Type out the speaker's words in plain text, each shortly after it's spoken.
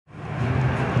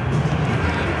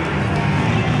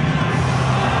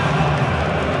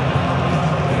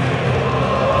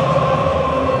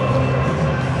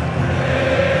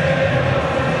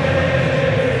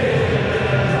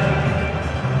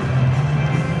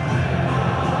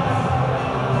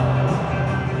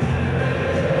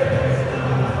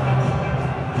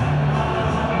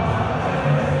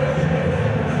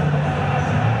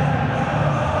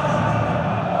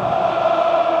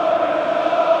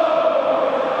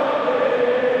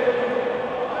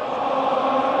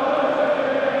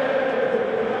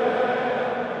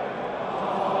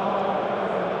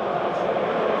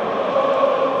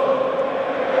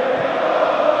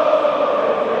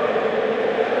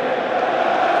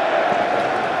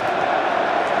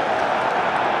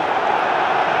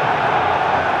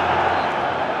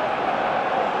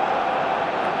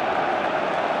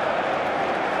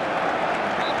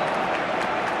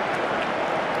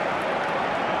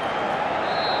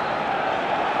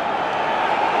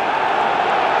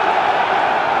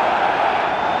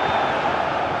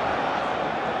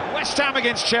Ham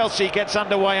against Chelsea gets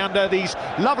underway under these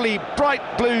lovely bright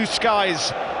blue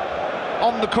skies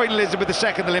on the Queen Elizabeth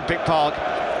II Olympic Park.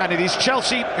 And it is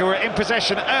Chelsea who are in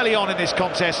possession early on in this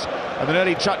contest, and an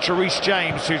early touch of Reece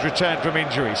James, who's returned from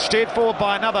injury. Steered forward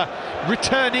by another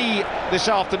returnee this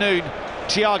afternoon,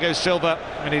 Thiago Silva,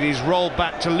 and it is rolled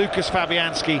back to Lucas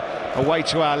Fabianski away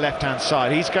to our left-hand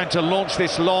side. He's going to launch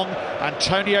this long.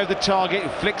 Antonio the target, who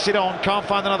flicks it on, can't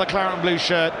find another claret and blue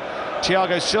shirt.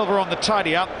 Thiago Silva on the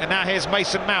tidy-up, and now here's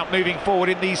Mason Mount moving forward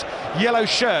in these yellow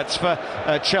shirts for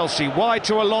Chelsea. Wide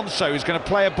to Alonso, who's going to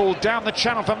play a ball down the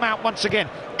channel for Mount once again.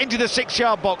 Into the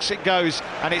 6-yard box it goes,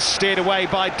 and it's steered away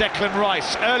by Declan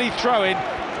Rice. Early throw-in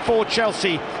for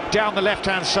Chelsea down the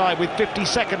left-hand side with 50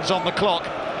 seconds on the clock.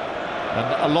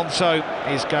 And Alonso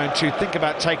is going to think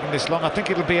about taking this long. I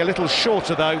think it'll be a little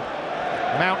shorter, though.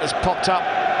 Mount has popped up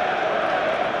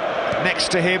next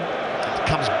to him.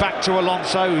 Comes back to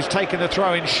Alonso, who's taken the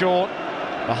throw in short.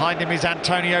 Behind him is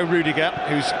Antonio Rudiger,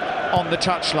 who's on the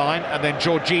touchline, and then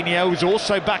Jorginho, who's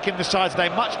also back in the side today.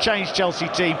 Much changed Chelsea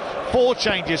team, 4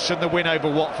 changes from the win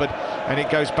over Watford, and it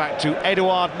goes back to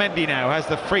Edouard Mendy now, has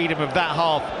the freedom of that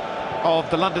half of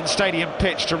the London Stadium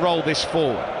pitch to roll this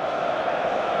forward.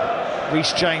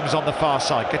 Reece James on the far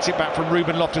side, gets it back from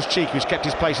Ruben Loftus-Cheek, who's kept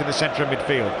his place in the centre of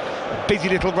midfield. A busy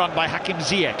little run by Hakim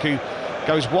Ziyech, who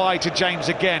goes wide to James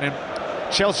again, and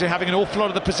Chelsea having an awful lot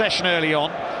of the possession early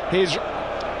on. Here's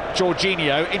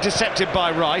Jorginho, intercepted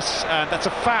by Rice, and that's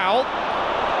a foul.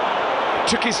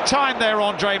 Took his time there,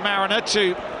 Andre Mariner,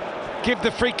 to give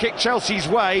the free kick Chelsea's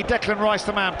way. Declan Rice,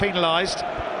 the man penalised.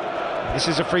 This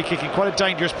is a free kick in quite a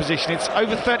dangerous position. It's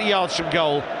over 30 yards from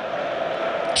goal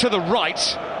to the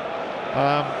right,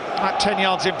 about 10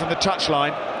 yards in from the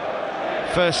touchline.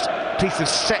 First piece of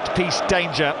set-piece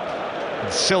danger.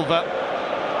 And Silva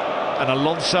and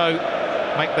Alonso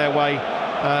make their way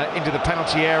into the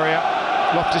penalty area.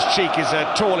 Loftus-Cheek is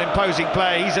a tall, imposing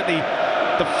player. He's at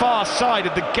the far side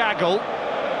of the gaggle,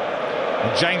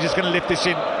 and James is going to lift this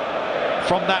in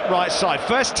from that right side.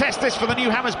 First test this for the new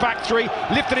Hammers back three,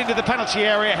 lifted into the penalty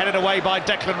area, headed away by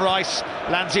Declan Rice.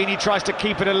 Lanzini tries to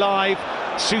keep it alive.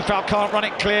 Soufal can't run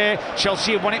it clear.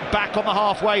 Chelsea have won it back on the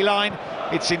halfway line.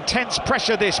 It's intense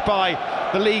pressure this by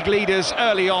the league leaders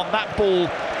early on. That ball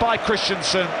by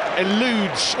Christensen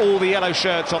eludes all the yellow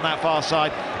shirts on that far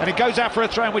side, and it goes out for a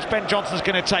throw in which Ben Johnson's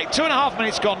going to take. 2.5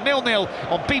 minutes gone,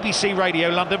 0-0 on BBC Radio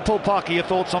London. Paul Parker, your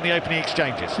thoughts on the opening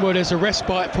exchanges? Well, there's a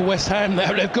respite for West Ham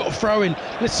now. They've got a throw-in.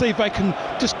 Let's see if they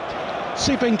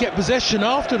can get possession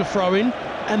after the throw-in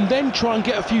and then try and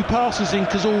get a few passes in,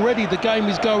 because already the game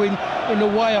is going in the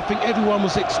way I think everyone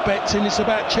was expecting. It's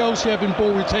about Chelsea having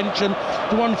ball retention.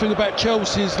 The one thing about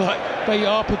Chelsea is, like, they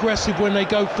are progressive when they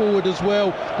go forward as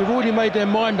well. They've already made their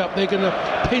mind up. They're going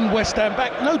to pin West Ham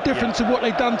back. No different to what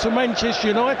they've done to Manchester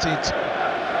United.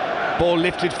 Ball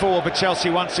lifted forward for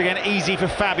Chelsea once again. Easy for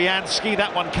Fabianski.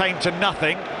 That one came to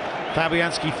nothing.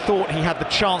 Fabianski thought he had the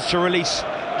chance to release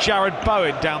Jared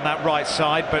Bowen down that right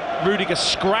side, but Rudiger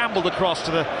scrambled across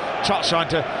to the touchline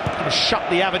to kind of shut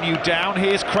the avenue down.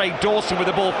 Here's Craig Dawson with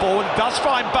the ball forward, does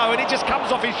find Bowen. It just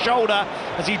comes off his shoulder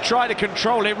as he tried to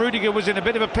control it. Rudiger was in a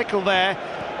bit of a pickle there.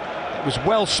 It was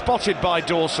well spotted by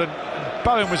Dawson.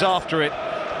 Bowen was after it,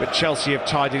 but Chelsea have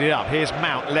tidied it up. Here's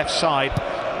Mount, left side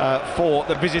for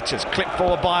the visitors. Clipped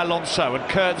forward by Alonso, and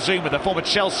Kurt Zouma, the former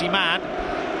Chelsea man,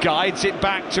 guides it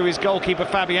back to his goalkeeper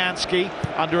Fabianski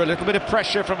under a little bit of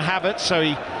pressure from Havertz, so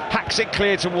he hacks it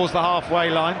clear towards the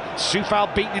halfway line.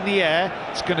 Soufal beaten in the air.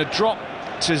 It's going to drop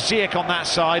to Ziyech on that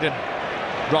side, and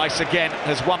Rice again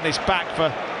has won this back for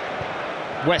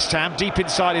West Ham, deep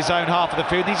inside his own half of the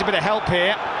field. Needs a bit of help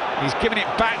here. He's given it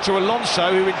back to Alonso,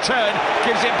 who in turn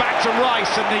gives it back to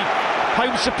Rice, and the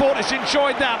home supporters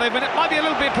enjoyed that. They might be a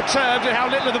little bit perturbed at how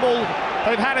little of the ball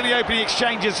they've had in the opening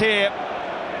exchanges here.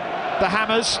 The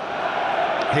Hammers.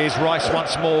 Here's Rice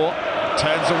once more,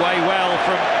 turns away well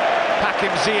from Hakim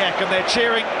Ziyech, and they're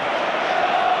cheering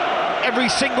every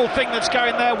single thing that's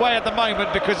going their way at the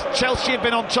moment, because Chelsea have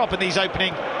been on top in these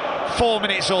opening 4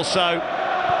 minutes or so.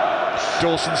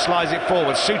 Dawson slides it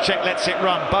forward, Souček lets it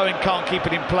run, Bowen can't keep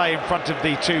it in play in front of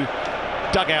the two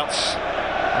dugouts,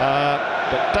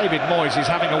 but David Moyes is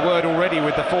having a word already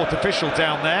with the fourth official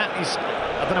down there.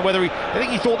 I don't know whether I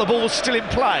think he thought the ball was still in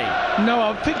play. No,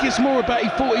 I think it's more about he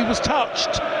thought he was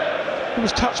touched. He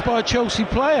was touched by a Chelsea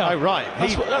player. Oh, right.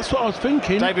 That's what I was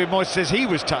thinking. David Moyes says he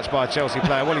was touched by a Chelsea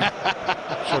player. Well,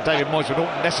 I'm sure David Moyes would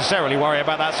not necessarily worry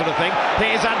about that sort of thing.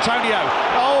 Here's Antonio.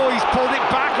 Oh, he's pulled it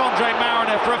back, Andre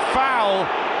Mariner, for a foul,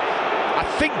 I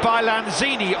think by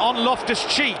Lanzini on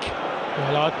Loftus-Cheek.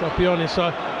 Well, I'll be honest,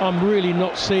 I'm really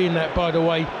not seeing that, by the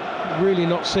way. really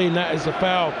not seeing that as a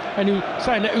foul. And he was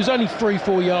saying that it was only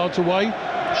 3-4 yards away.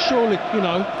 Surely, you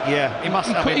know. Yeah, he must.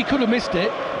 He could have missed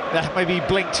it. Maybe he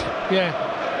blinked. Yeah.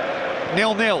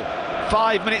 0-0.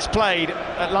 5 minutes played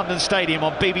at London Stadium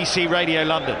on BBC Radio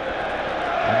London.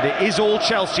 And it is all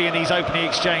Chelsea in these opening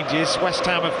exchanges. West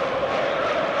Ham have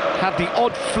had the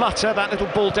odd flutter. That little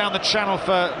ball down the channel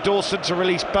for Dawson to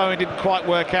release Bowen didn't quite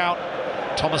work out.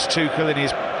 Thomas Tuchel in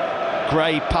his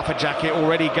grey puffer jacket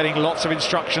already getting lots of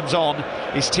instructions on.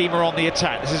 His team are on the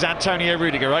attack. This is Antonio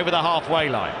Rudiger over the halfway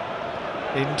line.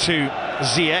 Into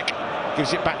Ziyech.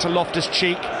 Gives it back to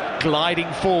Loftus-Cheek.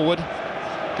 Gliding forward.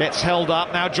 Gets held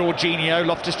up. Now Jorginho.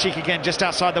 Loftus-Cheek again just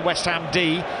outside the West Ham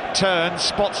D. Turns.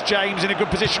 Spots James in a good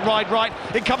position. Right.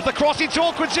 In comes the cross. It's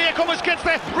awkward. Ziyech almost gets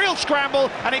there. Real scramble.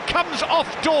 And it comes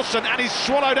off Dawson and is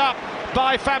swallowed up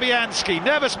by Fabianski.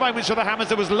 Nervous moments for the Hammers.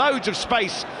 There was loads of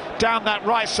space down that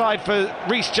right side for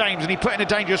Reece James, and he put in a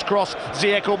dangerous cross.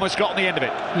 Ziyech almost got on the end of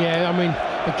it. Yeah, I mean,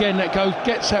 again,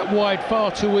 gets that wide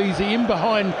far too easy in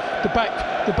behind the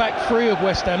back three of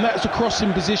West Ham. That's a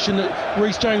crossing position that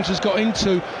Reece James has got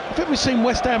into. I think we've seen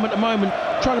West Ham at the moment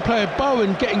trying to play a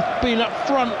Bowen, being up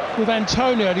front with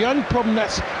Antonio. The only problem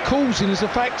that's causing is the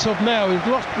fact of now he's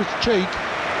lost his cheek.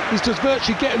 He's just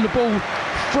virtually getting the ball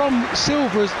from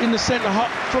Silva in the centre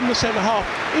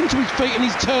half into his feet, and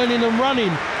he's turning and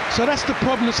running. So that's the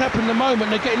problem that's happened at the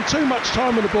moment. They're getting too much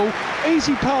time on the ball,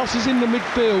 easy passes in the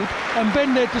midfield, and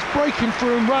then they're just breaking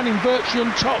through and running virtually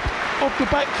on top of the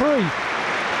back three.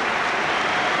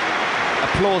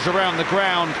 Applause around the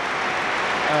ground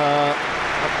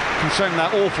concerning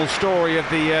that awful story of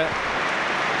the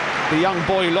young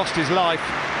boy who lost his life.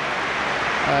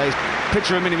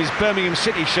 Picture him in his Birmingham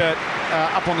City shirt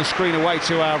up on the screen away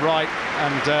to our right,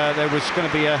 and there was going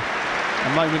to be a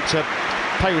moment to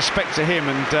pay respect to him,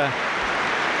 and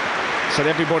so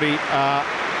everybody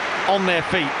on their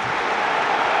feet,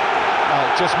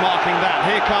 just marking that.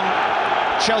 Here come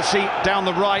Chelsea down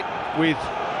the right with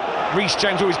Reece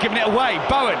James, always giving it away.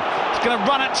 Bowen is going to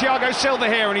run at Thiago Silva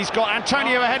here, and he's got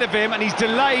Antonio ahead of him, and he's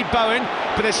delayed Bowen,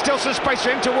 but there's still some space for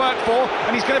him to work for,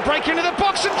 and he's going to break into the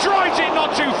box and drives it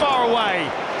not too far away.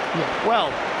 Yeah.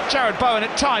 Well, Jared Bowen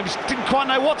at times didn't quite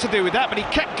know what to do with that, but he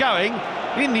kept going.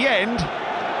 In the end,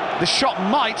 the shot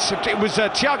it was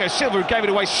Thiago Silva who gave it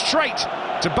away straight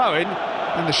to Bowen,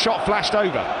 and the shot flashed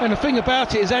over. And the thing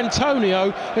about it is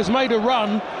Antonio has made a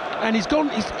run, and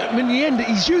in the end,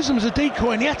 he's used them as a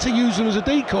decoy, and he had to use them as a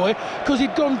decoy because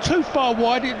he'd gone too far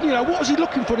wide. What was he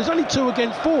looking for? There's only 2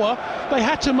 against 4. They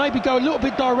had to maybe go a little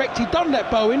bit direct. He'd done that,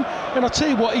 Bowen, and I'll tell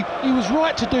you what, he was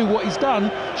right to do what he's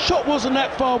done. Shot wasn't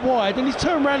that far wide, and he's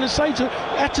turned around and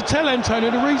had to tell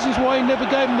Antonio the reasons why he never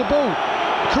gave him the ball.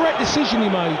 Correct decision he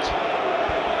made.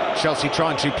 Chelsea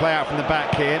trying to play out from the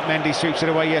back here. Mendy sweeps it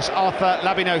away. Yes, Arthur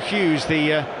Labino-Hughes,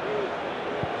 the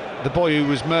boy who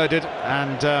was murdered,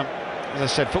 and as I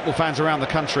said, football fans around the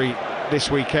country this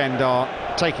weekend are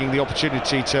taking the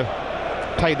opportunity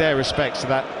to pay their respects to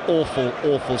that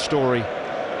awful story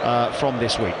from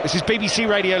this week. This is BBC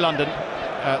Radio London.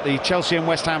 The Chelsea and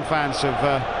West Ham fans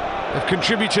have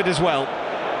contributed as well,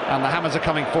 and the Hammers are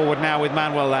coming forward now with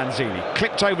Manuel Lanzini.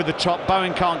 Clipped over the top,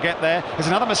 Bowen can't get there. There's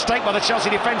another mistake by the Chelsea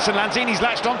defence, and Lanzini's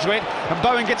latched onto it, and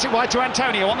Bowen gets it wide to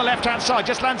Antonio on the left-hand side.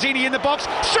 Just Lanzini in the box.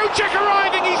 Souček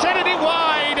arriving, he's headed it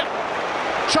wide.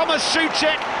 Thomas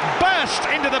Souček burst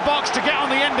into the box to get on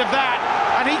the end of that,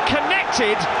 and he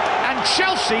connected, and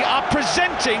Chelsea are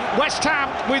presenting West Ham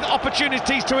with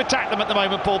opportunities to attack them at the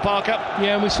moment, Paul Parker.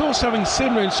 Yeah, and we saw something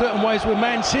similar in certain ways when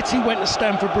Man City went to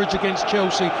Stamford Bridge against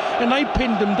Chelsea, and they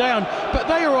pinned them down, but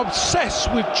they are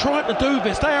obsessed with trying to do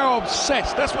this. They are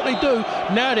obsessed, that's what they do.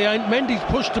 Now they ain't. Mendy's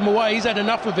pushed them away, he's had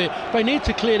enough of it. They need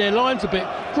to clear their lines a bit.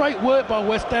 Great work by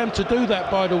West Ham to do that,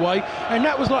 by the way, and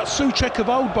that was like Souček of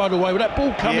old, by the way, with that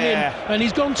ball coming in, and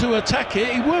he's gone to attack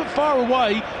it. He weren't far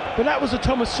away, but that was a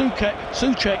Thomas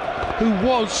Souček who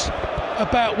was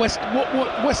about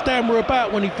what West Ham were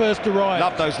about when he first arrived.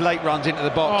 Love those late runs into the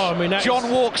box. Oh, I mean,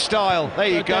 John Walk style. There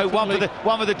you go. One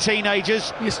for the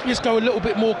teenagers. Let's go a little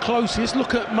bit more close. Let's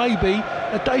look at maybe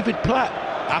a David Platt.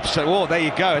 Absolutely. Oh, there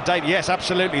you go. David. Yes,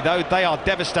 absolutely. Though they are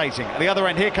devastating. At the other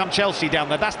end, here come Chelsea down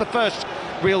there. That's the first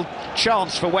real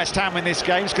chance for West Ham in this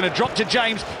game. It's going to drop to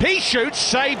James. He shoots,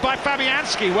 saved by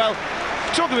Fabianski. Well,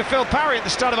 talking with Phil Parry at the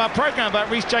start of our programme about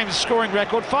Reece James' scoring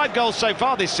record, 5 goals so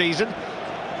far this season.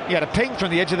 He had a ping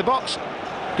from the edge of the box.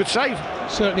 Good save.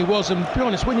 Certainly was, and to be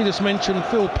honest, when you just mentioned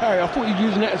Phil Parry, I thought you were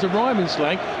using that as a rhyming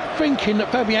slang, thinking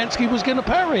that Fabianski was going to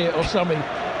parry it or something.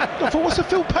 I thought, what's the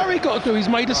Phil Parry got to do? He's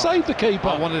made a save, the keeper.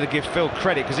 I wanted to give Phil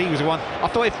credit because he was the one. I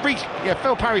thought if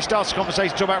Phil Parry starts the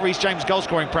conversation talking about Reece James'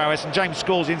 goal-scoring prowess and James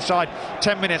scores inside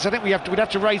 10 minutes, I think we'd have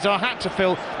to raise our hat to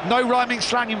Phil. No rhyming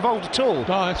slang involved at all.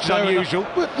 No, it's unusual.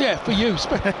 But yeah, for you,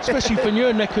 especially for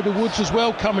your neck of the woods as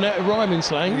well, coming out of rhyming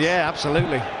slang. Yeah,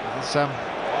 absolutely. It's,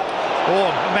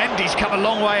 Mendy's come a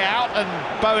long way out,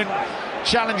 and Bowen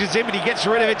challenges him, and he gets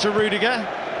rid of it to Rudiger.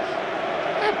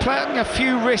 They're playing a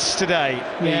few risks today,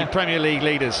 the Premier League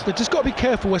leaders. They've just got to be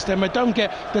careful, West Ham. They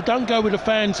don't go with the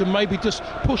fans and maybe just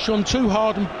push on too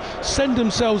hard and send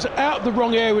themselves out the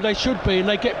wrong area they should be, and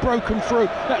they get broken through.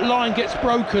 That line gets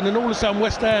broken, and all of a sudden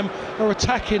West Ham are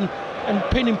attacking and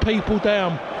pinning people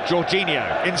down.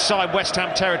 Jorginho inside West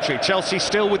Ham territory. Chelsea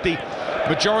still with the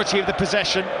majority of the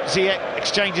possession. Ziyech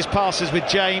exchanges passes with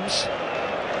James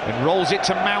and rolls it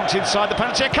to Mount inside the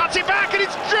penalty area, cuts it back, and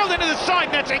it's drilled into the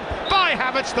side netting by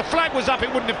Havertz. The flag was up,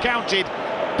 it wouldn't have counted.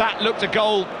 That looked a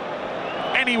goal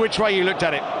any which way you looked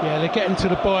at it. Yeah, they're getting to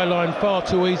the byline far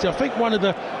too easy. I think one of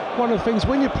the things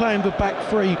when you're playing the back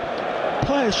three,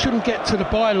 players shouldn't get to the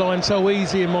byline so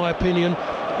easy, in my opinion.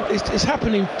 It's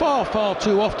happening far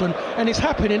too often, and it's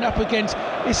happening up against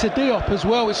Issa Diop as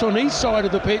well. It's on his side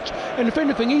of the pitch, and if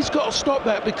anything, he's got to stop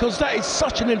that, because that is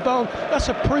such an advantage. That's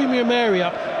a premium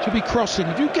area to be crossing.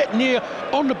 If you get near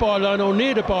on the byline or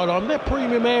near the byline, they're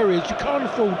premium areas. You can't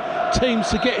afford teams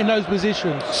to get in those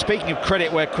positions. Speaking of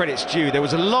credit where credit's due, there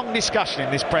was a long discussion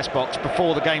in this press box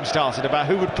before the game started about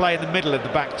who would play in the middle of the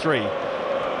back three,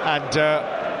 and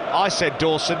I said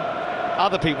Dawson,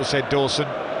 other people said Dawson.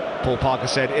 Paul Parker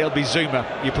said it'll be Zuma.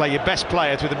 You play your best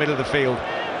player through the middle of the field,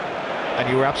 and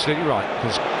you were absolutely right,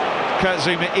 because Kurt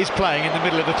Zuma is playing in the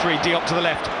middle of the three. Diop to the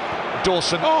left,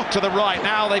 Dawson to the right.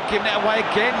 Now they've given it away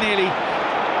again, nearly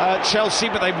Chelsea,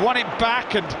 but they've won it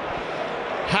back, and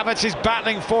Havertz is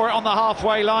battling for it on the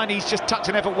halfway line. He's just tucked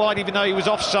an effort wide, even though he was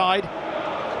offside.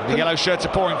 The yellow shirts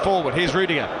are pouring forward. Here's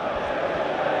Rudiger.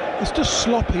 It's just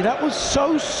sloppy. That was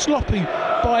so sloppy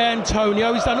by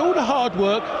Antonio. He's done all the hard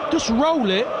work, just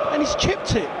roll it, and he's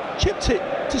chipped it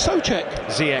to Souček.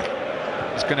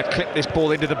 Ziyech is going to clip this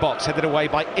ball into the box, headed away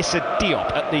by Issa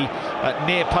Diop at the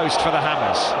near post for the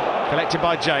Hammers. Collected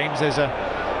by James. There's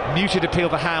a muted appeal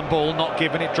for handball, not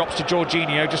given. It drops to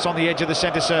Jorginho just on the edge of the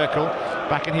centre circle,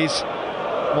 back in his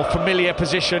more familiar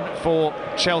position for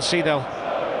Chelsea. They'll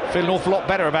feel an awful lot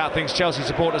better about things, Chelsea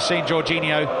supporters, seeing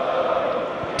Jorginho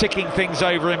ticking things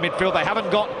over in midfield. They haven't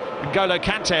got N'Golo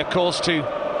Kante, of course, to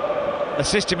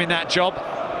assist him in that job.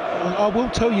 I will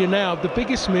tell you now, the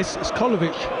biggest miss is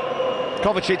Kovacic.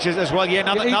 Kovacic as well, yeah,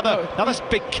 another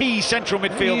big key central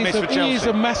midfield miss for Chelsea. He is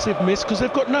a massive miss, because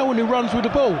they've got no one who runs with the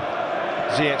ball.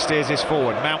 Ziyech steers this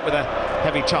forward. Mount with a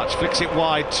heavy touch, flicks it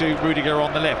wide to Rudiger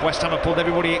on the left. West Ham have pulled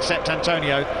everybody except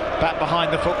Antonio back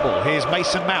behind the football. Here's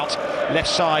Mason Mount, left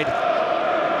side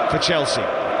for Chelsea.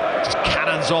 Just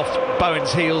cannons off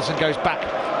Bowen's heels and goes back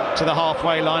to the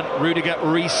halfway line. Rudiger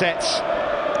resets.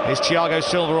 Here's Thiago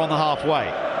Silva on the halfway.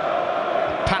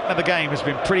 The pattern of the game has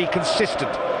been pretty consistent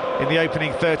in the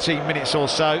opening 13 minutes or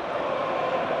so.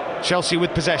 Chelsea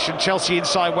with possession, Chelsea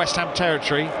inside West Ham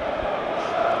territory.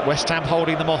 West Ham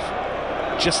holding them off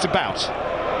just about.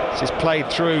 This is played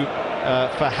through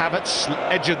for Havertz,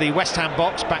 edge of the West Ham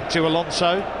box, back to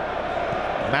Alonso.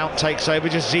 Mount takes over,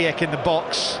 just Ziyech in the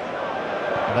box.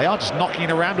 And they are just knocking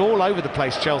it around all over the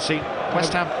place, Chelsea.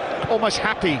 West Ham almost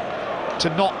happy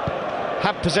to not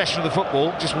have possession of the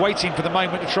football, just waiting for the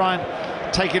moment to try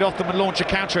and take it off them and launch a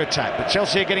counter-attack. But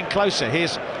Chelsea are getting closer.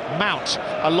 Here's Mount,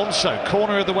 Alonso,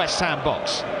 corner of the West Ham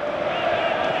box.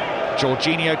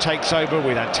 Jorginho takes over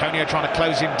with Antonio trying to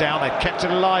close him down. They've kept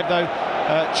it alive though,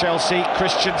 Chelsea.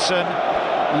 Christensen,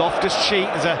 Loftus-Cheek.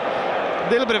 There's a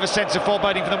little bit of a sense of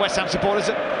foreboding for the West Ham supporters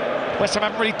that West Ham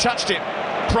haven't really touched it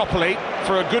properly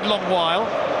for a good long while.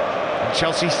 And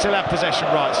Chelsea still have possession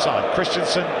right side.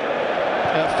 Christensen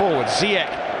forward.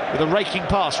 Ziyech with a raking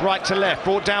pass right to left,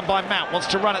 brought down by Mount, wants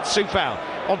to run at Soufal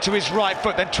onto his right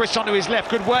foot, then twists onto his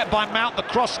left. Good work by Mount. The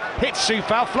cross hits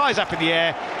Soufal, flies up in the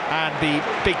air, and the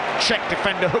big Czech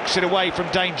defender hooks it away from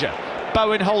danger.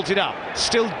 Bowen holds it up,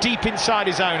 still deep inside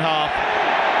his own half,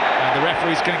 and the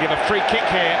referee's going to give a free kick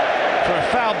here for a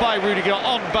foul by Rudiger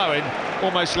on Bowen,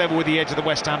 almost level with the edge of the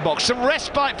West Ham box. Some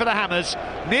respite for the Hammers.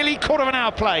 Nearly quarter of an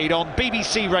hour played on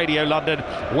BBC Radio London.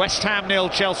 West Ham 0,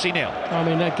 Chelsea 0. I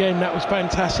mean, again, that was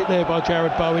fantastic there by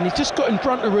Jared Bowen. He's just got in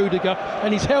front of Rudiger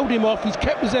and he's held him off. He's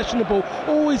kept possession of the ball,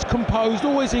 always composed,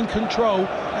 always in control.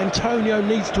 Antonio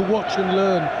needs to watch and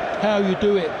learn how you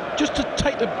do it, just to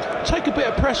take a bit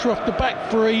of pressure off the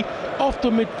back three, off the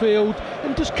midfield,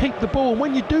 and just keep the ball. And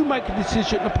when you do make a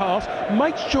decision to pass,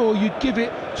 make sure you give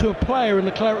it to a player in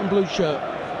the claret and blue shirt.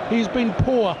 He's been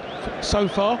poor so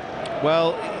far.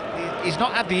 Well, he's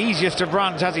not had the easiest of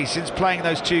runs, has he, since playing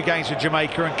those 2 games with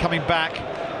Jamaica and coming back.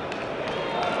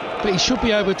 But he should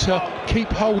be able to keep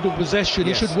hold of possession.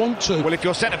 Yes. He should want to. Well, if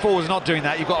your centre forward's not doing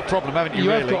that, you've got a problem, haven't you?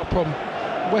 You really? have got a problem.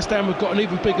 West Ham have got an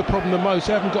even bigger problem than most.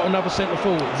 They haven't got another centre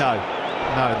forward. No,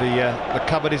 the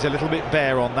cupboard is a little bit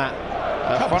bare on that.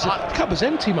 Cupboard's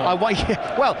empty, mate.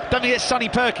 Well, don't forget Sonny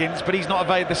Perkins, but he's not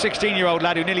available. The 16-year-old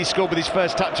lad who nearly scored with his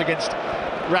first touch against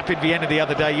Rapid Vienna the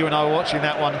other day. You and I were watching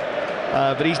that one.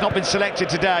 But he's not been selected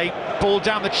today. Ball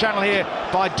down the channel here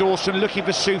by Dawson, looking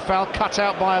for Soufal, cut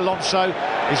out by Alonso.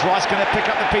 Is Rice going to pick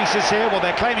up the pieces here? Well,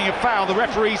 they're claiming a foul. The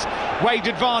referee's waved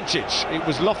advantage. It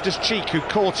was Loftus-Cheek who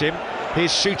caught him.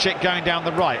 Here's Souček going down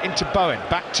the right, into Bowen,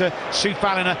 back to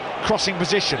Soufal in a crossing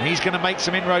position. He's going to make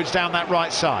some inroads down that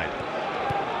right side.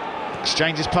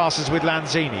 Exchanges passes with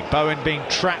Lanzini. Bowen being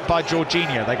trapped by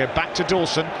Jorginho. They go back to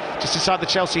Dawson, just inside the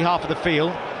Chelsea half of the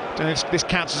field. Don't know if this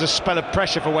counts as a spell of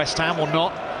pressure for West Ham or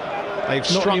not. They've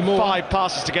strung 5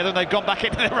 passes together and they've gone back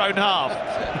into their own half.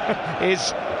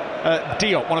 Here's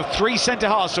Diop, one of 3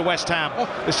 centre-halves for West Ham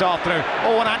this afternoon.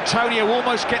 Oh, and Antonio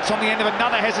almost gets on the end of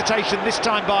another hesitation, this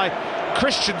time by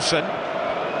Christensen.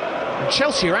 And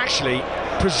Chelsea are actually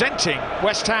presenting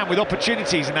West Ham with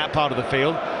opportunities in that part of the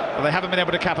field, but they haven't been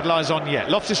able to capitalise on yet.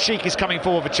 Loftus-Cheek is coming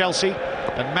forward for Chelsea,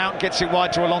 and Mount gets it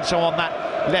wide to Alonso on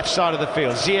that left side of the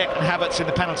field. Ziyech and Havertz in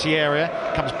the penalty area,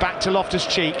 comes back to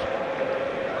Loftus-Cheek.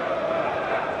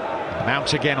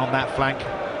 Mount again on that flank.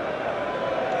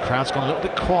 Crowd's gone a little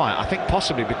bit quiet, I think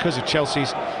possibly because of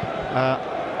Chelsea's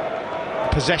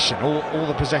possession. All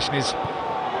the possession is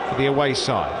for the away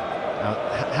side.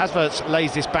 Havertz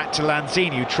lays this back to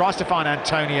Lanzini, who tries to find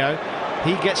Antonio.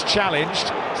 He gets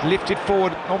challenged, it's lifted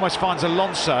forward, almost finds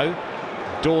Alonso.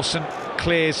 Dawson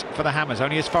clears for the Hammers,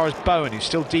 only as far as Bowen, who's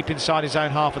still deep inside his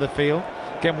own half of the field.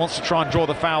 Again wants to try and draw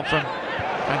the foul from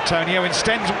Antonio,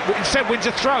 instead wins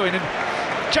a throw-in, and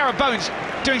Jarrod Bowen's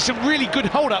doing some really good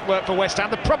hold-up work for West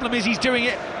Ham. The problem is he's doing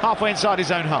it halfway inside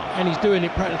his own half. And he's doing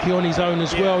it practically on his own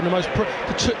as well. And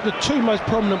the 2 most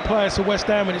prominent players for West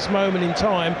Ham at this moment in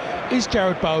time is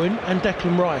Jarrod Bowen and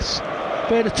Declan Rice.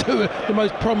 They're the 2 the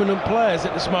most prominent players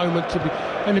at this moment.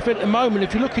 And if at the moment,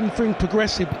 if you're looking for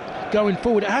progressive going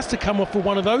forward, it has to come off for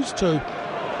one of those 2.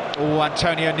 Oh,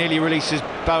 Antonio nearly releases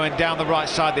Bowen down the right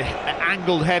side. The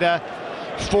angled header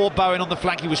for Bowen on the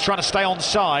flank. He was trying to stay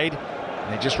onside.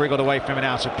 They just wriggled away from him and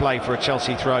out of play for a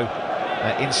Chelsea throw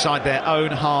inside their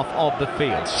own half of the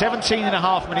field.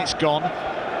 17.5 minutes gone.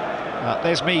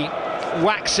 There's me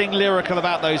waxing lyrical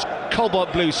about those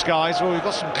cobalt blue skies. Well, we've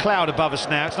got some cloud above us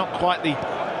now. It's not quite the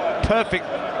perfect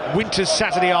winter's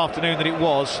Saturday afternoon that it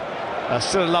was.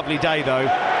 Still a lovely day though.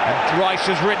 And Rice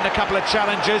has ridden a couple of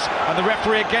challengers, and the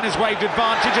referee again has waved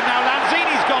advantage, and now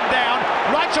Lanzini's gone down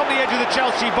right on the edge of the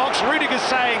Chelsea box. Rudiger's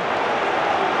saying,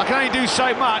 I can only do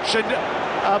so much, and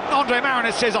Andre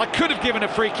Mariner says, I could have given a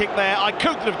free kick there, I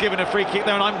could have given a free kick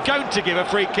there, and I'm going to give a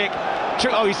free kick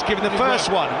to... Oh, he's given the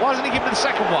first one. Why hasn't he given the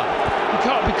second one? You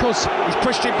can't, because... He's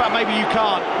pushed it back, maybe you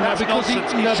can't. That's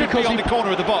nonsense. He should be on the corner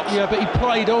of the box. Yeah, but he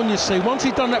played on, you see. Once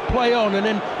he's done that play on, and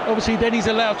then, obviously, then he's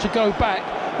allowed to go back.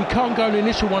 He can't go in the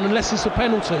initial one unless it's a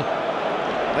penalty.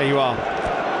 There you are.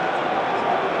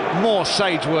 More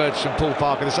sage words from Paul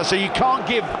Parker. So you can't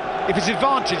give... If it's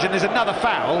advantage and there's another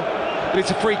foul, but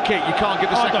it's a free kick, you can't give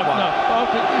the second one. No.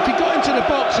 If he got into the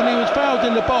box and he was fouled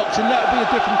in the box, and that would be a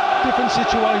different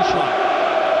situation.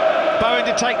 Right. Bowen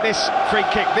to take this free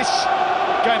kick. This,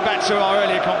 going back to our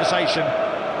earlier conversation,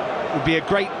 would be a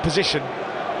great position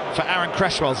for Aaron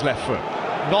Cresswell's left foot.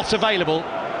 Not available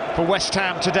for West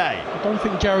Ham today. I don't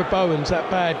think Jarrod Bowen's that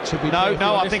bad to be.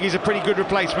 No, I think he's a pretty good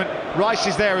replacement. Rice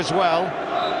is there as well.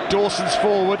 Dawson's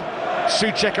forward.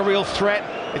 Souček a real threat.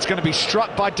 It's going to be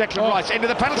struck by Declan Rice into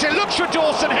the penalty. Looks for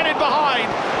Dawson, headed behind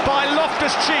by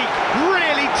Loftus-Cheek.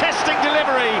 Really testing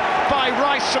delivery by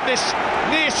Rice from this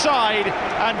near side,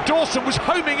 and Dawson was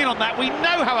homing in on that. We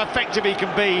know how effective he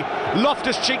can be.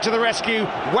 Loftus-Cheek to the rescue.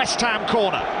 West Ham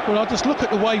corner. Well, I just look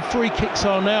at the way free kicks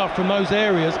are now from those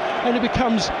areas, and it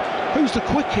becomes who's the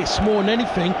quickest more than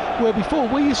anything, where before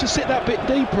we used to sit that bit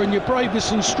deeper and your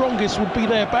bravest and strongest would be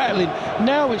there battling.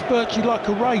 Now it's virtually like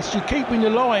a race. You're keeping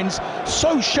your lines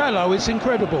so shallow, it's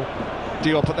incredible.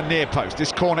 Diop at the near post.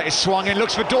 This corner is swung in,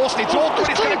 looks for Dawson. It's awkward.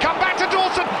 It's going to come back to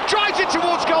Dawson. Drives it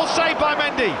towards goal, saved by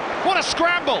Mendy. What a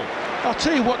scramble. I'll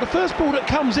tell you what, the first ball that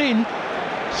comes in,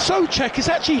 Souček has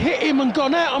actually hit him and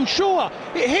gone out, I'm sure.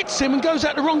 It hits him and goes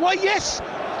out the wrong way, yes.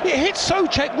 It hits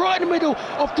Souček right in the middle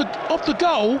of the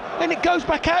goal, and it goes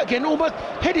back out again, almost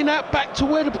heading out back to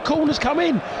where the corners come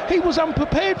in. He was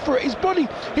unprepared for it. His body,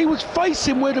 he was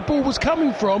facing where the ball was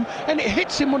coming from, and it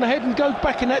hits him on the head and goes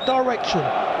back in that direction.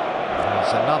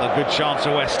 That's another good chance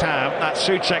for West Ham. That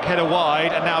Souček header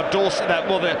wide, and now Dawson.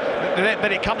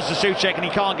 Then it comes to Souček, and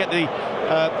he can't get the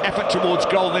effort towards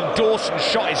goal. Then Dawson's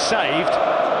shot is saved.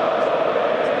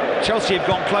 Chelsea have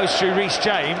gone close through Reece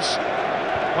James.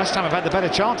 West Ham have had the better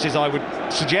chances, I would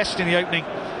suggest, in the opening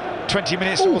 20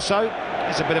 minutes or so.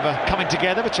 There's a bit of a coming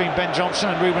together between Ben Johnson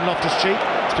and Ruben Loftus-Cheek.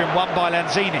 It's been won by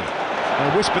Lanzini.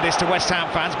 I'll whisper this to West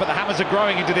Ham fans, but the hammers are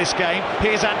growing into this game.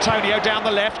 Here's Antonio down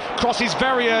the left, crosses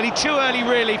very early, too early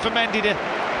really for Mendy to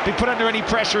be put under any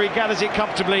pressure. He gathers it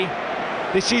comfortably.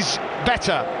 This is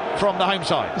better from the home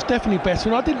side. It's definitely better,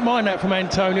 and I didn't mind that from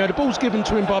Antonio. The ball's given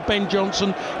to him by Ben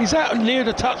Johnson. He's out near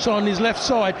the touchline on his left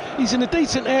side. He's in a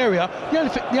decent area. The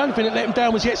only thing that let him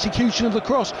down was the execution of the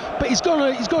cross. But he's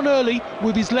gone early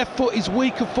with his left foot, his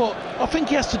weaker foot. I think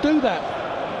he has to do that.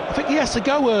 I think he has to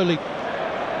go early.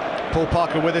 Paul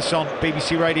Parker with us on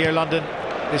BBC Radio London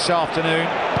this afternoon.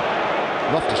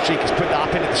 Loftus-Cheek has put that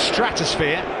up into the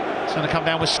stratosphere. It's going to come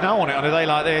down with snow on it on a day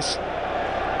like this.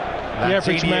 The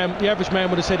average man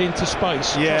would have said into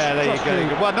space. Yeah, there you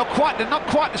go. Well, not quite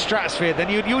the stratosphere. Then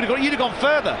you'd have gone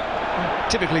further.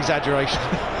 Typical exaggeration.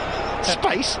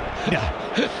 Space? No.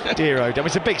 Dear oh,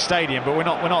 it's a big stadium, but we're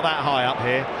not that high up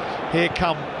here. Here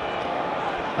come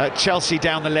Chelsea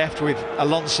down the left with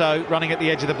Alonso running at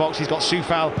the edge of the box. He's got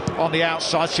Soufal on the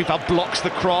outside. Soufal blocks the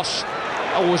cross.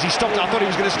 Oh, was he stopped? I thought he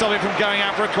was going to stop it from going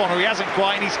out for a corner. He hasn't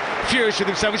quite, and he's furious with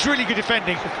himself. It's really good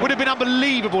defending. Would have been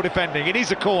unbelievable defending. It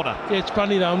is a corner. Yeah, it's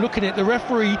funny though. I'm looking at the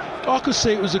referee. I could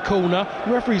see it was a corner.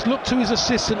 The referee's looked to his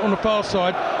assistant on the far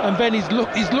side, and then he's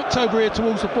looked over here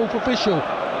towards the fourth official,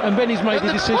 and then he's made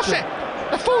the decision. What's it?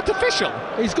 The fourth official?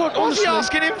 He's got. What's he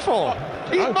asking him for?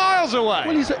 He's miles away.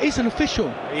 Well, he's an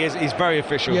official. He is. He's very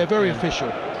official. Yeah, very official.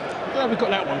 Glad we got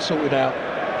that one sorted out.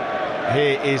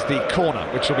 Here is the corner,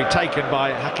 which will be taken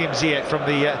by Hakim Ziyech from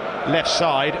the left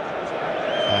side.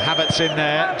 Havertz in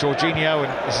there, Jorginho,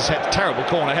 and this is a terrible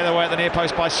corner. Head away at the near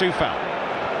post by Soufal.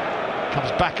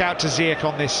 Comes back out to Ziyech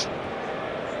on this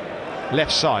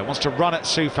left side. Wants to run at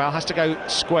Soufal, has to go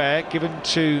square, given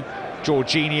to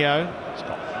Jorginho. He's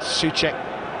got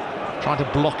Souček trying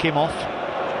to block him off.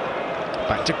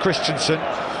 Back to Christensen.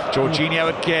 Jorginho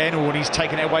again, and he's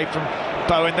taken it away from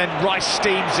Bowen, then Rice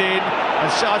steams in, and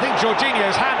so I think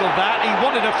Jorginho's handled that. He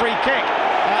wanted a free kick.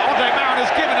 Andre Marin has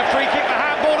given a free kick, the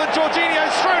handball, and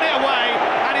Jorginho's thrown it away,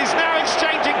 and he's now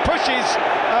exchanging pushes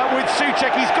with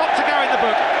Souček. He's got to go in the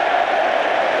book.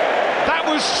 That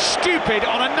was stupid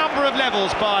on a number of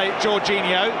levels by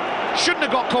Jorginho. Shouldn't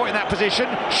have got caught in that position,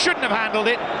 shouldn't have handled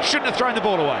it, shouldn't have thrown the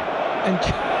ball away. And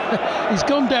he's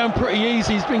gone down pretty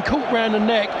easy. He's been caught round the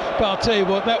neck, but I'll tell you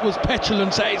what, that was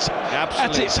petulance at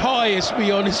its highest, to be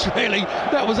honest, really.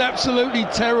 That was absolutely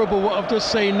terrible what I've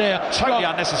just seen there. Totally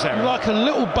unnecessary. Like a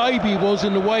little baby was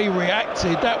in the way he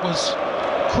reacted. That was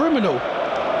criminal.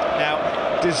 Now,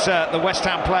 does the West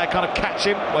Ham player kind of catch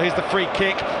him? Well, here's the free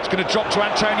kick. It's going to drop to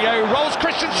Antonio, who rolls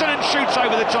Christensen and shoots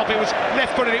over the top. It was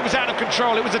left-footed, it was out of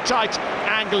control, it was a tight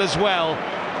angle as well.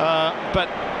 But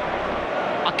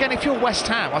again, if you're West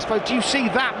Ham, I suppose, do you see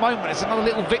that moment as another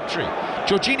little victory?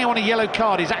 Jorginho on a yellow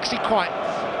card is actually quite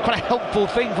a helpful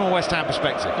thing from a West Ham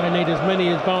perspective. They need as many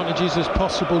advantages as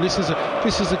possible. This is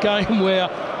a game where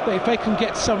if they can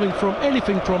get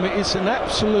anything from it, it's an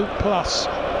absolute plus.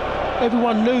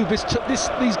 Everyone knew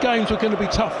these games were going to be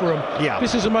tough for them. Yeah.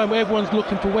 This is a moment where everyone's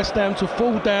looking for West Ham to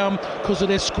fall down because of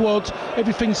their squads.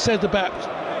 Everything's said about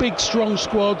big, strong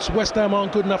squads. West Ham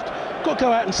aren't good enough. Got to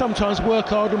go out and sometimes work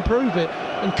hard and prove it.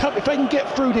 And if they can get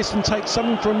through this and take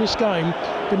something from this game,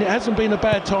 then it hasn't been a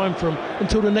bad time for them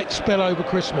until the next spell over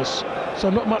Christmas.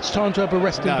 So not much time to have a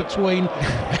rest in between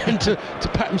and to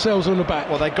pat themselves on the back.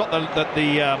 Well, they got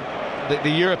the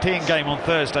European game on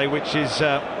Thursday, which is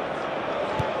a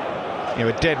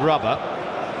dead rubber.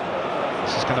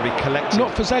 This is going to be collected.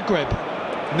 Not for Zagreb.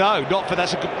 No, not for.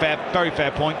 That's a very fair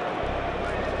point.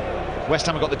 West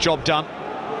Ham have got the job done.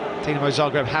 Dinamo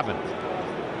Zagreb haven't.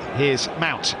 Here's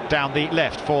Mount down the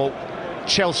left for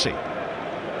Chelsea.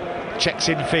 Checks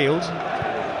in field.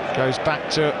 Goes back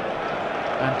to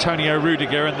Antonio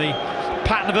Rudiger, and the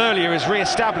pattern of earlier is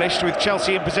re-established with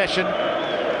Chelsea in possession.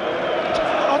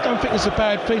 I don't think it's a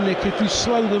bad thing, Nick, if you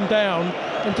slow them down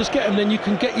and just get them, then you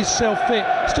can get yourself fit.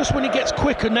 It's just when it gets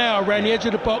quicker now around the edge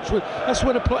of the box, that's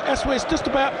where it's just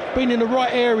about being in the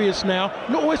right areas now.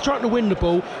 Not always trying to win the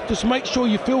ball, just make sure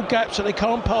you fill gaps so they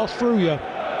can't pass through you.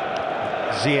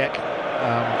 Ziyech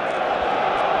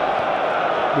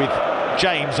with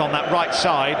James on that right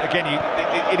side. Again,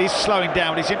 it is slowing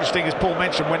down. It's interesting, as Paul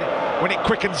mentioned, when it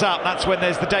quickens up, that's when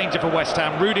there's the danger for West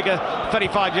Ham. Rudiger,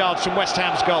 35 yards from West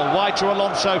Ham's goal, wide to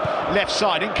Alonso, left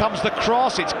side. In comes the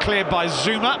cross, it's cleared by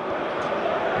Zuma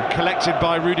and collected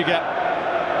by Rudiger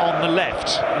on the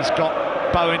left. He's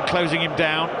got Bowen closing him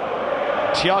down.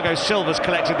 Thiago Silva's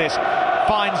collected this,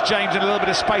 finds James in a little bit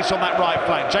of space on that right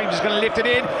flank. James is going to lift it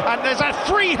in, and there's a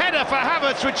free header for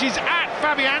Havertz, which is at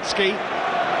Fabianski.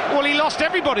 Well, he lost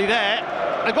everybody there.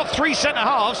 They've got three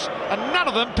centre-halves, and none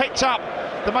of them picked up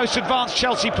the most advanced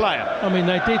Chelsea player. I mean,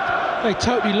 they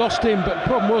totally lost him, but the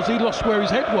problem was he lost where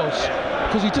his head was,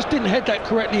 because he just didn't head that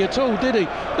correctly at all, did he?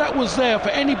 That was there for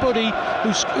anybody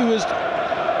who was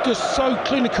just so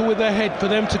clinical with their head, for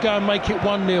them to go and make it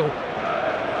 1-0.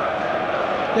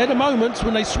 They're the moments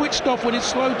when they switched off, when it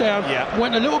slowed down,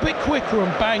 went a little bit quicker,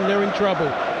 and bang, they're in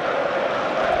trouble.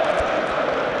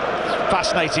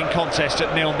 Fascinating contest at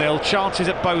 0-0. Chances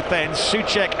at both ends.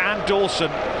 Souček and Dawson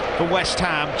for West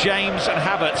Ham. James and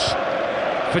Havertz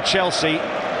for Chelsea.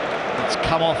 It's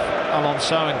come off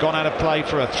Alonso and gone out of play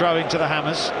for a throw into the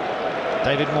Hammers.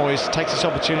 David Moyes takes this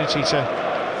opportunity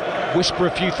to whisper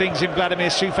a few things in Vladimir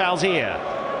Coufal's ear.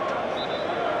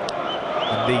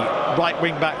 And the right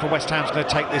wing back for West Ham's going to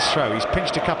take this throw. He's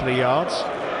pinched a couple of yards.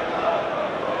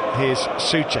 Here's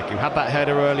Souček, who had that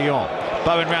header early on.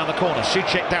 Bowen round the corner.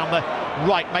 Souček down the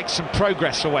right, makes some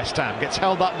progress for West Ham. Gets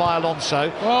held up by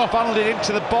Alonso. Funneled it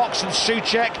into the box, and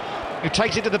Souček, who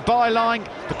takes it to the byline.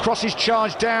 The cross is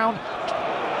charged down.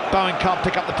 Bowen can't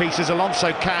pick up the pieces.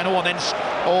 Alonso can.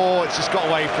 It's just got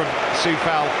away from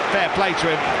Coufal. Fair play to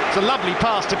him. It's a lovely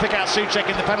pass to pick out Souček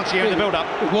in the penalty area in the build-up.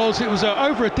 It was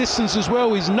over a distance as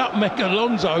well. He's nutmeg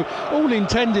Alonso, all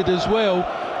intended as well,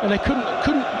 and they couldn't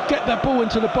get that ball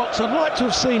into the box. I'd like to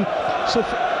have seen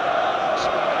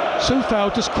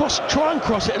Coufal just try and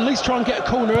cross it, at least try and get a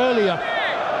corner earlier.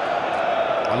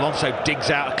 Alonso digs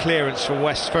out a clearance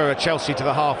for Chelsea to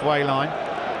the halfway line.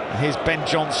 And here's Ben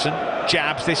Johnson,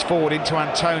 jabs this forward into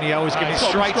Antonio. He's giving it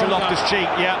straight to Loftus-Cheek.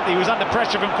 Yeah, he was under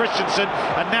pressure from Christensen,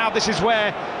 and now this is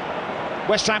where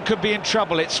West Ham could be in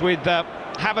trouble. It's with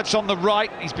Havertz on the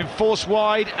right. He's been forced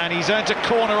wide, and he's earned a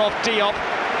corner off Diop.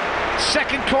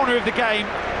 Second corner of the game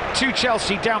to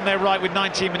Chelsea down their right with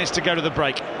 19 minutes to go to the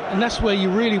break. And that's where you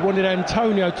really wanted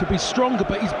Antonio to be stronger,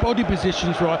 but his body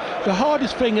position's right. The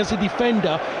hardest thing as a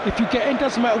defender, if you get in,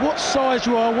 doesn't matter what size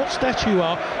you are, what stature you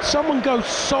are, someone goes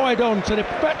side on, so they're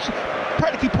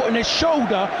practically putting their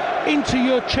shoulder into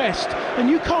your chest, and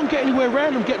you can't get anywhere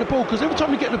around them, get the ball, because every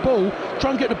time you get the ball,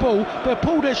 try and get the ball, they'll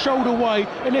pull their shoulder away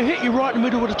and they'll hit you right in the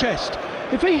middle of the chest.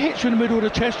 If he hits you in the middle of the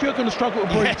chest, you're going to struggle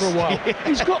to breathe for a while.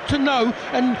 He's got to know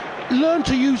and learn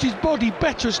to use his body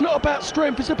better. It's not about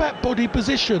strength, it's about body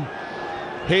position.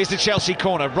 Here's the Chelsea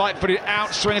corner, right-footed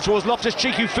out, swinging towards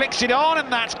Loftus-Cheek, who flicks it on, and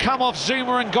that's come off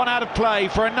Zuma and gone out of play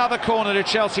for another corner to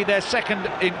Chelsea, their second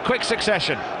in quick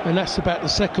succession. And that's about the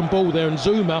second ball there, and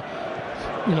Zuma,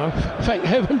 you know, thank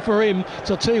heaven for him.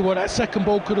 So I'll tell you what, that second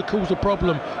ball could have caused a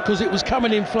problem, because it was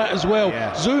coming in flat as well.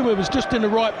 Zuma was just in the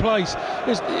right place.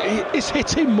 It's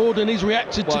hit him more than he's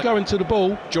reacted to going to the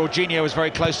ball. Jorginho was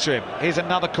very close to him. Here's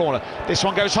another corner. This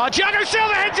one goes high. Thiago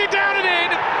Silva heads it down and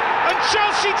in, and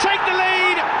Chelsea take the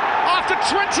lead after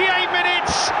 28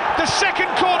 minutes. The second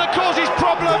corner causes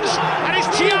problems, and it's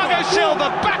Thiago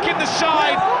Silva back in the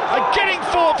side and getting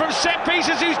forward from set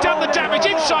pieces, who's done the damage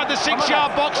inside the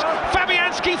 6-yard box.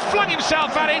 Fabianski flung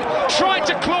himself at it, tried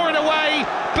to claw it away,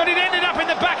 but it ended up in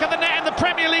the back of the net, and the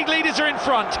Premier League leaders are in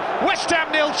front. West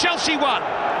Ham 0, Chelsea 1.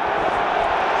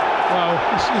 Well,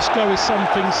 this goal is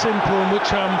something simple, in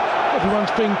which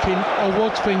everyone's thinking, or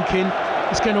was thinking,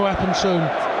 it's going to happen soon.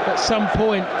 At some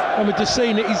point, and we've just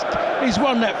seen it, he's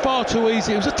won that far too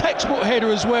easy. It was a textbook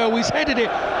header as well. He's headed it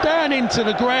down into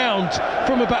the ground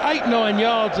from about 8-9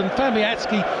 yards, and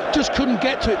Fabianski just couldn't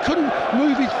get to it, couldn't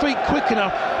move his feet quick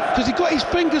enough, because he got his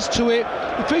fingers to it.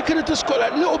 If he could have just got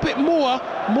that little bit more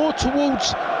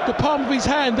towards the palm of his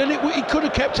hand, then he could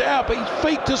have kept it out, but his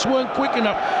feet just weren't quick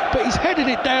enough. But he's headed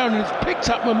it down, and it's picked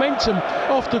up momentum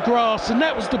off the grass, and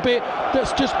that was the bit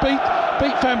that's just beat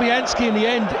Fabianski in the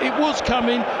end. It was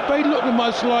coming. They looked the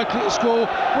most likely to score.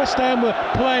 West Ham were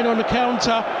playing on the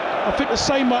counter. I think the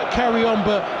same might carry on,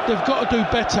 but they've got to do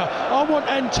better. I want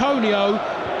Antonio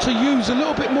to use a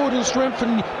little bit more than strength,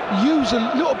 and use a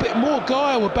little bit more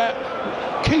guile about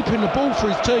keeping the ball for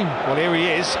his team. Well, here he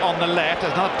is on the left.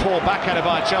 There's another poor backhander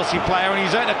by a Chelsea player, and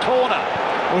he's earned a corner.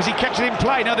 Or has he kept it in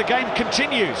play? No, the game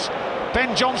continues.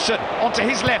 Ben Johnson onto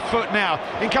his left foot now.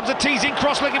 In comes a teasing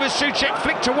cross, looking with Souček,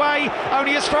 flicked away,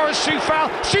 only as far as Coufal.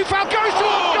 Coufal goes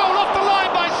towards goal, off the line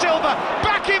by Silva,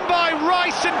 back in by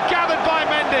Rice and gathered by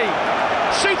Mendy.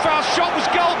 Soufal's shot was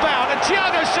goal-bound, and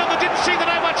Thiago Silva didn't seem to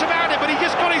know much about it, but he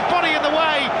just got his body in the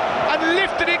way and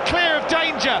lifted it clear of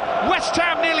danger. West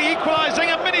Ham nearly equalising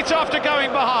a minute after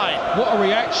going behind. What a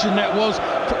reaction that was.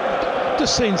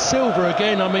 Just seeing Silva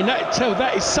again, I mean,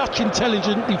 that is such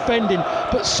intelligent defending.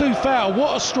 But Soufal,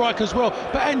 what a strike as well.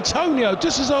 But Antonio,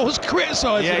 just as I was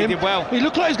criticising him, he did well. He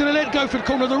looked like he was going to let it go for the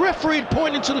corner. The referee had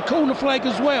pointed to the corner flag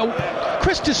as well.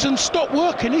 Christensen stopped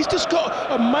working. He's just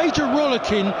got a major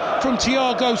rollicking from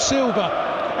Thiago Silva.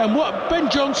 And what Ben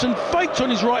Johnson faked on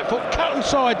his right foot, cut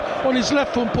inside on his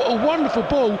left foot, and put a wonderful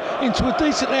ball into a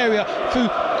decent area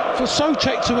for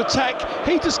Souček to attack.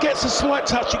 He just gets a slight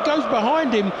touch. It goes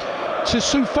behind him to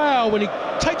Soufal when he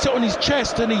takes it on his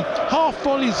chest and he half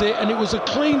volleys it, and it was a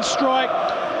clean strike.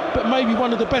 But maybe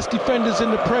one of the best defenders in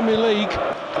the Premier League,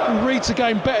 who reads the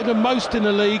game better than most in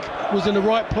the league, was in the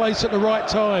right place at the right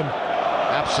time.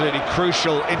 Absolutely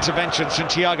crucial interventions from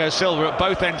Thiago Silva at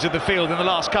both ends of the field in the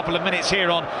last couple of minutes here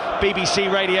on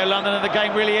BBC Radio London, and the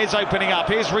game really is opening up.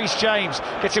 Here's Reece James,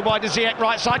 gets it wide to Ziyech,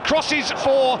 right side, crosses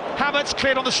for Havertz,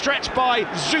 cleared on the stretch by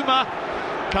Zuma.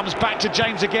 Comes back to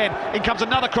James again. In comes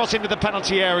another cross into the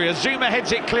penalty area. Zuma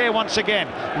heads it clear once again.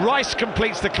 Rice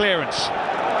completes the clearance.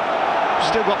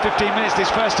 Still got 15 minutes this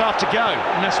first half to go.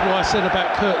 And that's what I said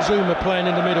about Kurt Zuma playing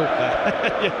in the middle.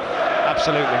 Yeah,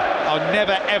 absolutely. I'll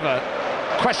never ever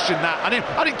question that. I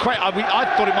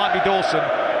thought it might be Dawson,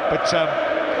 but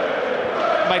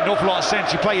made an awful lot of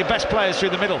sense. You play your best players through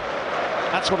the middle.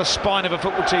 That's what a spine of a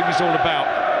football team is all about.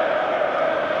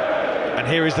 And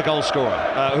here is the goal scorer,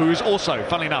 who is also,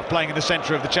 funnily enough, playing in the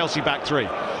centre of the Chelsea back three.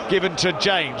 Given to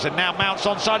James, and now mounts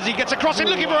onside as he gets across it,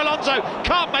 looking for Alonso.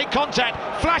 Can't make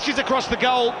contact, flashes across the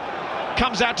goal.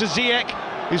 Comes out to Ziyech,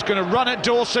 who's going to run at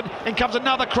Dawson. In comes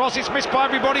another cross, it's missed by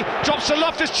everybody. Drops to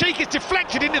Loftus-Cheek, it's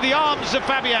deflected into the arms of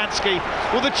Fabianski.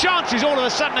 Well, the chances all of a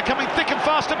sudden are coming thick and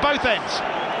fast at both ends.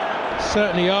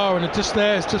 Certainly are, and just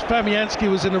there, it's just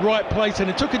Fabianski was in the right place, and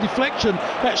it took a deflection,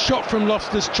 that shot from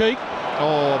Loftus-Cheek.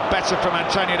 Oh, better from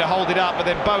Antonio to hold it up, but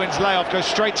then Bowen's layoff goes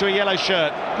straight to a yellow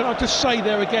shirt. Can I just say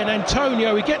there again,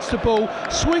 Antonio, he gets the ball,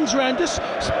 swings around, just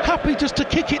happy just to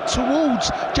kick it towards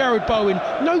Jared Bowen.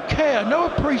 No care, no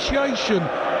appreciation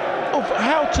of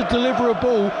how to deliver a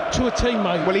ball to a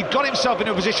teammate. Well, he'd got himself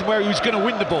into a position where he was going to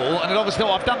win the ball, and obviously,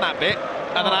 I've done that bit,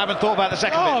 and then I haven't thought about the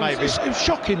second bit, maybe. It was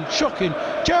shocking.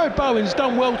 Jared Bowen's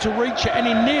done well to reach it, and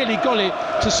he nearly got it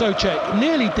to Souček.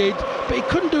 Nearly did, but he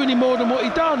couldn't do any more than what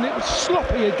he'd done. It was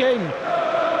sloppy again.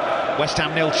 West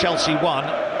Ham 0, Chelsea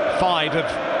 1. 5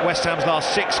 of West Ham's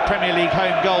last 6 Premier League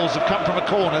home goals have come from a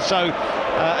corner, so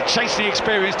a chastening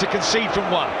experience to concede from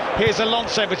one. Here's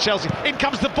Alonso for Chelsea. In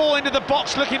comes the ball into the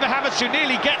box, looking for Havertz, who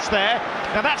nearly gets there.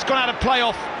 Now that's gone out of play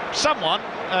off someone,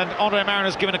 and Andre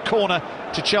Marina's given a corner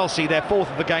to Chelsea, their 4th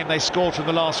of the game. They scored from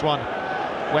the last one.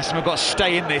 West Ham have got to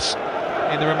stay in this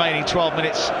in the remaining 12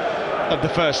 minutes of the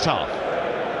first half.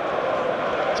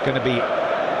 It's going to be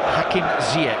Hakim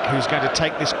Ziyech who's going to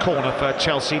take this corner for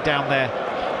Chelsea down there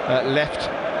left.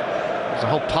 There's a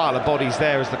whole pile of bodies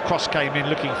there as the cross came in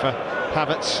looking for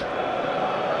Havertz.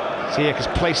 Ziyech has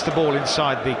placed the ball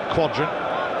inside the quadrant.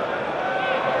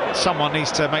 Someone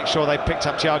needs to make sure they picked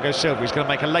up Thiago Silva. He's going to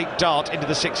make a late dart into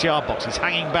the 6-yard box. He's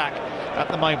hanging back at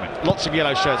the moment. Lots of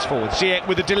yellow shirts forward. Ziyech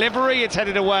with a delivery. It's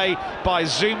headed away by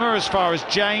Zuma as far as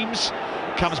James.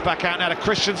 Comes back out now to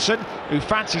Christensen, who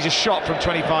fancies a shot from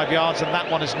 25 yards, and that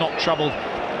one has not troubled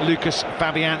Lucas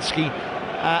Fabianski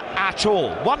at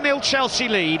all. 1-0 Chelsea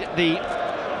lead. The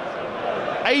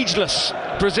ageless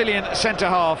Brazilian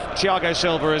centre-half Thiago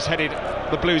Silva has headed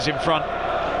the Blues in front.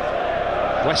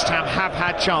 West Ham have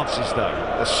had chances though.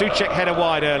 The Souček header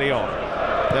wide early on.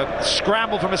 The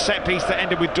scramble from a set piece that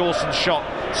ended with Dawson's shot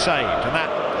saved, and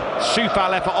that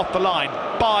Soufal effort off the line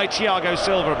by Thiago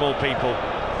Silva of all people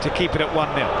to keep it at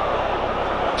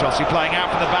 1-0. Chelsea playing out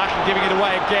from the back and giving it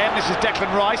away again. This is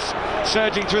Declan Rice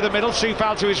surging through the middle.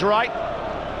 Soufal to his right.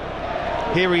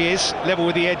 Here he is, level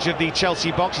with the edge of the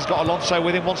Chelsea box. He's got Alonso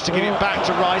with him, wants to give it back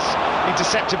to Rice.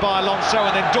 Intercepted by Alonso,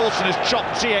 and then Dawson has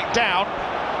chopped Ziyech down.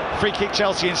 Free kick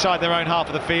Chelsea inside their own half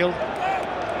of the field.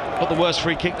 Not the worst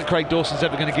free kick that Craig Dawson's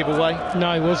ever going to give away.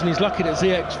 No, he wasn't. He's lucky that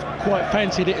Ziyech quite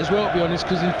fancied it as well, to be honest,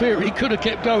 because in theory he could have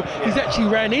kept going. He's actually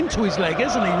ran into his leg,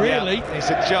 hasn't he, really? Yeah. He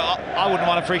said, I wouldn't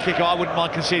mind a free kick, or I wouldn't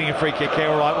mind conceding a free kick here.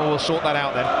 All right, well, we'll sort that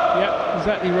out then. Yep,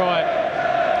 exactly right.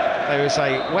 There is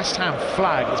a West Ham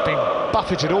flag that's been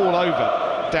buffeted all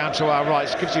over down to our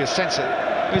right. It gives you a sense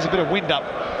that there's a bit of wind up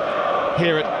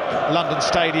here at London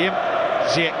Stadium.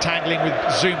 Ziyech tangling with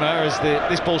Zuma as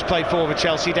this ball's played forward for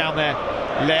Chelsea down there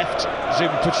left.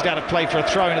 Zuma puts it out of play for a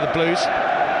throw into the Blues.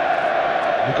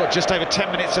 We've got just over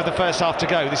 10 minutes of the first half to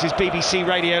go. This is BBC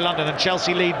Radio London, and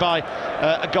Chelsea lead by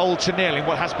a goal to nil in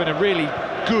what has been a really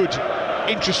good,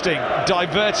 interesting,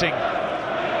 diverting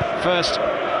first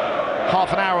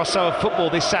half an hour or so of football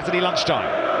this Saturday lunchtime.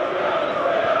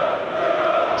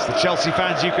 It's the Chelsea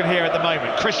fans you can hear at the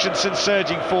moment. Christensen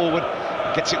surging forward,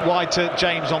 gets it wide to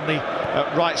James on the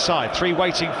right side. Three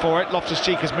waiting for it.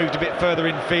 Loftus-Cheek has moved a bit further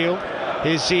infield.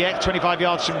 Here's Ziyech, 25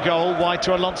 yards from goal, wide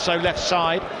to Alonso, left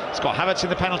side. It's got Havertz in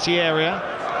the penalty area.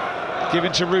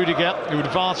 Given to Rudiger, who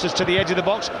advances to the edge of the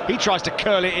box. He tries to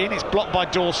curl it in, it's blocked by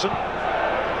Dawson.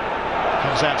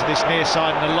 Comes out to this near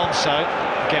side, and Alonso.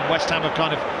 Again, West Ham have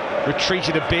kind of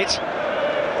retreated a bit.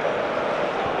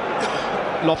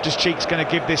 Loftus-Cheek's going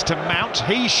to give this to Mount.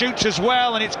 He shoots as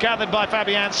well, and it's gathered by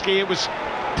Fabianski. It was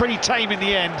pretty tame in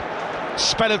the end.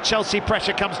 Spell of Chelsea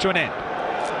pressure comes to an end.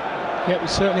 Yeah, it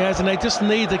certainly has, and they just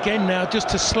need again now just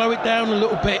to slow it down a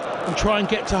little bit and try and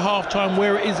get to half-time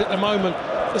where it is at the moment.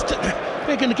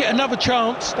 They're going to get another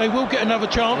chance. They will get another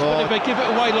chance, but if they give it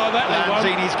away like that, they won't.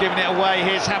 Lanzini's giving it away.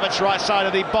 Here's Havertz, right side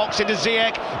of the box into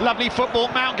Ziyech. Lovely football.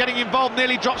 Mount getting involved,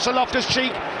 nearly drops to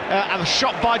Loftus-Cheek. And a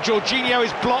shot by Jorginho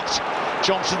is blocked.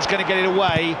 Johnson's going to get it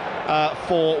away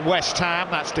for West Ham.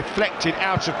 That's deflected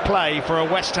out of play for a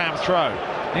West Ham throw.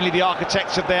 Nearly the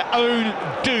architects of their own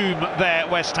doom there,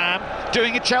 West Ham,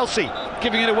 doing it Chelsea,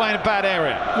 giving it away in a bad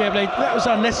area. Yeah, but that was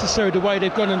unnecessary the way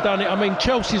they've gone and done it. I mean,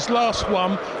 Chelsea's last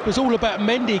one was all about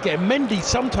Mendy again. Mendy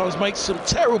sometimes makes some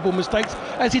terrible mistakes,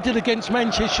 as he did against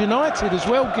Manchester United as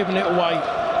well, giving it away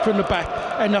from the back.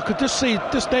 And I could just see,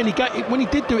 just then, when he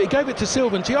did do it, he gave it to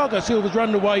Silva, and Thiago Silva's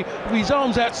running away with his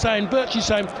arms out, virtually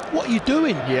saying, what are you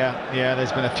doing? Yeah,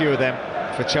 there's been a few of them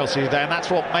for Chelsea today, and that's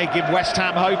what may give West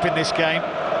Ham hope in this game.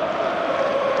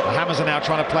 The Hammers are now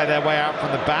trying to play their way out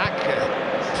from the back.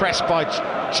 Pressed by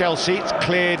Chelsea, it's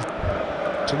cleared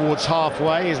towards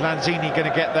halfway. Is Lanzini going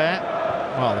to get there?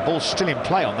 Well, the ball's still in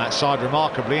play on that side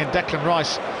remarkably, and Declan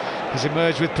Rice has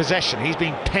emerged with possession. He's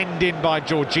being penned in by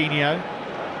Jorginho.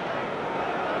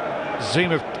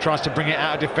 Zuma tries to bring it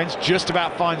out of defence, just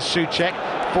about finds Souček.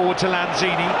 Forward to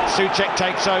Lanzini, Souček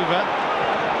takes over.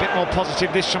 A bit more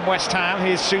positive this from West Ham.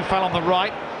 Here's Soufal on the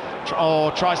right,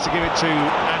 tries to give it to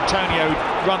Antonio,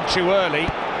 run too early.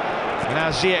 And now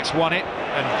Ziyech's won it,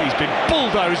 and he's been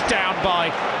bulldozed down by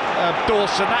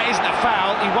Dawson. That isn't a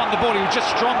foul, he won the ball, he was just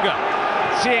stronger.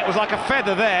 Ziyech was like a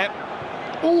feather there.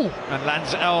 Ooh. And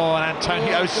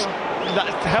Antonio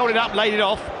held it up, laid it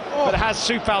off, but has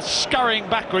Soufal scurrying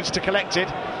backwards to collect it.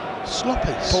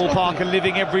 Sloppy. Paul Parker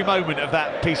living every moment of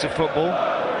that piece of football.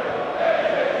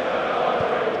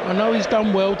 I know he's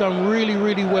done well, done really,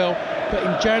 really well, but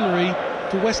in January,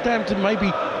 for West Ham to maybe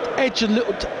edge a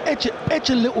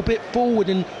little bit forward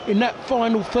in that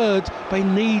final third, they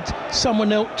need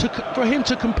someone else for him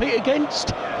to compete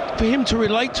against, for him to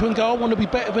relate to and go, I want to be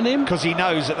better than him. Because he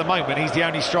knows at the moment he's the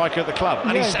only striker at the club,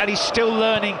 and he's still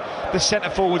learning the centre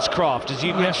forward's craft, as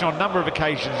you mentioned on a number of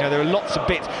occasions. There are lots of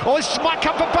bits. Oh, this might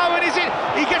come for Bowen, is it?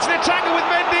 He gets in a tangle with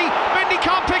Mendy. Mendy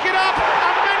can't pick it up,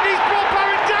 and Mendy's brought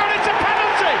Bowen down. It's a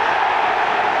penalty.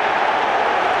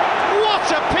 What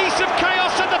a piece of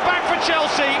chaos at the back for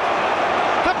Chelsea.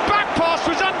 The back pass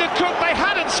was undercooked. They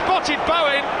hadn't spotted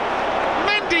Bowen.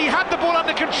 Mendy had the ball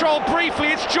under control briefly.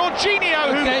 It's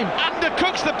Jorginho who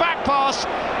undercooks the back pass.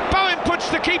 Bowen puts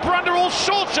the keeper under all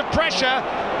sorts of pressure,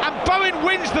 and Bowen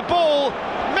wins the ball.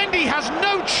 Mendy has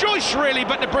no choice really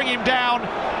but to bring him down,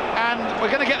 and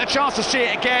we're going to get the chance to see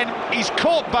it again. He's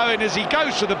caught Bowen as he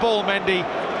goes for the ball, Mendy.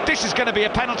 This is going to be a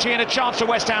penalty and a chance for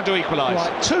West Ham to equalise.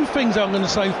 Right, two things I'm going to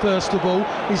say first of all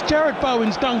is Jared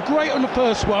Bowen's done great on the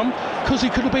first one, because he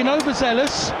could have been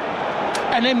overzealous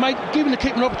and then giving the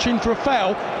keeper an opportunity for a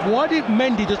foul. Why did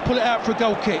Mendy just pull it out for a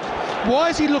goal kick? Why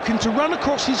is he looking to run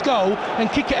across his goal and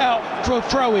kick it out for a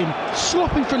throw-in?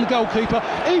 Sloppy from the goalkeeper,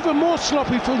 even more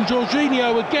sloppy from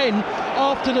Jorginho again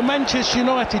after the Manchester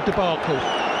United debacle.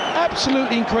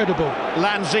 Absolutely incredible.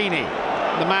 Lanzini,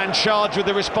 the man charged with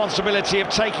the responsibility of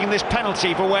taking this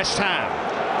penalty for West Ham.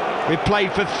 We've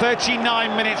played for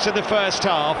 39 minutes of the first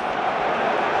half,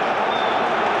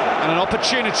 and an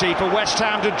opportunity for West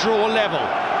Ham to draw level.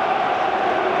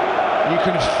 You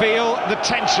can feel the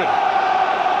tension.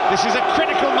 This is a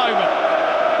critical moment.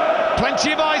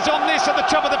 Plenty of eyes on this at the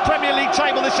top of the Premier League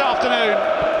table this afternoon.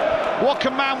 What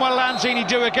can Manuel Lanzini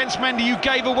do against Mendy, who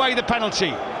gave away the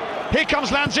penalty? Here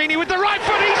comes Lanzini with the right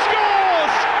foot, he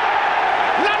scores!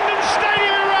 London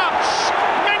Stadium erupts!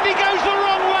 Mendy goes the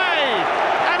wrong way,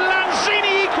 and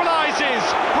Lanzini equalises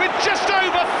with just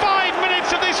over 5 minutes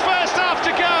of this first half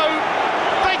to go.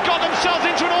 They got themselves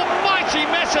into an almighty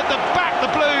mess at the back,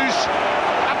 the Blues,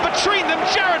 and between them,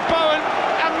 Jared Bowen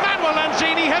and Manuel Manuel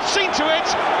Lanzini have seen to it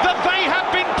that they have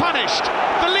been punished.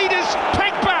 The leaders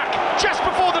pegged back just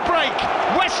before the break.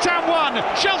 West Ham won,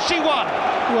 Chelsea won.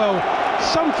 Well,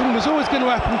 something was always going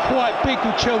to happen quite big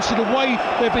with Chelsea, the way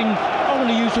they've been, I'm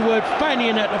going to use the word,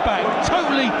 fannying at the back.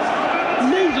 Totally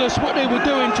needless what they were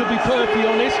doing, to be perfectly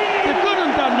honest. They've gone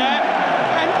and done that,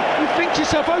 and you think to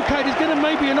yourself, OK, there's going to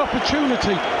maybe an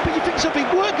opportunity, but you think something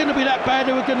weren't going to be that bad,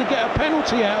 they were going to get a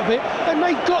penalty out of it, and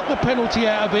they got the penalty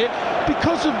out of it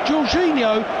because of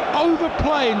Jorginho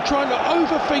overplaying, trying to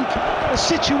overthink a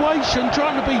situation,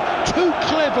 trying to be too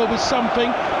clever with something.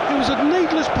 It was a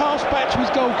needless pass back to his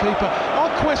goalkeeper. I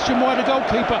question why the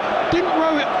goalkeeper didn't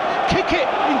kick it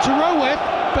into Roeth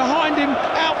behind him,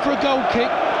 out for a goal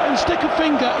kick, and stick a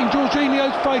finger in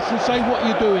Jorginho's face and say, what are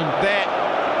you doing?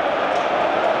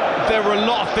 There were a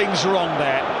lot of things wrong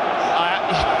there.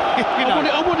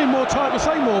 I wanted more time to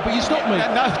say more, but you stopped me.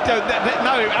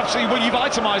 No, absolutely. Well, you've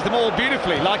itemised them all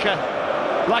beautifully, like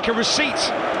a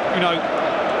receipt.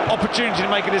 Opportunity to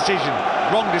make a decision,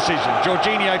 wrong decision.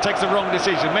 Jorginho takes the wrong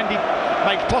decision. Mendy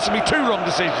makes possibly two wrong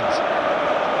decisions.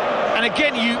 And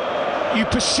again, you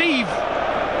perceive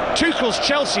Tuchel's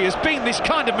Chelsea as being this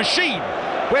kind of machine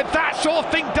where that sort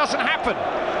of thing doesn't happen.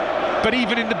 But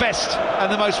even in the best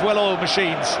and the most well-oiled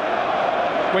machines,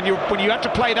 when you have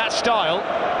to play that style,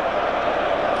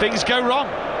 things go wrong.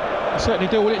 I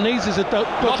certainly do. What it needs is a dodgy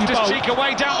ball. Loftus-Cheek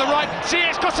away down the right.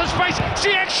 Ziyech's got some space.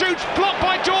 Ziyech shoots, blocked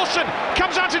by Dawson.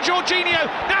 Comes out to Jorginho.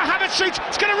 Now Havertz shoots.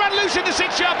 It's going to run loose in the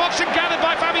 6-yard box and gathered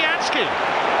by Fabianski.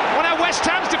 Well, now West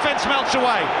Ham's defence melts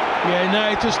away. Yeah,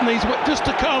 no, it just needs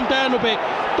to calm down a bit.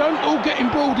 Don't all get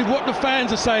embroiled with what the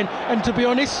fans are saying. And to be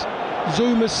honest,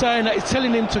 Zuma's saying that, he's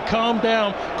telling him to calm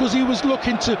down because he was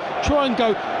looking to try and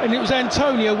go, and it was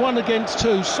Antonio 1 against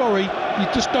 2. Sorry, you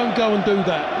just don't go and do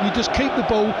that. You just keep the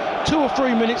ball. 2 or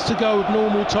 3 minutes to go of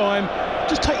normal time.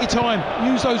 Just take your time.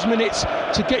 Use those minutes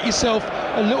to get yourself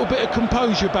a little bit of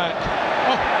composure back.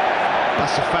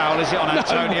 That's a foul, is it, on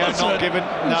Antonio? Not given.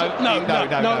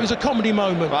 No. It was a comedy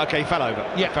moment. Well, OK, he fell over.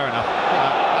 Yeah, fair enough.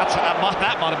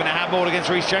 That might have been a handball against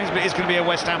Reece James, but it's going to be a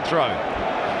West Ham throw.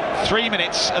 3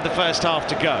 minutes of the first half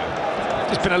to go.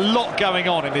 There's been a lot going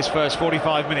on in this first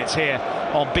 45 minutes here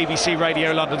on BBC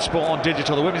Radio London Sport on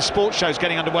Digital. The Women's Sports Show is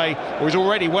getting underway, or is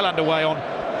already well underway, on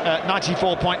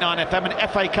 94.9 FM, an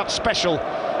FA Cup special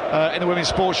in the Women's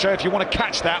Sports Show. If you want to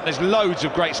catch that, there's loads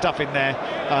of great stuff in there.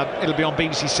 It'll be on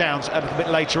BBC Sounds a little bit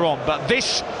later on. But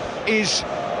this is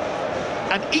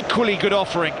an equally good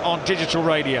offering on digital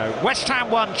radio. West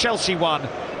Ham won, Chelsea won.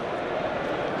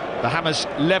 The Hammers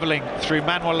levelling through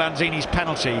Manuel Lanzini's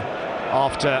penalty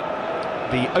after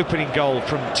the opening goal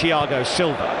from Thiago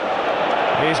Silva.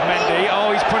 Here's Mendy.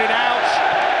 Oh, he's put it out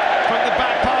from the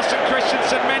back pass to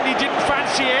Christensen. Mendy didn't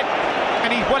fancy it,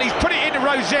 and he's put it into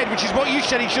Rose Ed, which is what you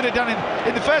said he should have done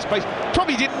in the first place.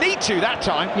 Probably didn't need to that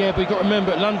time. Yeah, but you've got to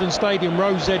remember, at London Stadium,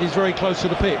 Rose Ed is very close to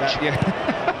the pitch.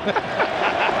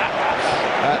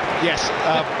 Yes.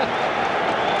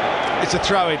 It's a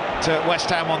throw-in to West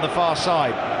Ham on the far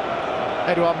side.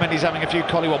 Edouard Mendy's having a few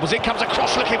collywobbles. It comes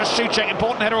across looking for Souček.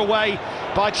 Important header away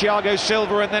by Thiago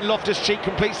Silva, and then Loftus-Cheek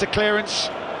completes the clearance.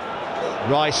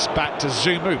 Rice back to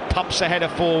Zuma, who pumps a header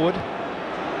forward.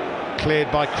 Cleared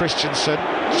by Christensen.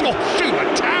 Oh,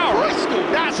 Zuma towering!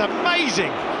 That's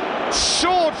amazing!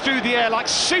 Soared through the air like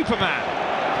Superman.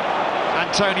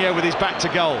 Antonio with his back to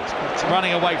goal,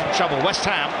 running away from trouble. West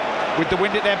Ham with the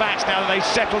wind at their backs now that they've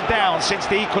settled down since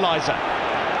the equaliser.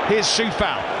 Here's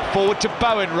Soufal. Forward to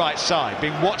Bowen, right side,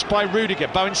 being watched by Rudiger.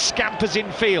 Bowen scampers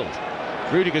infield.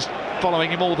 Rudiger's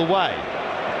following him all the way.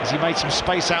 Has he made some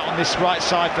space out on this right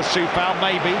side for Soufal?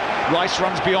 Maybe. Rice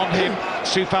runs beyond him.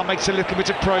 Soufal makes a little bit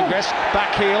of progress.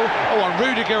 Back heel. Oh, and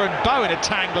Rudiger and Bowen are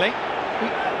tangling.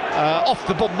 Off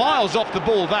the ball, miles off the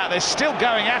ball that. They're still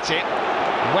going at it.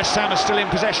 West Ham are still in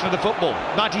possession of the football.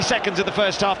 90 seconds of the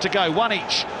first half to go. One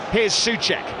each. Here's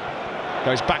Souček.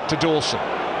 Goes back to Dawson.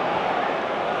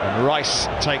 And Rice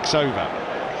takes over.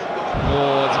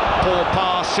 Oh, it's a poor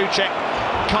pass. Souček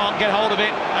can't get hold of it,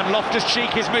 and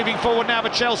Loftus-Cheek is moving forward now for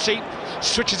Chelsea.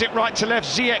 Switches it right to left.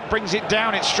 Ziyech brings it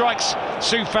down. It strikes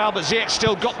Soufal, but Ziyech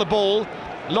still got the ball.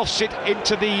 Lofts it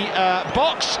into the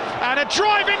box, and a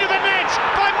drive into the net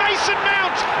by Mason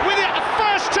Mount with a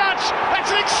first touch.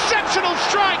 That's an exceptional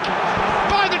strike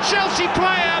by the Chelsea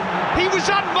player. He was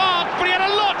unmarked, but he had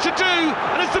a lot to do,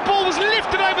 and as the ball was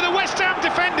lifted over the West Ham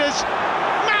defenders,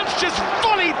 Mount's just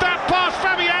volleyed that past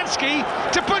Fabianski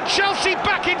to put Chelsea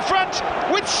back in front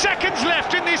with seconds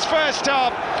left in this first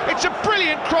half. It's a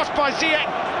brilliant cross by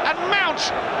Ziyech, and Mount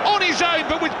on his own,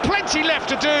 but with plenty left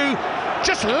to do,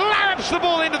 just larrups the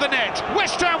ball into the net.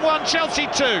 West Ham 1, Chelsea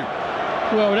 2.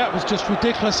 Well, that was just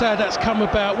ridiculous how that's come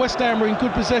about. West Ham are in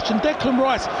good possession. Declan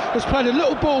Rice has played a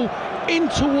little ball in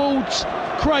towards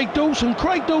Craig Dawson.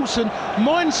 Craig Dawson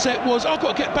mindset was, I've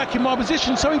got to get back in my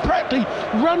position, so he practically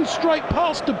runs straight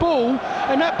past the ball,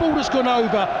 and that ball has gone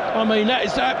over. I mean, that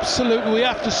is absolutely, we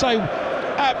have to say,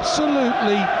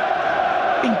 absolutely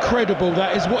incredible.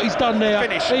 That is what he's done there.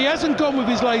 Finish. He hasn't gone with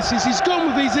his laces, he's gone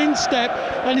with his instep,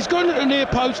 and he's gone at the near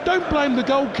post. Don't blame the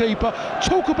goalkeeper.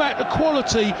 Talk about the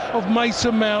quality of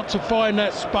Mason Mount to find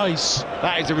that space.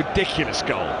 That is a ridiculous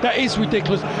goal. That is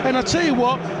ridiculous. And I tell you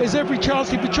what, there's every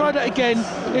chance if he tried that again,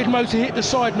 he'd mostly hit the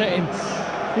side netting.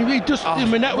 He just, I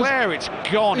mean, that was where it's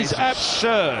gone is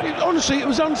absurd. Honestly, it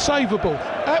was unsavable.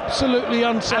 Absolutely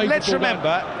unsavable. And let's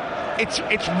remember, it's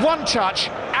one touch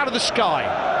out of the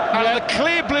sky. Out of the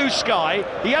clear blue sky.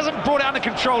 He hasn't brought it under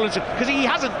control because he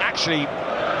hasn't actually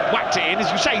whacked it in,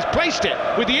 as you say. He's placed it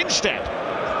with the instep.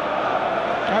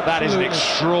 Absolutely. That is an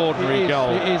extraordinary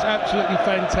goal. It is absolutely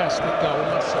fantastic goal,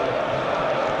 I must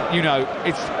say. You know,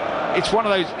 it's one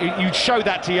of those. You show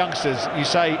that to youngsters. You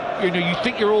say, you know, you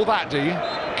think you're all that, do you?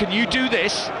 Can you do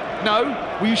this? No.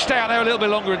 Will you stay out there a little bit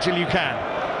longer until you can?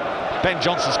 Ben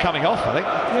Johnson's coming off, I think.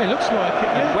 Yeah, looks like it.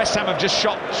 Yeah. And West Ham have just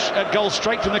shot a goal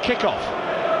straight from the kickoff.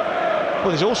 Well,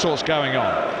 there's all sorts going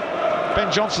on.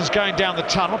 Ben Johnson's going down the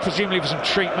tunnel, presumably for some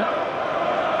treatment.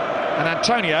 And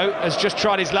Antonio has just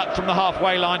tried his luck from the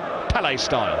halfway line, Pele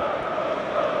style.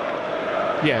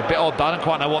 Yeah, a bit odd. I don't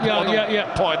quite know what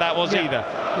point that was either.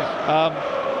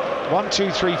 Yeah. 1, 2,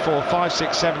 3, 4, 5,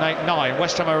 6, 7, 8, 9.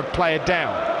 West Ham are a player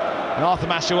down. And Arthur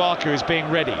Masuaku is being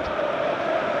readied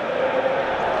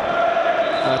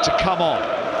to come on.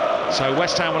 So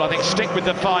West Ham will, I think, stick with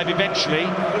the 5 eventually.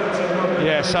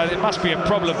 Yeah, so it must be a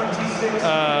problem.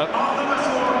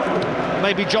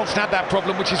 Maybe Johnson had that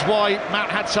problem, which is why Mount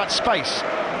had such space.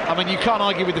 I mean, you can't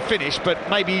argue with the finish, but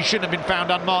maybe he shouldn't have been found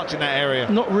unmarked in that area.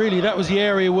 Not really. That was the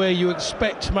area where you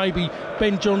expect maybe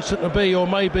Ben Johnson to be, or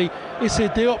maybe Issa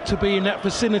Diop to be in that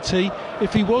vicinity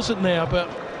if he wasn't there. But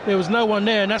there was no one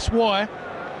there, and that's why,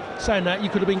 saying that, you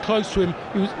could have been close to him.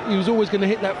 He was always going to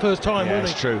hit that first time, wasn't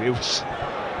he? That's true.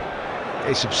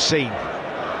 It's obscene.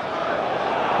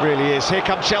 Really is. Here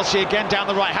comes Chelsea again down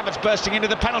the right. Havertz bursting into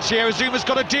the penalty area. Zuma's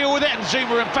got to deal with it, and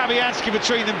Zuma and Fabianski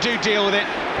between them do deal with it.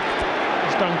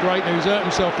 He's done great now. He's hurt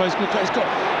himself. He's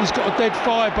got a dead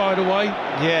fire, by the way.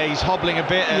 Yeah, he's hobbling a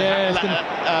bit. Yeah,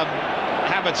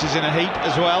 Havertz is in a heap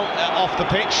as well, off the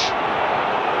pitch.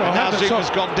 Well, now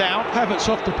Zuma's gone down. Havertz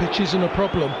off the pitch isn't a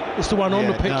problem. It's the one on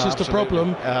the pitch that's the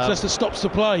problem. So that's that stops the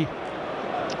play.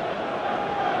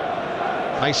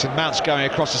 Mason Mount's going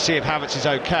across to see if Havertz is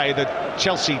okay. The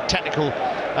Chelsea technical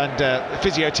and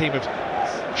physio team have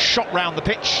shot round the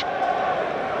pitch.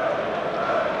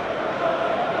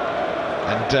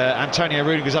 And Antonio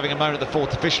Rudiger's having a moan at the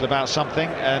fourth official about something,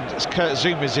 and Kurt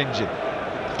Zuma's injured.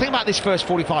 The thing about this first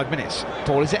 45 minutes,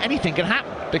 Paul, is that anything can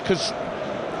happen, because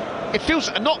it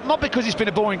feels, not because it's been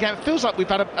a boring game, it feels like we've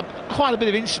had quite a bit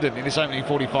of incident in this opening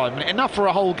 45 minutes. Enough for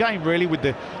a whole game, really, with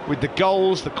the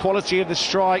goals, the quality of the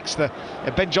strikes,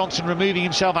 Ben Johnson removing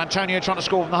himself, Antonio trying to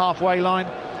score from the halfway line.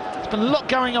 There's been a lot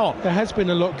going on. There has been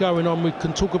a lot going on. We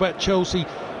can talk about Chelsea,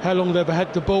 how long they've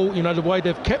had the ball, you know, the way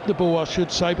they've kept the ball, I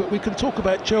should say, but we can talk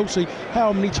about Chelsea,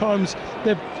 how many times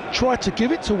they've tried to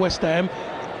give it to West Ham,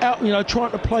 out, you know,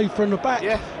 trying to play from the back.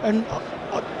 Yeah. And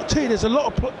I tell you, there's a lot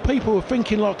of people who are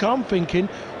thinking like I'm thinking.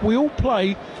 We all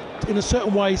play in a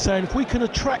certain way, saying if we can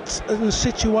attract a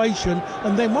situation,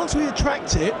 and then once we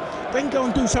attract it, then go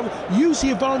and do something, use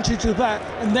the advantage of that,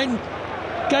 and then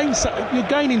you're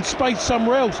gaining space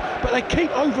somewhere else. But they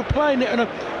keep overplaying it,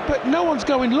 but no one's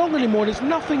going long anymore. There's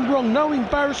nothing wrong, no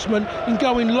embarrassment in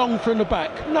going long from the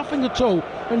back, nothing at all.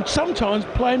 And sometimes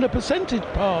playing a percentage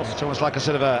pass. It's almost like a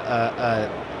sort of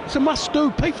it's a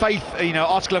must-do. Faith, you know,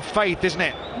 article of faith, isn't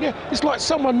it? Yeah, it's like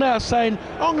someone now saying,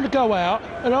 I'm going to go out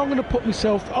and I'm going to put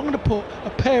a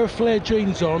pair of flare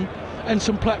jeans on and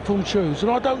some platform shoes,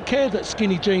 and I don't care that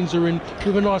skinny jeans are in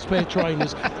with a nice pair of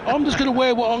trainers. I'm just going to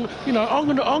wear what I'm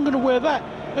going to wear that.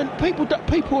 And people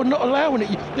are not allowing it.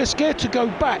 They're scared to go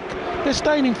back. They're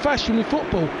staying in fashion with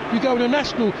football. You go to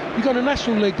National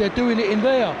League, they're doing it in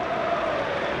there.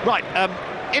 Right,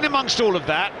 in amongst all of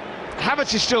that,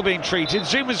 Havertz is still being treated.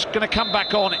 Zuma's going to come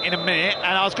back on in a minute,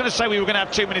 and I was going to say we were going to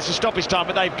have 2 minutes of stoppage time,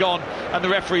 but they've gone, and the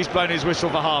referee's blown his whistle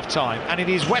for half-time. And it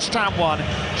is West Ham 1,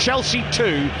 Chelsea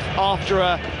 2, after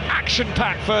a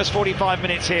action-packed first 45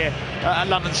 minutes here at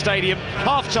London Stadium.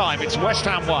 Half-time, it's West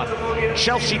Ham 1,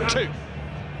 Chelsea 2.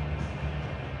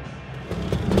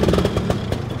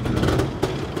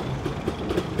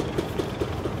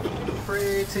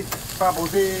 Pretty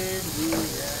bubbles in,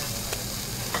 yeah.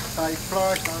 They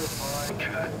fly so high.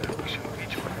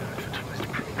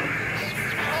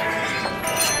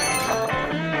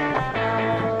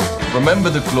 Remember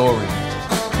the glory.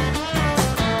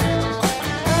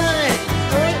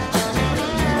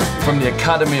 From the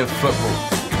Academy of Football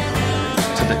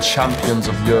to the champions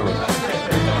of Europe,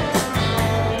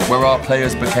 where our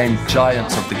players became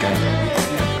giants of the game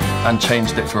and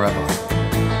changed it forever,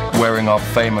 wearing our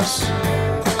famous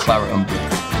claret and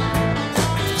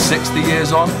blue. 60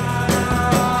 years on,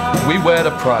 we wear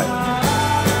the pride,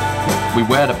 we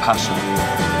wear the passion,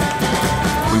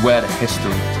 we wear the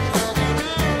history,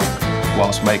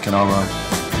 whilst making our own.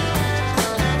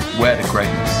 Wear the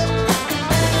greatness.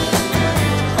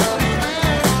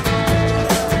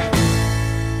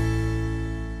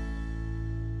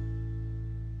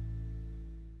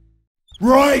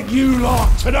 Right, you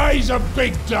lot, today's a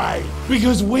big day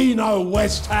because we know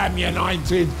West Ham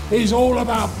United is all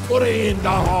about putting in the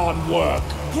hard work,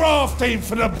 grafting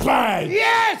for the bag.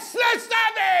 Yes, let's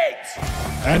have it!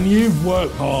 And you've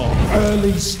worked hard.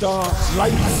 Early starts,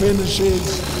 late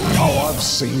finishes. Oh, I've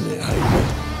seen it, Hayward.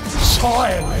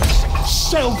 Tireless,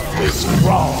 selfless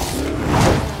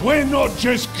graft. We're not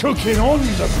just cooking on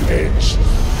the pitch.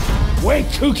 We're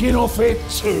cooking off it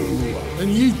too.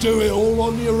 And you do it all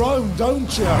on your own,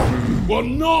 don't you? Well,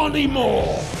 not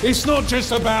anymore. It's not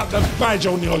just about the badge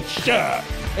on your shirt.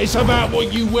 It's about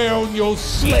what you wear on your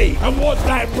sleeve and what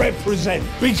that represents.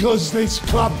 Because this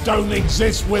club don't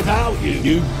exist without you.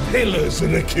 You pillars of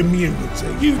the community.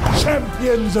 You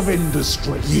champions of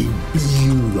industry. You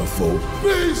beautiful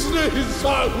business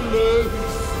owners.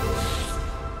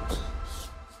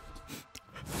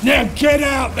 Now get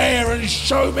out there and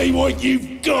show me what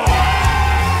you've got!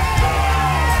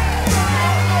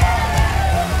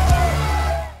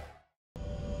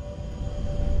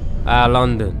 Our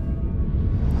London,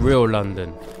 real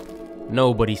London,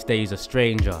 nobody stays a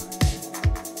stranger.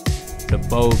 The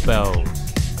Bow Bells,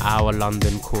 our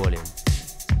London calling.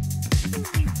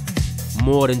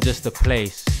 More than just a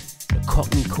place, the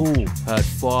Cockney call heard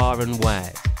far and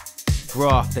wide.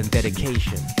 Graft and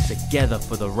dedication, together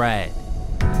for the ride.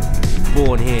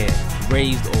 Born here,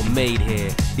 raised or made here,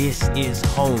 this is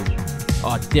home.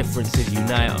 Our differences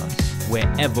unite us,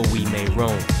 wherever we may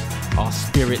roam. Our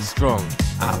spirit strong,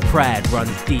 our pride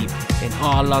runs deep. In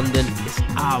our London, it's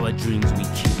our dreams we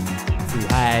keep. Through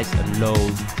highs and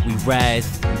lows, we rise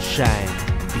and shine.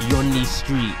 Beyond these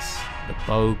streets, the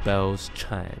Bow Bells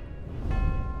chime.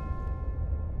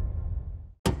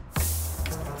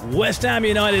 West Ham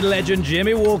United legend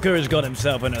Jimmy Walker has got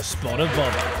himself in a spot of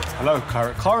bother. Hello,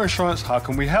 Claret Car Insurance, how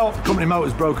can we help? The company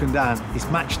motor's broken down. It's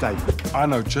match day. I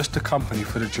know just the company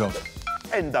for the job.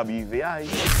 NWVA.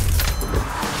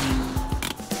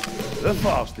 The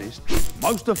fastest,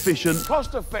 most efficient,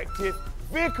 cost-effective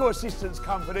vehicle assistance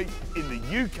company in the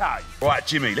UK. Right,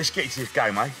 Jimmy, let's get into this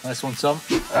game, eh? Nice one, Tom.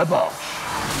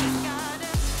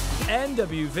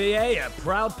 NWVA are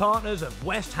proud partners of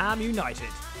West Ham United.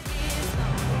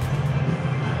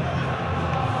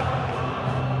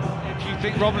 Do you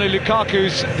think Romelu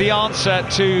Lukaku's the answer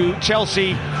to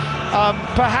Chelsea?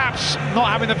 Perhaps not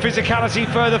having the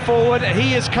physicality further forward.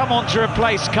 He has come on to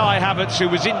replace Kai Havertz, who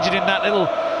was injured in that little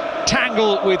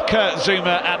tangle with Kurt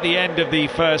Zouma at the end of the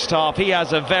first half. He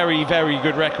has a very, very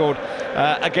good record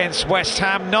against West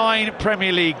Ham. 9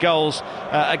 Premier League goals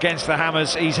against the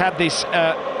Hammers. He's had this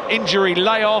injury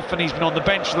layoff and he's been on the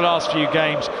bench for the last few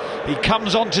games. He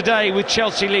comes on today with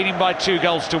Chelsea leading by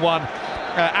 2-1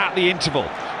 at the interval.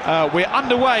 We're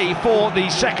underway for the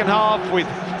second half with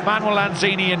Manuel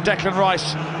Lanzini and Declan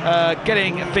Rice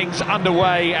getting things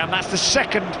underway, and that's the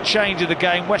second change of the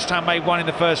game. West Ham made one in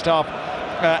the first half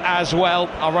as well.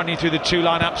 I'll run you through the two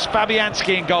lineups.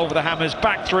 Fabianski in goal for the Hammers.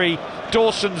 Back three,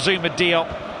 Dawson, Zouma,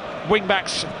 Diop.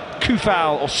 Wing-backs,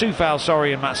 Soufal,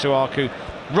 and Masuaku.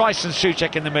 Rice and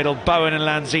Souček in the middle. Bowen and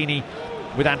Lanzini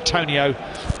with Antonio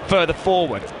further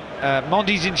forward.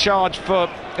 Mondi's in charge for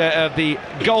the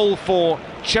goal for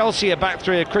Chelsea. A back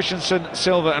three of Christensen,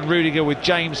 Silva and Rudiger, with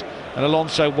James and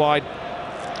Alonso wide.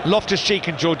 Loftus-Cheek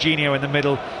and Jorginho in the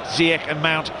middle. Ziyech and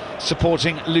Mount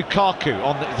supporting Lukaku.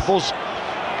 The ball's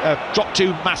dropped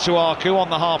to Masuaku on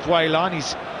the halfway line.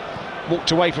 He's walked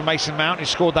away from Mason Mount, who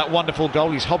scored that wonderful goal.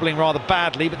 He's hobbling rather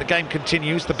badly, but the game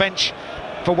continues. The bench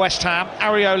for West Ham: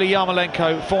 Areola,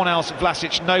 Yarmolenko, Fornals,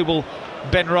 Vlasic, Noble,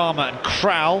 Benrahma and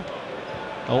Král.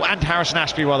 Oh, and Harrison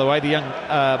Ashby, by the way, the young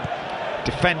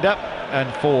defender.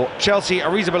 And for Chelsea,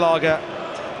 Arrizabalaga,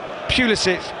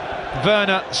 Pulisic,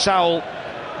 Werner, Saul,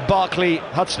 Barkley,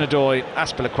 Hudson-Odoi,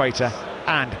 Azpilicueta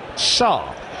and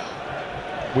Sarr.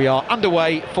 We are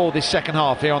underway for this second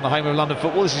half here on the home of London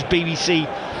football. This is BBC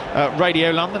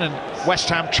Radio London, and West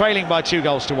Ham trailing by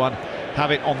 2-1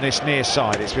 have it on this near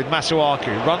side. It's with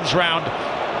Masuaku, runs round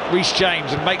Reece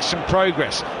James and makes some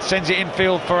progress, sends it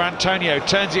infield for Antonio,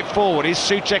 turns it forward. Is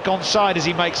Souček onside as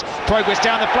he makes progress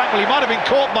down the flank? Well, he might have been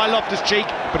caught by Loftus-Cheek,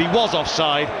 but he was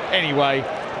offside anyway.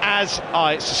 As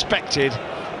I suspected,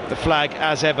 the flag,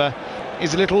 as ever,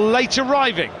 is a little late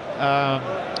arriving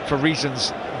for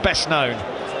reasons best known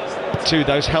to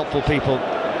those helpful people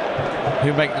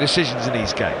who make the decisions in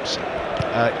these games.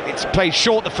 It's played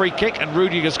short, the free kick, and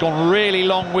Rudiger's gone really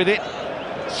long with it.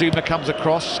 Zuma comes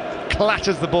across,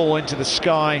 clatters the ball into the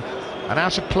sky, and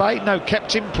out of play? No,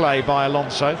 kept in play by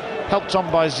Alonso, helped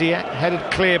on by Ziyech, headed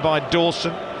clear by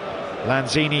Dawson.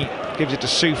 Lanzini gives it to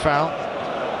Soufal,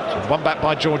 so one back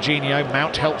by Jorginho.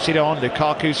 Mount helps it on.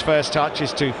 Lukaku's first touch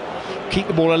is to keep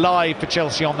the ball alive for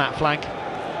Chelsea on that flank,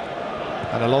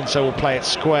 and Alonso will play it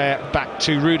square back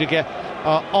to Rudiger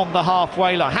on the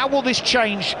halfway line. How will this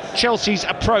change Chelsea's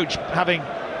approach, having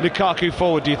Lukaku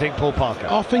forward, do you think, Paul Parker?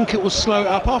 I think it will slow it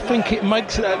up. I think it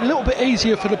makes it a little bit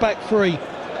easier for the back three,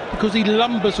 because he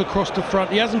lumbers across the front.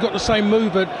 He hasn't got the same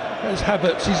movement as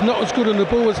Havertz. He's not as good on the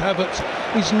ball as Havertz.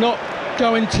 He's not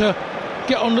going to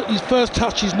get on his first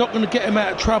touch. He's not going to get him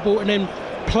out of trouble and then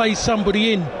play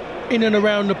somebody in and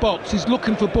around the box. He's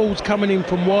looking for balls coming in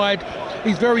from wide.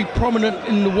 He's very prominent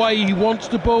in the way he wants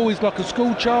the ball. He's like a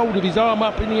school child with his arm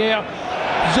up in the air.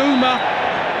 Zuma,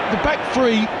 the back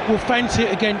three will fancy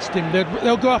it against him.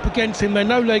 They'll go up against him. They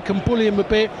know they can bully him a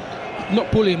bit.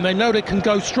 Not bully him, they know they can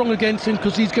go strong against him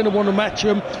because he's going to want to match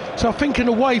them. So I think in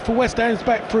a way for West Ham's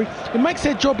back three, it makes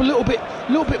their job a little bit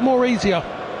more easier.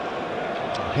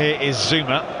 Here is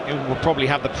Zuma, who will probably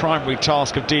have the primary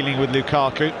task of dealing with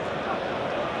Lukaku.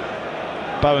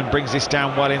 Bowen brings this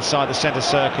down well inside the centre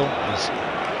circle. He's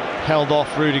held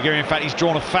off Rudiger. In fact, he's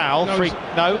drawn a foul. No,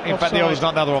 in fact, there's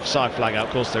not another offside flag out.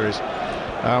 Of course there is.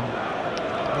 Wow,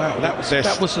 that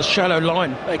was a shallow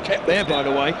line they kept there, by the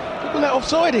way. Look where that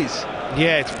offside is.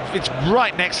 Yeah, it's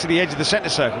right next to the edge of the centre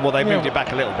circle. Well, they moved it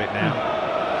back a little bit now.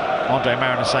 Andre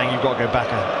Mariner saying you've got to go back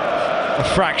a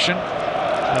fraction.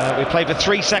 We played for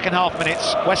 3 second-half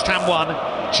minutes. West Ham 1,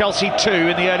 Chelsea 2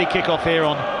 in the early kick-off here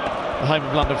on the home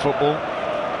of London football.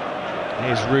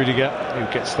 Here's Rudiger, who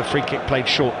gets the free kick played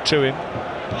short to him.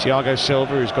 Thiago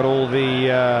Silva, who's got all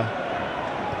the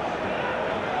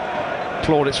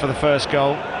plaudits for the first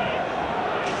goal.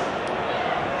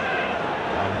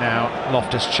 And now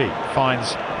Loftus-Cheek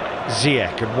finds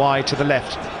Ziyech, and wide to the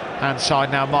left hand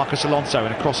side now Marcos Alonso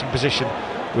in a crossing position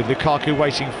with Lukaku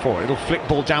waiting for it. It'll flick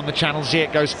ball down the channel.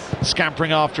 Ziyech goes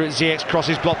scampering after it. Ziyech's cross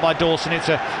is blocked by Dawson. It's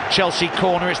a Chelsea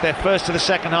corner. It's their first of the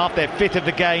second half, their fifth of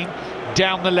the game.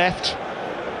 Down the left.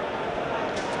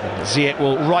 Ziyech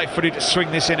will right-footed swing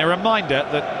this in. A reminder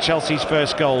that Chelsea's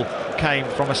first goal came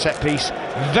from a set piece,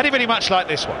 very, very much like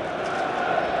this one.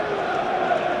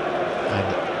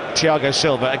 And Thiago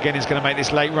Silva again is going to make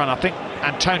this late run. I think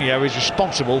Antonio is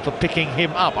responsible for picking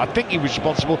him up. I think he was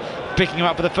responsible for picking him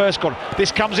up for the first goal.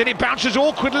 This comes in, it bounces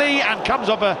awkwardly and comes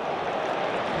off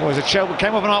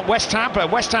came off an West Ham,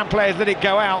 but West Ham players let it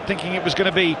go out thinking it was going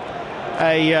to be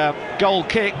a goal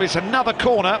kick. But it's another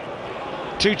corner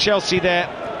to Chelsea there,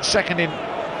 second in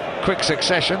quick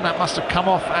succession. That must have come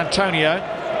off Antonio.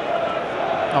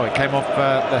 Oh, it came off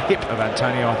the hip of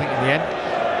Antonio, I think, in the end.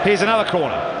 Here's another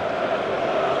corner.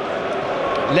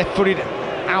 Left-footed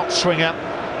outswinger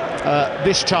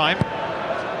this time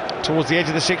towards the edge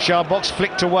of the 6-yard box,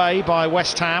 flicked away by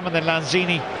West Ham, and then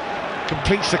Lanzini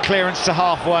completes the clearance to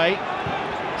halfway.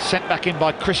 Sent back in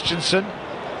by Christensen.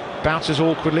 Bounces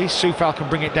awkwardly. Soufal can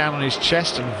bring it down on his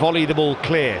chest and volley the ball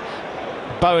clear.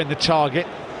 Bowen the target.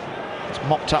 It's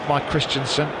mopped up by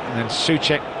Christensen, and then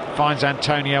Souček finds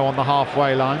Antonio on the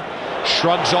halfway line.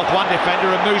 Shrugs off one defender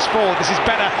and moves forward. This is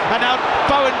better, and now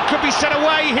Bowen could be sent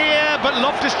away here, but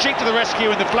Loftus-Cheek to the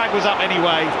rescue, and the flag was up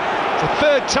anyway. It's the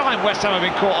third time West Ham have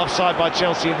been caught offside by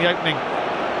Chelsea in the opening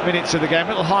minutes of the game. A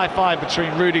little high five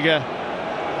between Rudiger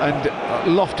and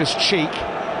Loftus-Cheek.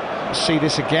 See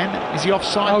this again. Is he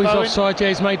offside? Oh, he's Bowen? offside. Yeah,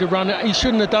 he's made a run. He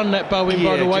shouldn't have done that, Bowen,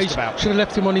 by the way. Should have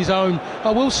left him on his own.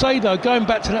 I will say though, going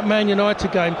back to that Man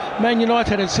United game, Man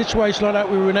United had a situation like that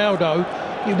with Ronaldo.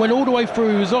 He went all the way through.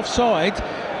 He was offside.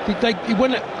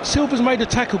 Silva's made a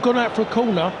tackle, gone out for a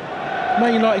corner.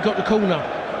 Man United got the corner,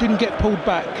 didn't get pulled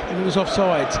back, and it was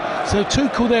offside. So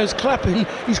Tuchel there is clapping.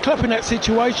 He's clapping that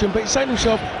situation, but he's saying to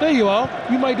himself, "There you are.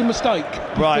 You made a mistake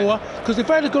before." Right. Because if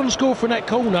they'd have gone and scored from that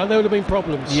corner, there would have been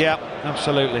problems. Yeah,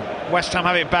 absolutely. West Ham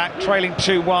have it back, trailing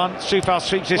 2-1. Soufal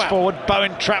sweeps this forward.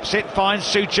 Bowen traps it, finds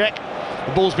Souček.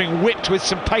 The ball's being whipped with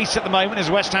some pace at the moment as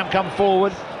West Ham come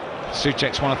forward.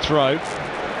 Souček's won a throw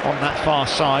on that far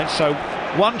side. So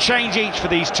one change each for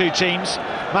these two teams.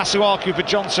 Masuaku for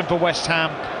Johnson for West Ham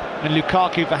and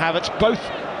Lukaku for Havertz. Both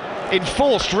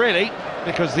enforced, really,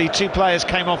 because the two players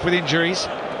came off with injuries.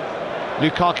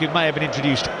 Lukaku may have been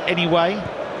introduced anyway.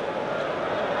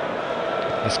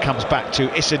 This comes back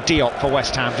to Issa Diop for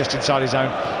West Ham, just inside his own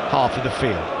half of the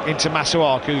field. Into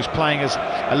Masuaku, who's playing as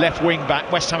a left wing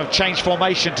back. West Ham have changed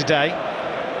formation today.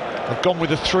 They've gone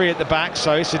with a 3 at the back,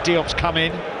 so Issa Diop's come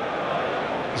in.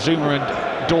 Zuma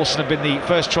and Dawson have been the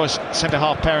first choice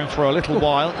centre-half pairing for a little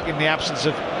while, in the absence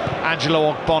of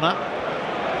Angelo Ogbonna.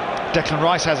 Declan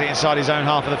Rice has it inside his own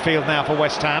half of the field now for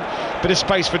West Ham. Bit of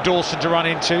space for Dawson to run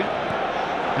into.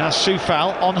 Now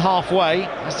Soufal on halfway,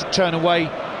 has to turn away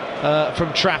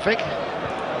from traffic.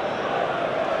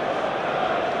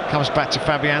 Comes back to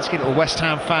Fabianski, little West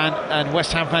Ham fan and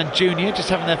West Ham fan Junior, just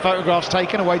having their photographs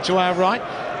taken away to our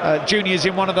right. Junior's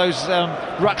in one of those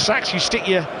rucksacks you stick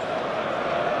your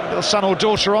little son or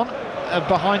daughter on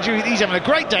behind you. He's having a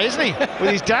great day, isn't he,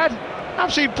 with his dad?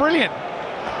 Absolutely brilliant.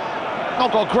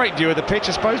 Not got a great view of the pitch,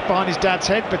 I suppose, behind his dad's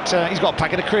head, but he's got a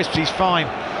packet of crisps, he's fine.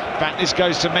 Back this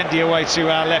goes to Mendy away to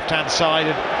our left-hand side,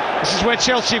 and this is where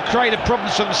Chelsea have created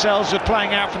problems for themselves with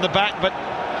playing out from the back, but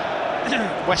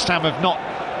West Ham have not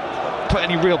put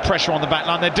any real pressure on the back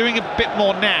line. They're doing a bit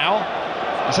more now.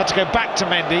 He's had to go back to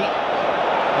Mendy,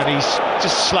 and he's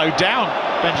just slowed down.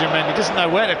 Benjamin Mendy doesn't know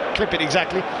where to clip it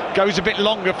exactly. Goes a bit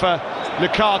longer for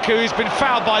Lukaku, who's been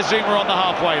fouled by Zuma on the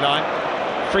halfway line.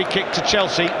 Free kick to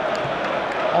Chelsea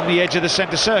on the edge of the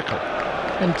centre circle.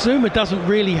 And Zuma doesn't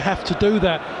really have to do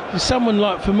that. With someone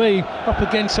like, for me, up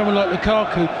against someone like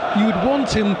Lukaku, you would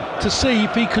want him to see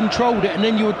if he controlled it, and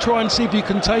then you would try and see if you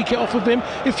can take it off of him.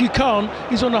 If you can't,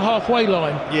 he's on the halfway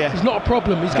line. Yeah. It's not a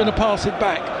problem. He's going to pass it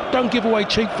back. Don't give away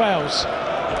cheap fouls.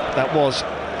 That was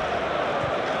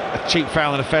a cheap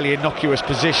foul in a fairly innocuous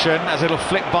position. As a little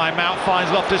flick by Mount,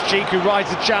 finds Loftus-Cheek, who rides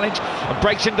the challenge and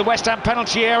breaks into the West Ham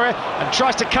penalty area and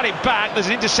tries to cut it back. There's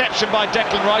an interception by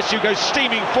Declan Rice, who goes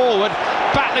steaming forward,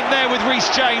 battling there with Reece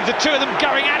James, the two of them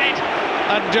going at it,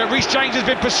 and Reece James has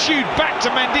been pursued back to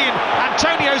Mendy, and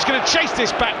Antonio's going to chase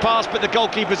this back pass, but the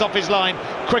goalkeeper's off his line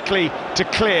quickly to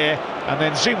clear, and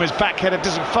then Zuma's back header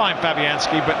doesn't find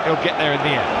Fabianski, but he'll get there in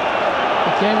the end.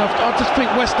 Again, I just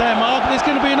think West Ham are, but there's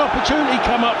going to be an opportunity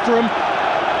come up for them.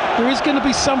 There is going to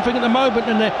be something at the moment,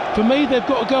 and for me, they've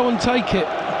got to go and take it.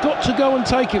 Got to go and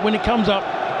take it when it comes up.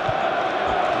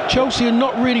 Chelsea are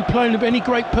not really playing with any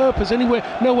great purpose,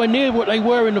 nowhere near what they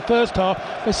were in the first half.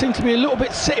 They seem to be a little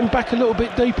bit sitting back a little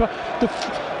bit deeper.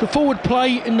 The forward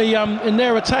play in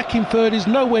their attacking third is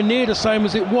nowhere near the same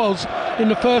as it was in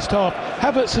the first half.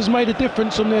 Havertz has made a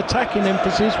difference on the attacking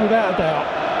emphasis, without a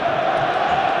doubt.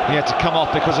 He had to come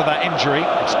off because of that injury.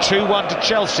 It's 2-1 to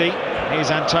Chelsea.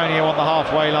 Here's Antonio on the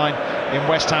halfway line in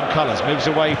West Ham colours. Moves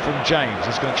away from James.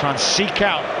 He's going to try and seek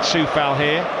out Soufal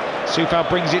here. Soufal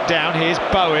brings it down. Here's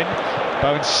Bowen.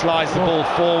 Bowen slides the ball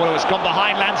forward. It's gone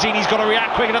behind Lanzini's got to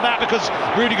react quicker to that because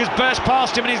Rudiger's burst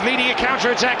past him and he's leading a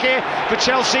counter-attack here for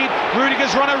Chelsea.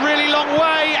 Rudiger's run a really long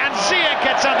way and Ziyech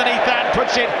gets underneath that and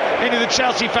puts it into the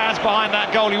Chelsea fans behind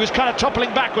that goal. He was kind of toppling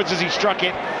backwards as he struck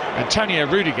it. Antonio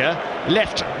Rudiger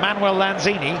left Manuel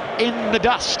Lanzini in the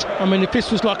dust. I mean, if this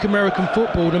was like American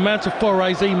football, the amount of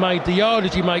forays he made, the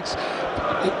yardage he makes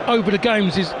over the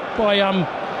games is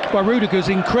by Rudiger's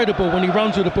incredible when he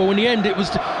runs with the ball. In the end,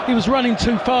 he was running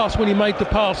too fast when he made the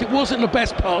pass. It wasn't the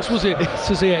best pass, was it, to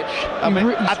Ziyech?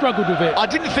 He struggled with it. I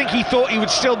didn't think he thought he would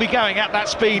still be going at that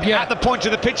speed at the point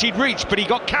of the pitch he'd reached, but he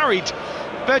got carried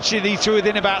virtually to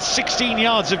within about 16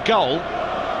 yards of goal,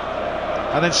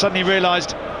 and then suddenly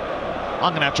realised,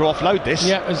 I'm going to have to offload this.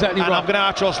 Yeah, exactly right. And I'm going to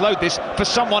have to offload this for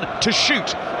someone to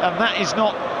shoot, and that is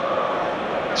not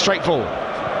straightforward.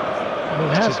 I mean,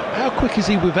 how quick is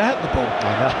he without the ball?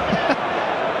 I know.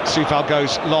 Soufal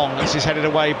goes long. This is headed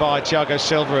away by Thiago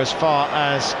Silva as far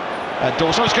as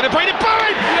Dawson. It's going to bring it.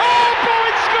 Bowen! Oh,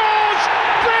 Bowen scores!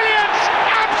 Brilliant!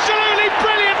 Absolutely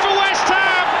brilliant for West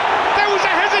Ham. There was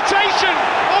a hesitation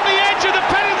on the edge of the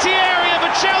penalty area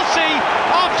for Chelsea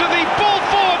after the ball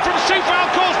forward from Soufal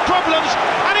caused problems,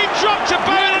 and it dropped to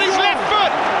Bowen on his left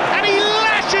foot, and he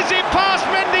lashes it past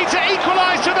Mendy to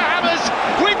equalise to the Hammers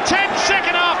with 10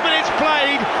 second half minutes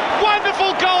played.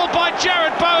 Wonderful goal by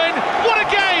Jarrod Bowen. What a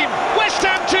game! West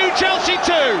Ham 2, Chelsea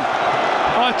 2.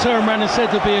 I turned around and said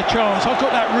there'd be a chance. I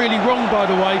got that really wrong, by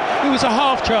the way. It was a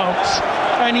half chance,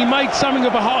 and he made something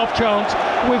of a half chance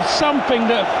with something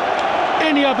that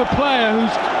any other player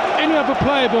with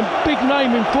a big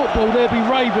name in football, they'd be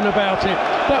raving about it.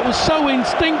 That was so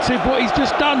instinctive what he's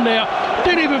just done there.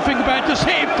 Didn't even think about it, just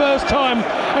hit it first time,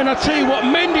 And I tell you what,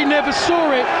 Mendy never saw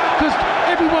it because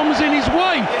everyone was in his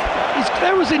way.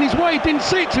 That was in his way, he didn't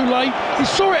see it too late. He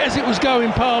saw it as it was going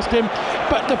past him.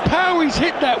 But the power he's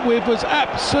hit that with was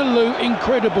absolute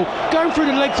incredible. Going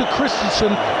through the legs of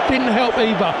Christensen didn't help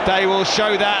either. They will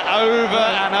show that over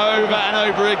and over and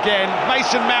over again.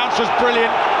 Mason Mounts was brilliant.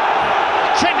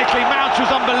 Technically, Mounts was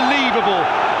unbelievable.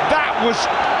 That was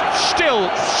still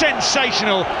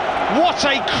sensational. What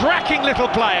a cracking little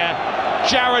player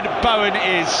Jared Bowen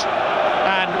is.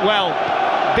 And, well,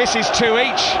 this is 2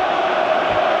 each.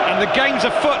 And the game's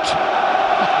afoot.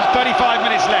 35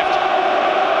 minutes left.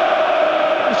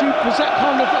 Was that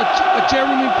kind of a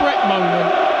Jeremy Brett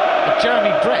moment? A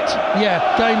Jeremy Brett? Yeah,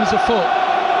 game is afoot.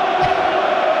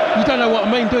 You don't know what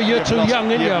I mean, do you? You're too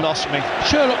young, aren't you? You've lost me.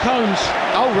 Sherlock Holmes.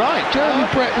 Oh, right. Jeremy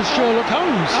Brett was Sherlock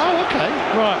Holmes. Oh, okay.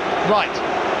 Right.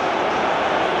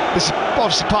 This is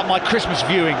obviously part of my Christmas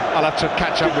viewing. I'll have to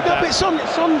catch up with that. But it's on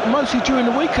mostly during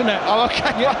the week and that. Oh,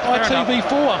 okay. Yeah,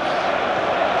 ITV4.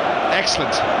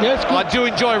 Excellent. Yeah, it's good. I do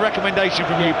enjoy a recommendation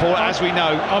from you, Paul, as we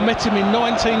know. I met him in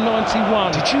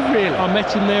 1991. Did you really? I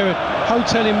met him there at a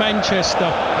hotel in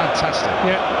Manchester. Fantastic.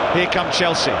 Yeah. Here come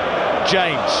Chelsea.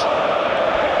 James.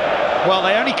 Well,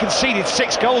 they only conceded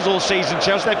 6 goals all season,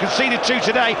 Chelsea. They've conceded 2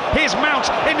 today. Here's Mount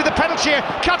into the penalty area,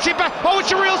 cuts it back. Oh,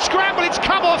 it's a real scramble. It's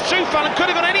come off Soufal and could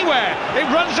have gone anywhere. It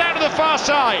runs out to the far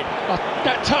side.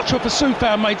 That touch off of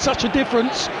Soufal made such a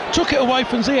difference. Took it away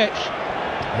from Ziyech.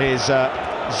 Here's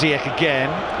Ziyech again.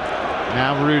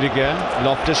 Now Rudiger.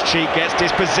 Loftus-Cheek gets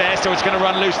dispossessed. Oh, it's going to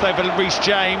run loose over Reece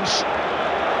James.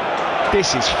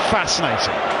 This is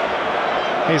fascinating.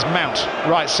 Here's Mount,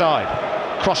 right side.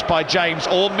 Crossed by James,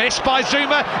 or missed by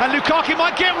Zuma, and Lukaku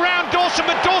might get round Dawson,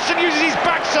 but Dawson uses his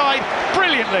backside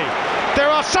brilliantly. There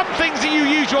are some things that you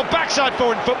use your backside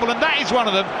for in football, and that is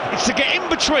one of them. It's to get in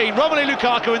between Romelu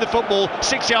Lukaku and the football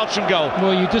 6 yards from goal.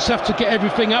 Well, you just have to get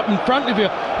everything up in front of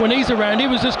you. When he's around, he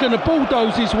was just going to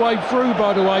bulldoze his way through,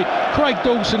 by the way. Craig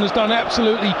Dawson has done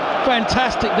absolutely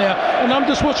fantastic there. And I'm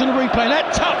just watching the replay.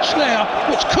 That touch there,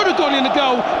 which could have gone in the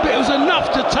goal, but it was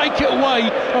enough to take it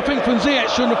away, I think, from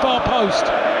Ziyech on the far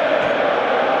post.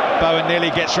 Bowen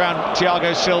nearly gets round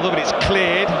Thiago Silva, but it's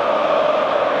cleared.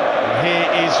 Here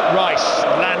is Rice,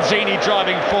 Lanzini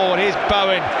driving forward. Here's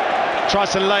Bowen,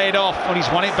 tries to lay it off. Well, he's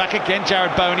won it back again,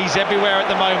 Jared Bowen. He's everywhere at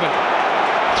the moment.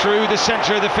 Through the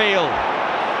centre of the field.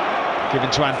 Given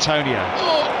to Antonio.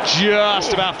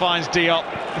 Just about finds Diop.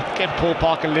 Again, Paul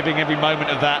Parker living every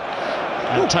moment of that.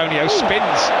 Antonio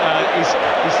spins. He's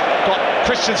got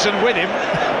Christensen with him.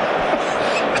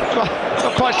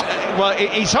 Not quite. Well,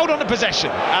 he's held on to possession,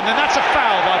 and then that's a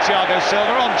foul by Thiago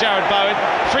Silva on Jared Bowen.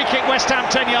 Free kick, West Ham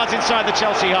 10 yards inside the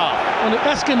Chelsea half. And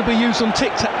that's going to be used on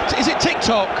TikTok. Is it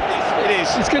TikTok? It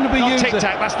is. It's going to be not used. Tic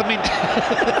Tac, that's the mint.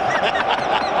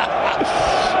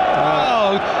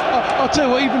 I'll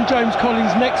tell you what, even James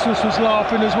Collins' Nexus was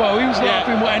laughing as well. He was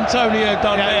laughing what Antonio had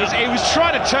done there. He was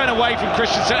trying to turn away from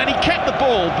Christensen, and he kept the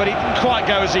ball, but it didn't quite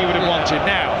go as he would have wanted.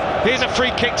 Now, here's a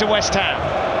free kick to West Ham.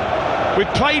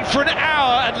 We've played for an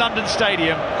hour at London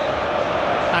Stadium,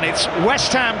 and it's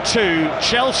West Ham 2,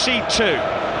 Chelsea 2.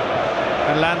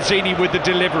 And Lanzini with the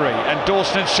delivery, and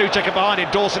Dawson and Souček are behind it.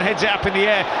 Dawson heads it up in the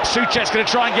air. Souček's going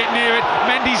to try and get near it.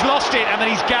 Mendy's lost it, and then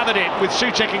he's gathered it with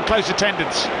Souček in close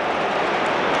attendance.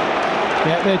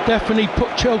 Yeah, they definitely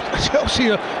put Chelsea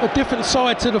a different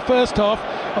side to the first half.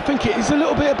 I think it is a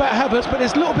little bit about Havertz, but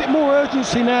there's a little bit more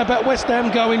urgency now about West Ham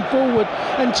going forward.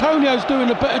 Antonio's doing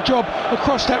a better job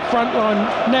across that front line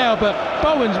now, but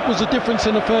Bowen was the difference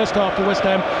in the first half for West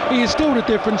Ham. He is still the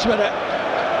difference, but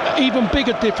an even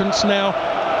bigger difference now,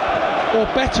 or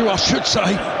better I should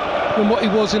say, than what he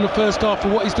was in the first half for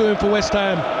what he's doing for West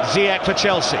Ham. Ziyech for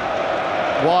Chelsea.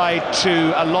 Wide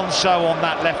to Alonso on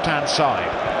that left-hand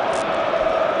side.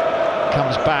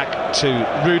 Comes back to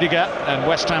Rudiger, and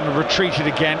West Ham have retreated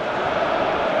again.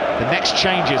 The next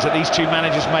changes that these two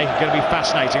managers make are going to be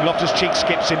fascinating. Loftus-Cheek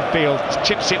skips in field,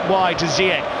 chips it wide to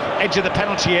Ziyech, edge of the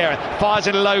penalty area, fires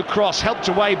in a low cross, helped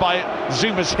away by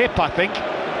Zuma's hip, I think.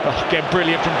 Oh, again,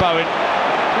 brilliant from Bowen.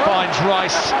 Finds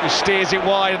Rice, who steers it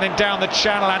wide, and then down the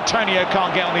channel. Antonio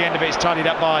can't get on the end of it. It's tidied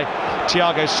up by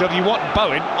Thiago Silva. You want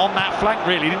Bowen on that flank,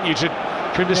 really, didn't you,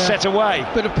 for him to set away.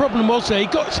 But the problem was there,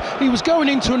 he was going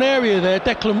into an area there,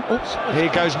 Declan. Oops. Here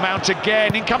goes Mount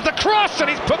again. In comes the cross, and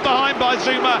it's put behind by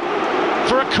Zuma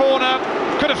for a corner.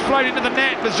 Could have flown into the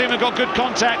net, but Zuma got good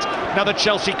contact. Another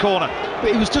Chelsea corner.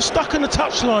 But he was just stuck on the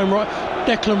touchline, right?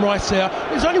 Declan Rice there.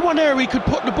 There's only one area he could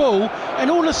put the ball, and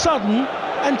all of a sudden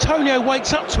Antonio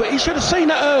wakes up to it. He should have seen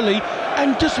that early,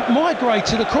 and just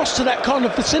migrated across to that kind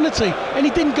of vicinity, and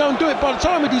he didn't go and do it. By the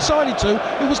time he decided to,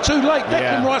 it was too late.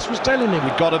 Declan Rice was telling him.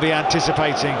 You've got to be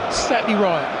anticipating. Exactly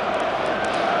right.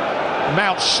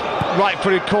 Mounts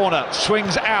right-footed corner,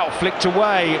 swings out, flicked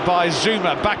away by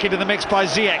Zuma, back into the mix by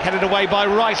Ziyech, headed away by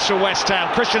Rice for West Ham.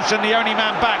 Christensen, the only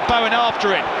man back, Bowen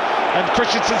after it, and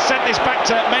Christensen sent this back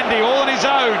to Mendy, all on his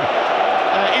own.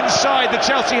 Inside the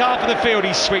Chelsea half of the field,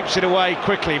 he sweeps it away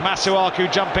quickly.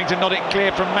 Masuaku jumping to nod it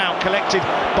clear from Mount, collected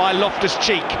by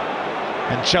Loftus-Cheek,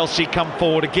 and Chelsea come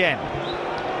forward again.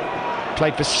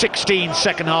 Played for 16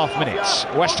 second half minutes.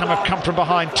 West Ham have come from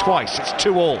behind twice. It's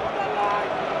 2-2.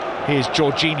 Here's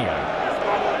Jorginho,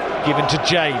 given to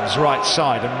James, right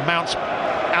side, and Mount's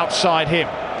outside him.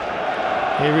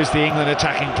 Here is the England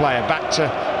attacking player, back to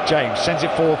James, sends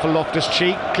it forward for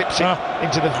Loftus-Cheek, clips it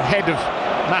into the head of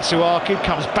Masuaku,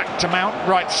 comes back to Mount,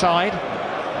 right side,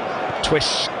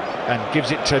 twists and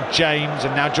gives it to James,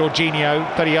 and now Jorginho,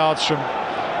 30 yards from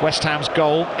West Ham's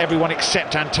goal. Everyone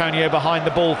except Antonio behind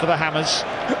the ball for the Hammers.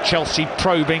 Chelsea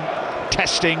probing,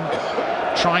 testing,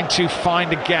 trying to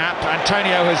find a gap.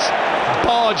 Antonio has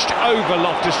barged over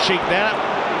Loftus-Cheek there.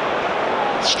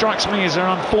 Strikes me as an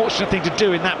unfortunate thing to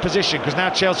do in that position, because now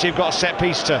Chelsea have got a set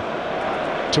piece to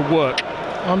work.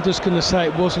 I'm just going to say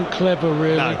it wasn't clever,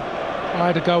 really. No. I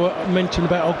had a go at mention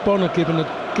about Ogbonna giving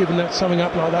that something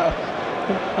up like that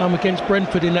against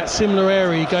Brentford in that similar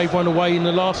area. He gave one away in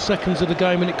the last seconds of the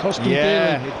game, and it cost him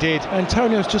dearly. Yeah, it did.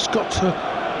 Antonio's just got to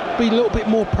be a little bit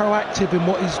more proactive in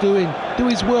what he's doing. Do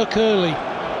his work early.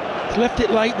 He's left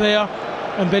it late there,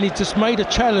 and then he just made a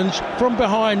challenge from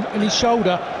behind in his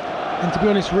shoulder. And to be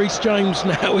honest, Reece James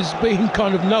now is being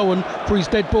kind of known for his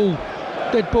dead ball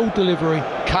delivery.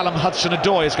 Callum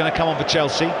Hudson-Odoi is going to come on for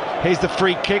Chelsea. Here's the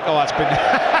free kick. Oh, that's been...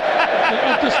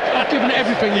 I've given it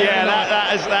everything. Yeah,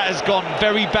 that has gone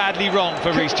very badly wrong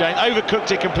for Reece James.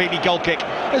 Overcooked it completely, goal kick.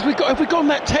 Have we gone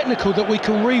that technical that we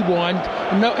can rewind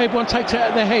and everyone takes it out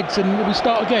of their heads and we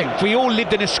start again? If we all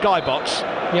lived in a skybox,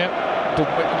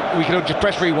 we could all just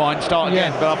press rewind, start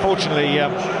again. But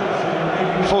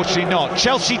unfortunately not.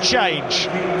 Chelsea change.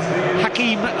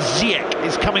 Hakim Ziyech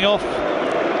is coming off.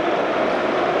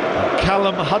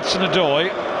 Callum Hudson-Odoi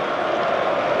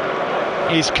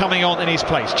is coming on in his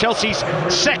place. Chelsea's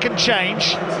second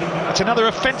change. It's another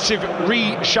offensive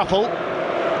reshuffle.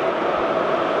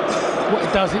 What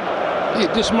it does,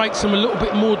 it just makes them a little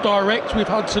bit more direct with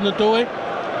Hudson-Odoi.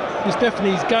 His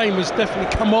game has definitely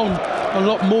come on a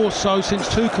lot more so since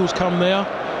Tuchel's come there.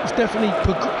 He's definitely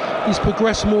he's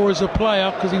progressed more as a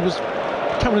player, because he was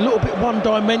becoming a little bit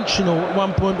one-dimensional at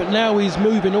one point, but now he's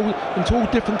moving into all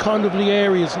different kind of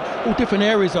areas, all different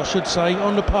areas I should say,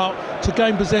 on the park, to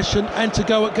gain possession and to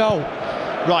go at goal.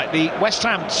 Right, the West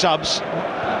Ham subs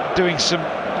doing some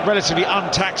relatively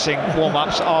untaxing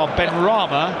warm-ups are Ben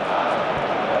Rama.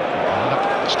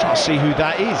 Let's try to see who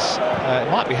that is.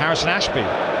 It might be Harrison Ashby.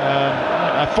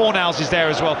 Fornals is there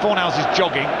as well. Fornals is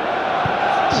jogging.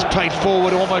 This is played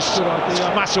forward almost.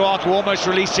 Masuaku almost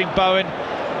releasing Bowen.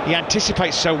 He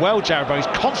anticipates so well, Jared Bowen.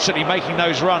 He's constantly making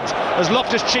those runs as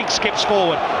Loftus-Cheek skips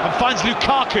forward and finds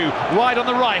Lukaku wide on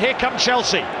the right. Here come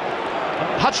Chelsea.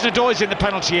 Hudson-Odoi's in the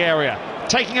penalty area.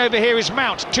 Taking over here is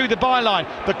Mount to the byline.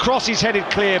 The cross is headed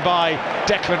clear by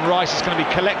Declan Rice. It's going to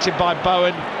be collected by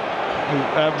Bowen.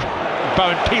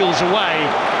 Bowen peels away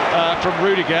from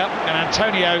Rudiger, and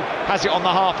Antonio has it on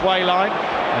the halfway line,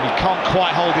 and he can't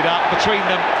quite hold it up. Between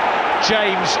them,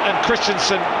 James and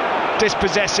Christensen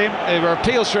dispossess him. There were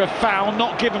appeals for a foul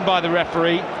not given by the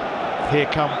referee. Here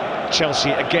come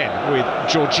Chelsea again with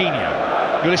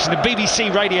Jorginho. You listen to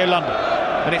BBC Radio London,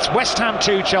 and it's West Ham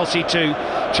 2, Chelsea 2.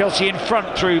 Chelsea in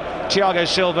front through Thiago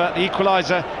Silva, the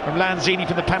equaliser from Lanzini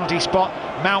from the penalty spot.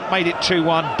 Mount made it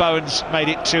 2-1, Bowen's made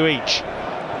it 2 each.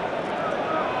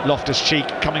 Loftus-Cheek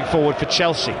coming forward for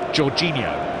Chelsea.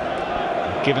 Jorginho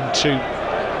given to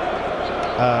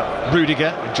Rudiger,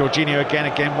 and Jorginho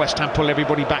again. West Ham pull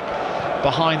everybody back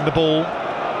behind the ball.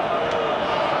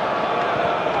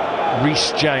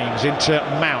 Reece James into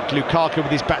Mount. Lukaku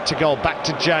with his back to goal, back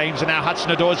to James, and now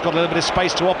Hudson-Odoi's got a little bit of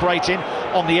space to operate in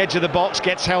on the edge of the box,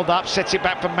 gets held up, sets it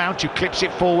back for Mount, who clips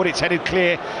it forward. It's headed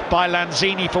clear by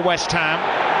Lanzini for West Ham.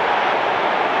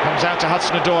 Comes out to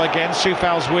Hudson-Odoi again,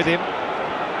 Soufal's with him.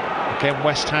 Again,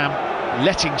 West Ham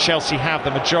letting Chelsea have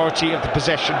the majority of the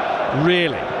possession,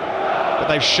 really. But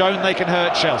they've shown they can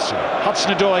hurt Chelsea.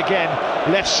 Hudson-Odoi again,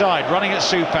 left side, running at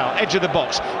Soufal, edge of the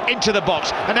box, into the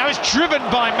box, and now it's driven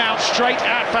by Mount straight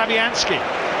at Fabianski.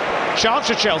 Chance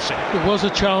for Chelsea. It was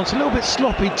a chance, a little bit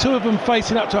sloppy, two of them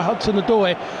facing up to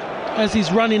Hudson-Odoi. as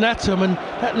he's running at him, and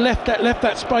that left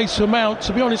that space for Mount.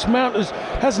 To be honest, Mount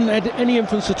hasn't had any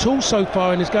influence at all so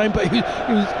far in his game, but he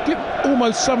was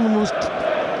almost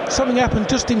something happened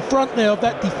just in front there of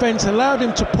that defence, allowed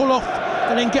him to pull off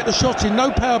and then get the shot in.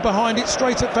 No power behind it,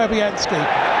 straight at Fabianski.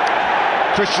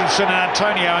 Christensen and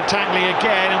Antonio entangling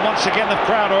again, and once again the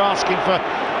crowd are asking for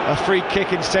a free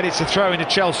kick. Instead it's a throw into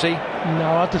Chelsea.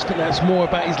 No, I just think that's more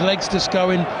about his legs just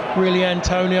going, really.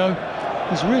 Antonio,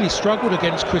 he's really struggled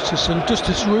against Christensen, just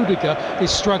as Rudiger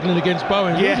is struggling against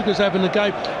Bowen. Yeah. Rudiger's having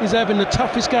the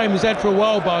toughest game he's had for a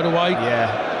while, by the way.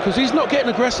 Yeah. Because he's not getting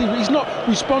aggressive, he's not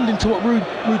responding to what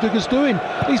Rudiger's doing.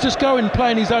 He's just going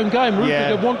playing his own game.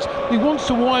 Rudiger wants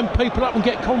to wind people up and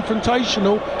get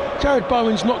confrontational. Jared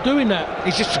Bowen's not doing that.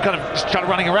 He's just kind of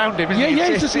running around him, isn't he?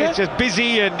 He's just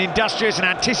busy and industrious and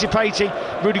anticipating.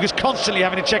 Rudiger's constantly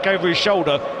having to check over his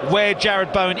shoulder where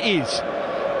Jared Bowen is.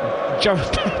 Jared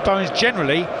Bowen's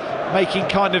generally making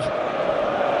kind of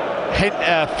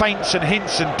feints and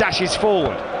hints and dashes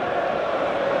forward.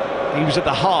 He was at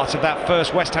the heart of that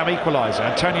first West Ham equaliser.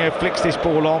 Antonio flicks this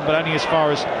ball on, but only as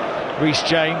far as Reece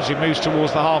James, who moves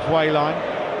towards the halfway line,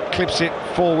 clips it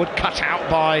forward, cut out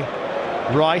by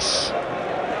Rice.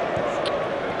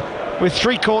 With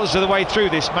 3/4 of the way through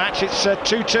this match, it's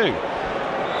 2-2.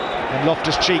 And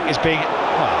Loftus-Cheek is being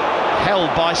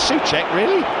held by Souček,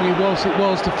 really? It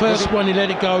was. The first one he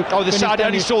let it go. Oh, I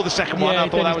only saw the second one. I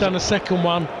thought that was done a second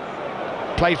one.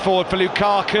 Played forward for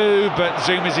Lukaku, but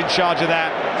Zuma's in charge of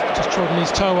that. Just trodden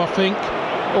his toe, I think.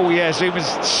 Oh yeah, Zuma's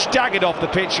staggered off the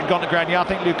pitch and gone to ground. Yeah, I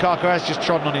think Lukaku has just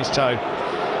trodden on his toe.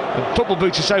 And football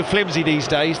boots are so flimsy these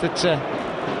days that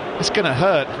it's going to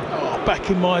hurt. Oh, back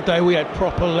in my day, we had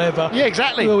proper leather. Yeah,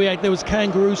 exactly. Well, there was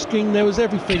kangaroo skin, there was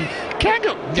everything.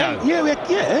 Kangaroo? No.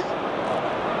 Yeah.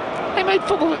 They made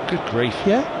football. Good grief.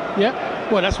 Yeah.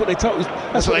 Well, that's what they told us.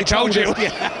 That's what they told you.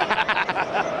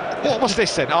 Yeah. What's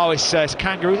this then? Oh, it's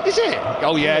kangaroo. Is it?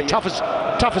 Oh yeah, tough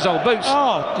as old boots.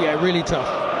 Oh yeah, really tough.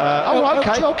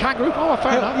 Okay. Oh, kangaroo. Oh,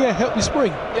 fair enough. Yeah, help you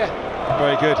spring. Yeah.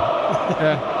 Very good.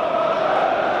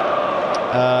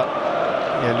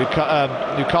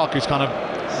 Lukaku's kind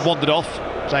of wandered off,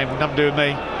 saying nothing to do with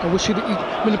me. I wish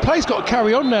the play's got to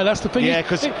carry on now. That's the thing. Yeah,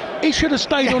 because he should have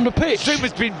stayed on the pitch.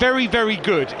 Zuma's been very, very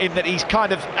good in that he's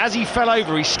kind of, as he fell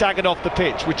over, he staggered off the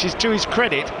pitch, which is to his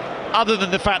credit. Other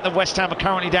than the fact that West Ham are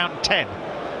currently down 10.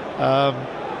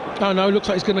 Oh no, looks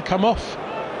like he's going to come off.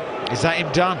 Is that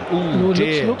him done? Ooh,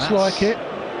 dear. Looks like it.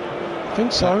 I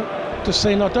think so. Just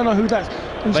saying, I don't know who that's.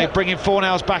 They bring in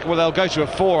Fornals back. Well, they'll go to a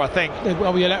 4, I think.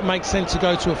 Well, yeah, that makes sense to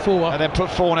go to a 4. And then put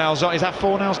Fornals on. Is that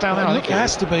Fornals down there? I think it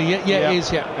has to be. Yeah, it is.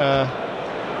 Yeah.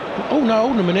 Oh no,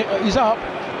 hold on a minute. He's up.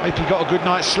 Hope he got a good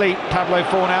night's sleep. Pablo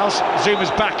Fornals.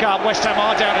 Zuma's back up. West Ham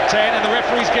are down to 10, and the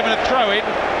referee's given a throw in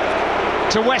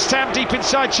to West Ham deep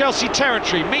inside Chelsea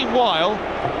territory. Meanwhile,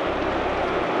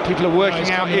 people are working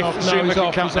out if Zuma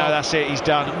can come. No, that's it. He's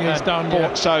done. Yeah, he's done.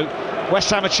 Yeah. So West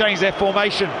Ham have changed their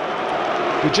formation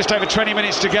with just over 20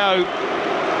 minutes to go.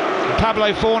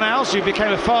 Pablo Fornals, who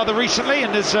became a father recently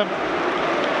and has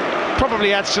probably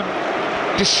had some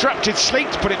disrupted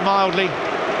sleep, to put it mildly.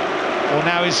 Or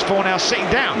now is Fornals sitting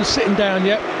down? He's sitting down,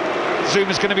 yeah.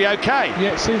 Zuma's going to be okay.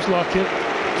 Yeah, it seems like it.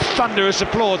 Thunderous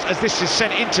applause as this is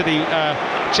sent into the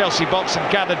Chelsea box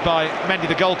and gathered by Mendy,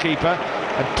 the goalkeeper.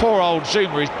 And poor old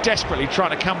Zuma is desperately trying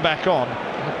to come back on.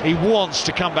 He wants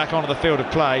to come back onto the field of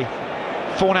play.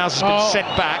 Fornals has been sent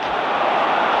back.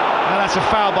 And that's a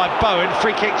foul by Bowen.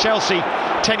 Free kick Chelsea,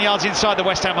 10 yards inside the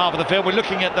West Ham half of the field. We're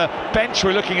looking at the bench,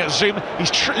 we're looking at Zuma.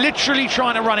 He's literally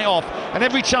trying to run it off. And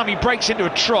every time he breaks into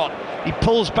a trot, he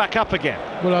pulls back up again.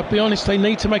 Well, I'll be honest, they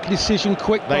need to make a decision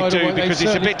quick. They do, because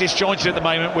it's a bit disjointed at the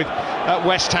moment with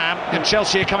West Ham. And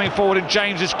Chelsea are coming forward, and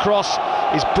James's cross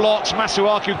is blocked.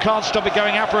 Masuaku can't stop it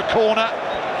going out for a corner.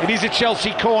 It is a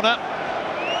Chelsea corner.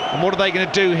 And what are they going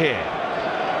to do here?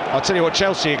 I'll tell you what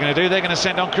Chelsea are going to do. They're going to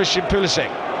send on Christian Pulisic.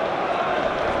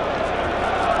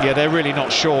 Yeah, they're really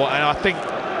not sure. And I think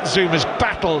Zuma's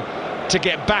battle to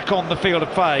get back on the field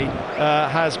of play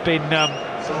has been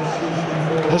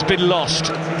lost.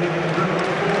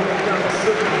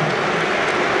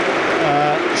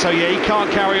 So yeah, he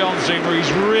can't carry on, Zuma.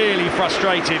 He's really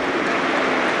frustrated,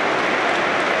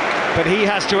 but he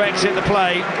has to exit the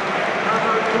play.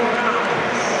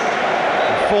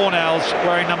 Fornals,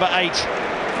 wearing number 8,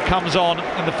 comes on,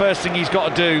 and the first thing he's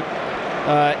got to do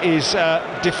is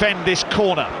defend this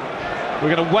corner.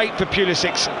 We're going to wait for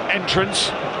Pulisic's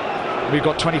entrance. We've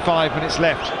got 25 minutes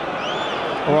left.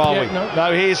 Or are we?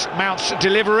 No, here's Mount's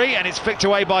delivery, and it's flicked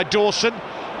away by Dawson,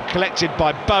 collected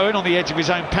by Bowen on the edge of his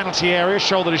own penalty area,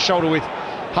 shoulder to shoulder with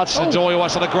Hudson-Odoi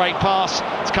was on a great pass.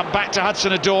 It's come back to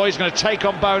Hudson-Odoi. He's going to take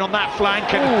on Bowen on that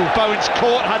flank, and Bowen's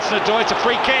caught Hudson-Odoi. It's a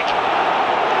free kick.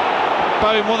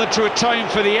 Bowen wanted to atone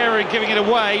for the error in giving it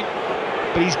away,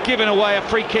 but he's given away a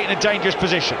free kick in a dangerous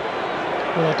position.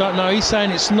 Well, I don't know. He's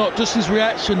saying it's not. Just his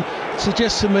reaction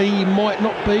suggests to me he might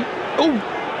not be.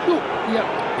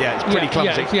 Yeah, it's pretty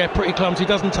clumsy. Yeah, pretty clumsy. He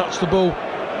doesn't touch the ball.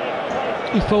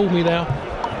 He fooled me now.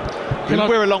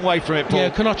 We're a long way from it, Paul. Yeah,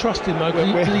 can I trust him though?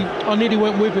 I nearly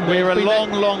went with him. We're a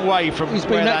long way from. He's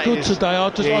been that good today. I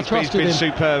trusted him. He's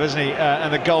been superb, hasn't he?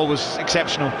 And the goal was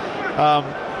exceptional.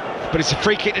 But it's a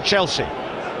free kick to Chelsea.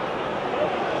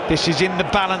 This is in the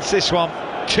balance. This one,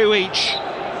 2 each.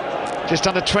 Just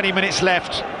under 20 minutes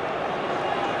left.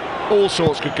 All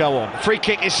sorts could go on. Free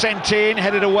kick is sent in,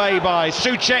 headed away by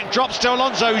Souček, drops to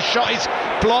Alonso, whose shot is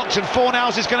blocked, and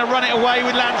Fornals is going to run it away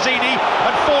with Lanzini,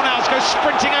 and Fornals goes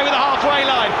sprinting over the halfway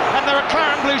line, and there are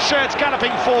claret blue shirts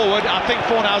galloping forward. I think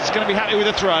Fornals is going to be happy with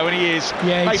the throw, and he is.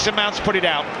 Yeah, Mason Mount's put it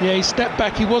out. Yeah, he stepped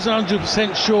back, he wasn't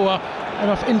 100% sure,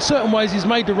 and in certain ways he's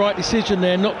made the right decision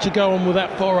there not to go on with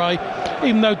that foray,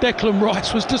 even though Declan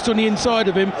Rice was just on the inside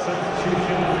of him.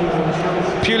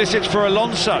 Pulisic for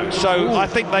Alonso, so I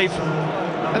think they've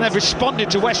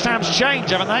responded to West Ham's change,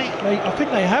 haven't they? I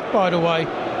think they have, by the way.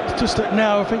 It's just that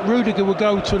now I think Rudiger will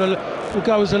go as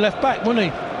a left back, won't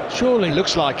he? Surely.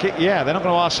 Looks like it. Yeah, they're not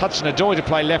going to ask Hudson-Odoi to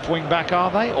play left wing back, are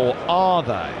they? Or are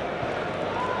they?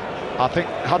 I think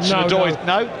Hudson-Odoi.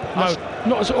 No,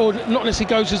 not unless he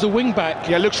goes as a wing back.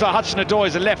 Yeah, looks like Hudson-Odoi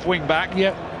is a left wing back.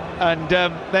 Yeah. And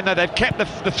then they've kept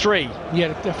the three.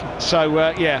 Yeah, definitely. So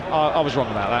I was wrong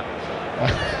about that.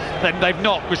 Then they've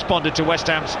not responded to West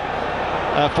Ham's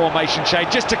formation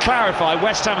change. Just to clarify,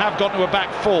 West Ham have gone to a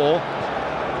back four.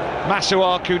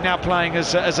 Masuaku now playing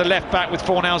as a left back with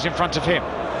Fornals in front of him.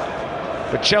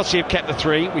 But Chelsea have kept the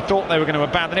three. We thought they were going to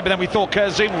abandon it, but then we thought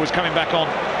Kurt Zouma was coming back on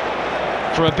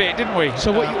for a bit, didn't we?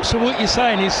 So what you're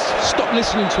saying is stop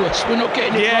listening to us. We're not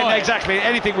getting it right. Yeah, exactly.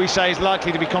 Anything we say is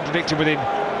likely to be contradicted within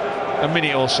a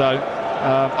minute or so.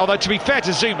 Although, to be fair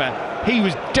to Zouma, he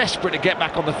was desperate to get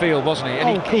back on the field, wasn't he?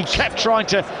 And he kept trying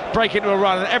to break into a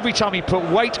run, and every time he put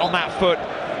weight on that foot,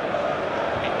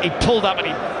 he pulled up and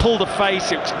he pulled a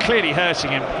face. It was clearly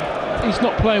hurting him. He's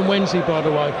not playing Wednesday, by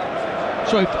the way.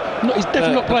 Sorry, he's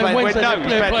definitely not playing Wednesday. No,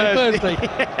 he's playing Thursday.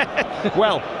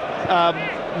 Well,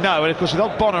 no, and of course with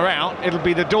Ogbonna out, it'll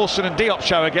be the Dawson and Diop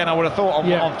show again, I would have thought,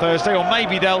 on Thursday, or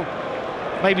maybe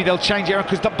they'll change it around,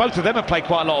 because both of them have played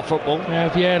quite a lot of football.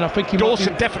 Yeah, and I think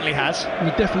Dawson definitely has. He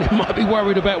definitely might be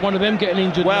worried about one of them getting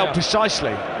injured. Well, now.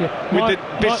 Precisely. Yeah. With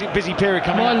the busy period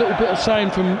coming. My little bit of saying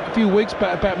from a few weeks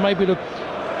back about maybe the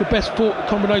best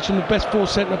combination of the best four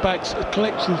centre backs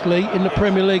collectively in the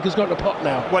Premier League has got the pot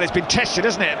now. Well, it's been tested,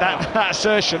 hasn't it? That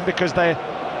assertion, because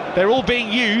they're all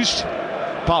being used,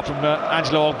 apart from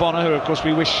Angelo Ogbonna, who of course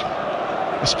we wish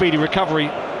a speedy recovery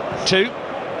to.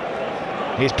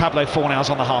 Here's Pablo Fornals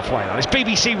on the halfway line. It's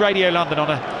BBC Radio London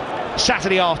on a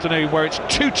Saturday afternoon where it's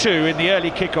 2-2 in the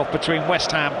early kick-off between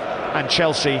West Ham and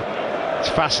Chelsea. It's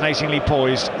fascinatingly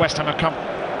poised. West Ham have come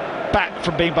back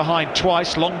from being behind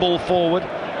twice. Long ball forward.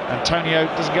 Antonio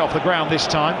doesn't get off the ground this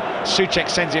time. Souček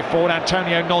sends it forward.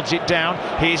 Antonio nods it down.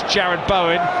 Here's Jared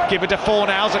Bowen. Give it to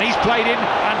Fornals, and he's played in.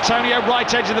 Antonio right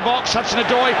edge of the box.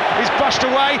 Hudson-Odoi is brushed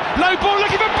away. Low ball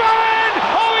looking for Bowen!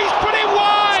 Oh, he's put it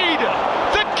wide!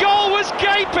 The goal was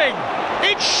gaping.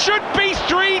 It should be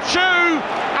 3-2.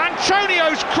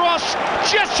 Antonio's cross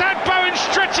just had Bowen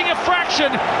stretching a fraction.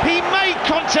 He made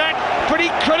contact, but he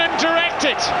couldn't direct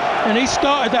it. And he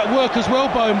started that work as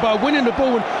well, Bowen, by winning the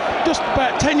ball just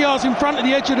about 10 yards in front of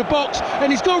the edge of the box,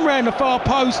 and he's gone round the far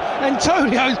post.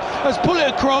 Antonio has pulled it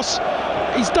across.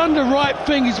 He's done the right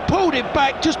thing. He's pulled it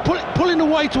back, just pulling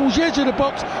away towards the edge of the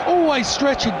box. Always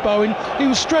stretching, Bowen. He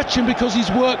was stretching because he's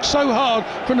worked so hard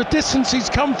from the distance he's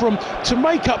come from to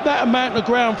make up that amount of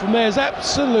ground from there. Is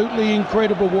absolutely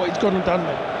incredible what he's gone and done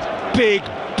there.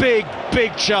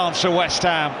 Big chance for West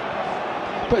Ham.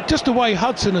 But just the way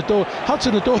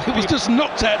Hudson-Odoi was just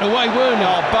knocked out of the way, weren't he?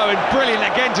 Oh, Bowen, brilliant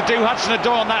again to do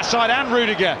Hudson-Odoi on that side, and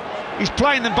Rudiger. He's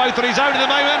playing them both on his own at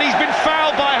the moment, and he's been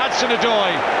fouled by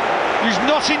Hudson-Odoi, who's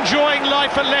not enjoying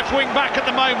life at left wing back at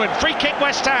the moment. Free kick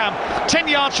West Ham, 10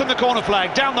 yards from the corner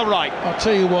flag, down the right. I'll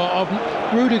tell you what,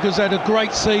 Rudiger's had a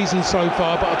great season so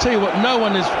far, but I'll tell you what, no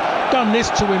one has done this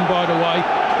to him, by the way.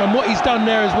 And what he's done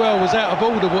there as well was out of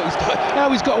order. What he's done,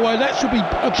 how he's got away, that should be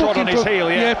a trot on his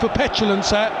heel, yeah, for petulance.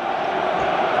 That.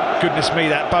 Goodness me,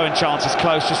 that Bowen chance is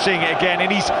close. Just seeing it again, and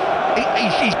he's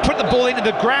put the ball into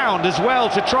the ground as well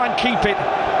to try and keep it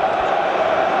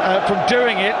from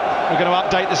doing it. We're going to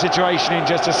update the situation in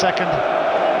just a second.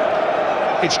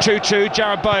 It's 2-2.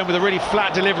 Jared Bowen with a really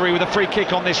flat delivery with a free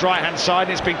kick on this right-hand side,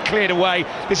 and it's been cleared away.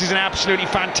 This is an absolutely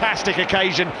fantastic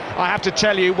occasion. I have to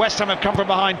tell you, West Ham have come from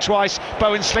behind twice.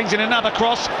 Bowen slings in another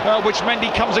cross, which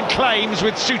Mendy comes and claims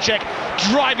with Souček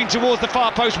driving towards the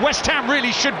far post. West Ham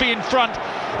really should be in front.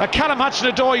 Callum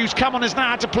Hudson-Odoi, who's come on, has now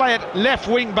had to play at left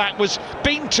wing-back, was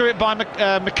beaten to it by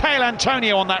Michail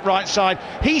Antonio on that right side.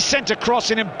 He sent a cross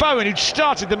in, and Bowen, who'd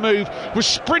started the move, was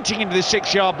sprinting into the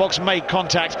 6-yard box, made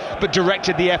contact, but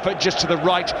directed the effort just to the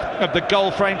right of the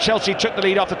goal frame. Chelsea took the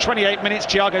lead after 28 minutes.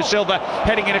 Thiago Silva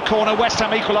heading in a corner. West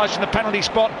Ham equalised from the penalty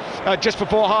spot just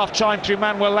before half-time through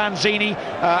Manuel Lanzini,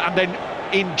 and then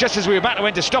just as we were about to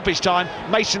enter stoppage time,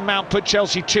 Mason Mount put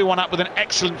Chelsea 2-1 up with an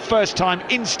excellent first-time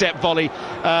instep volley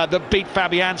that beat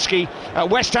Fabianski.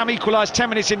 West Ham equalised 10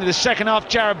 minutes into the second half.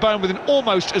 Jared Bowen with an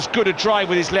almost as good a drive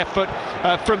with his left foot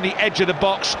from the edge of the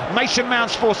box. Mason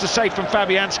Mount's forced a save from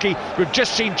Fabianski. We've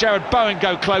just seen Jared Bowen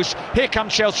go close. Here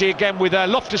comes Chelsea again with a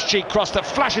Loftus-Cheek cross that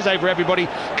flashes over everybody,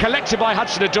 collected by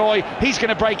Hudson-Odoi. He's going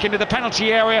to break into the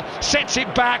penalty area, sets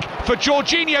it back for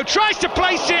Jorginho, tries to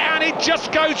place it, and it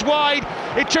just goes wide.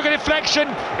 It took a deflection.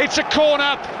 It's a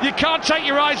corner. You can't take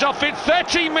your eyes off it.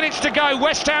 13 minutes to go.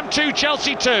 West Ham 2,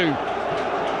 Chelsea 2.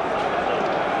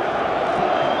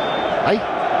 Hey?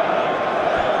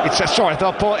 Sorry, I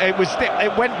thought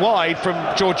it went wide from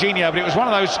Jorginho, but it was one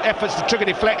of those efforts that took a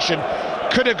deflection.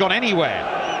 Could have gone anywhere.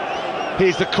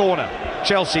 Here's the corner.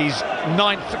 Chelsea's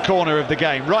 9th corner of the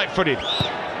game. Right-footed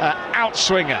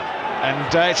outswinger.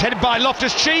 And it's headed by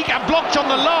Loftus-Cheek and blocked on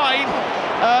the line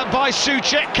by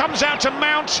Souček. Comes out to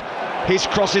Mount. His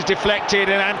cross is deflected,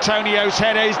 and Antonio's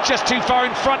header is just too far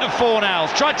in front of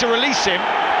Fornals. Tried to release him.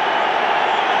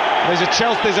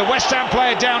 There's a West Ham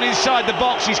player down inside the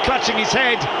box. He's clutching his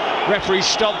head. Referee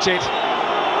stopped it.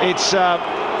 It's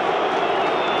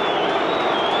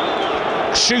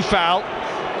Soufal.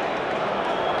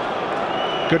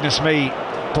 Goodness me.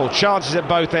 Poor chances at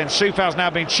both ends. Soufal's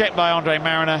now been checked by Andre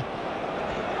Mariner.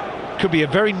 Could be a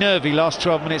very nervy last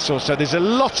 12 minutes or so. There's a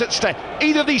lot at stake.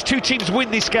 Either of these two teams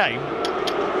win this game,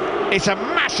 it's a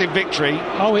massive victory.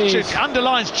 Oh, it is.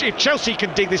 Underlines if Chelsea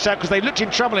can dig this out, because they looked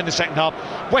in trouble in the second half.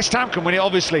 West Ham can win it,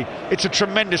 obviously. It's a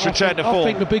tremendous return to form. I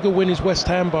think the bigger win is West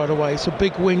Ham, by the way. It's a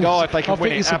big win. Oh, if they can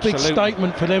win it, it's a big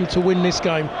statement for them to win this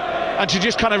game. And to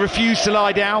just kind of refuse to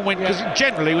lie down, because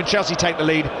generally when Chelsea take the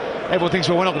lead, everyone thinks,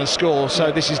 well, we're not going to score,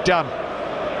 so this is done.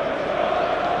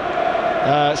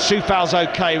 Soufal's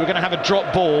okay. We're going to have a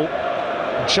drop ball.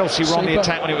 And Chelsea were on the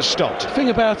attack when it was stopped. The thing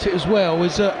about it as well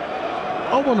is that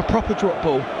I want a proper drop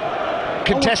ball.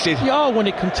 Contested? I want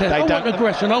it contested. I want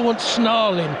aggression. I want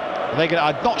snarling.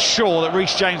 I'm not sure that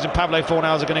Reece James and Pablo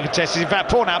Fornals are going to contest this. In fact,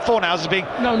 Fornals is being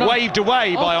waved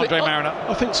away by Andre Mariner.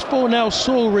 I think Fornals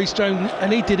saw Reece James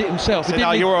and he did it himself. So,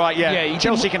 no, you're all right, yeah.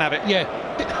 Chelsea can have it. Yeah.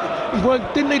 He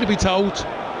didn't need to be told.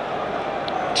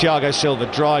 Thiago Silva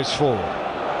drives forward.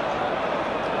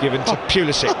 Given to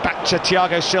Pulisic, back to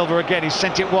Thiago Silva again, he's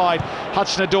sent it wide.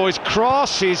 Hudson-Odoi's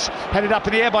cross is headed up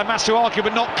in the air by Masuaku,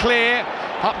 but not clear.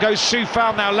 Up goes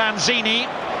Soufal, now Lanzini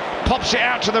pops it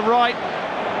out to the right.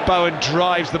 Bowen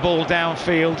drives the ball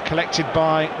downfield, collected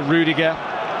by Rudiger.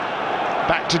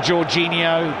 Back to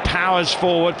Jorginho, powers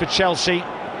forward for Chelsea.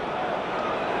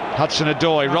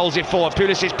 Hudson-Odoi rolls it forward,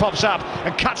 Pulisic pops up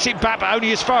and cuts it back, but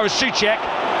only as far as Souček.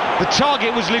 The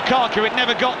target was Lukaku, it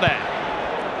never got there.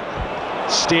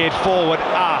 Steered forward,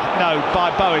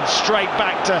 by Bowen, straight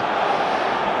back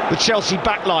to the Chelsea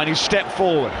backline, who stepped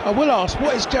forward. I will ask,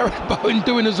 what is Jared Bowen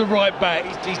doing as a right back?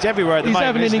 He's everywhere at the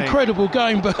moment. He's having an incredible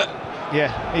game, but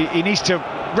yeah, he needs to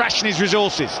ration his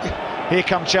resources. Here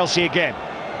come Chelsea again.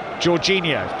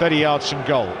 Jorginho, 30 yards from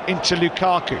goal, into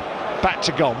Lukaku, back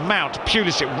to goal. Mount,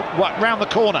 Pulisic, round the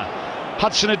corner.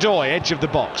 Hudson-Odoi, edge of the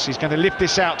box. He's going to lift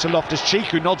this out to Loftus-Cheek,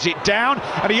 who nods it down.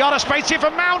 And a yard of space here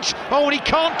for Mount. Oh, and he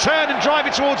can't turn and drive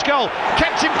it towards goal.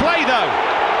 Kept in play, though.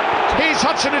 Here's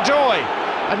Hudson-Odoi.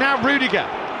 And now Rudiger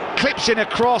clips in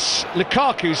across.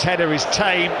 Lukaku's header is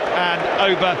tame and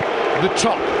over the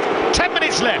top. 10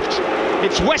 minutes left.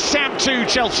 It's West Ham 2,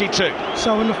 Chelsea 2.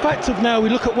 So in the fact of now, we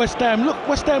look at West Ham.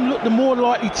 West Ham look the more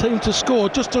likely team to score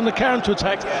just on the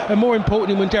counter-attack, and more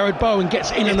importantly when Jared Bowen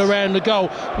gets in and around the goal.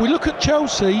 We look at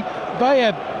Chelsea, they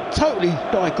have totally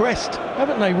digressed,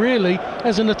 haven't they, really,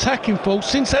 as an attacking force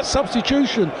since that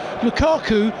substitution.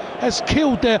 Lukaku has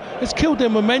killed their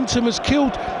momentum, has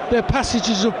killed their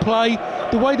passages of play,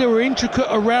 the way they were intricate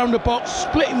around the box,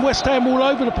 splitting West Ham all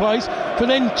over the place, for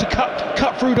them to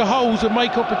cut through the holes and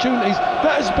make opportunities.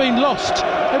 That has been lost.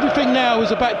 Everything now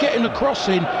is about getting the cross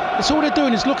in. That's all they're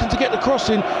doing, is looking to get the cross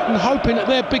in and hoping that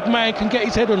their big man can get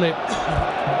his head on it.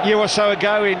 A year or so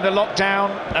ago in the lockdown,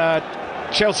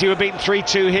 Chelsea were beaten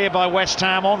 3-2 here by West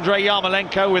Ham. Andrei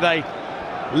Yarmolenko with a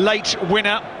late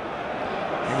winner.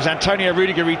 It was Antonio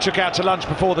Rudiger he took out to lunch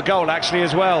before the goal, actually,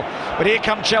 as well. But here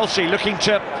come Chelsea, looking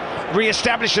to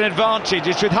re-establish an advantage.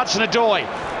 It's with Hudson-Odoi,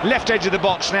 left edge of the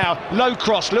box now. Low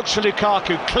cross, looks for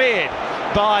Lukaku, cleared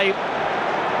by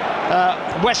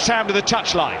West Ham to the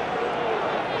touchline.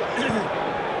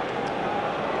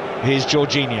 Here's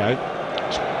Jorginho.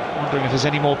 Wondering if there's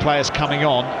any more players coming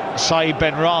on. Saïd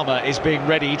Benrahma is being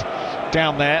readied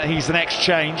down there. He's the next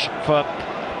change for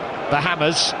the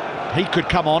Hammers. He could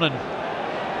come on and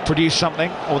produce something.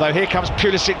 Although here comes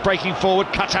Pulisic breaking forward,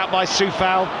 cut out by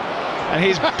Soufal. And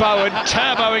here's Bowen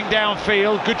turboing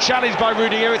downfield. Good challenge by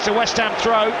Rudiger. It's a West Ham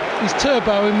throw. He's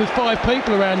turboing with 5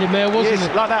 people around him there, wasn't he?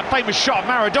 Like that famous shot of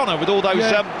Maradona with all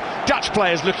those Dutch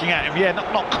players looking at him. Yeah,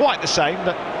 not quite the same,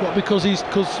 but what, because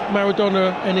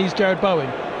Maradona and he's Jared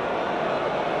Bowen?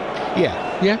 Yeah.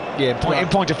 In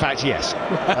point of fact, yes.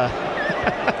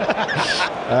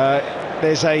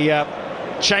 There's a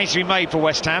change to be made for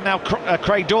West Ham now.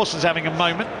 Craig Dawson's having a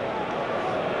moment,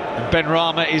 and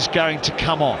Benrahma is going to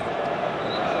come on.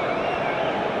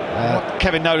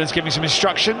 Kevin Nolan's giving some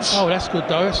instructions. Oh, that's good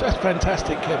though. That's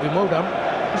fantastic, Kevin. Well done.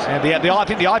 Yeah, I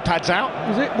think the iPad's out.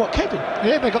 Is it? What, Kevin?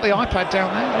 Yeah, they've got the iPad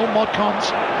down there. All mod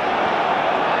cons.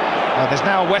 There's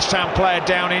now a West Ham player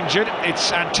down injured.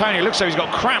 It's Antonio. Looks like he's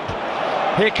got cramp.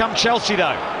 Here come Chelsea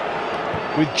though,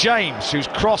 with James, whose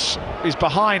cross is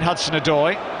behind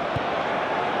Hudson-Odoi.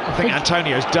 I think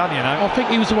Antonio's done, you know. I think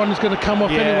he was the one who's going to come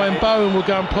off anyway, and Bowen will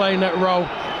go and play in that role.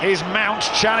 Here's Mount,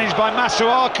 challenged by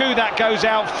Masuaku. That goes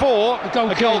out for a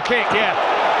goal kick. Yeah,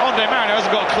 Andre Marino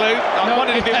hasn't got a clue. I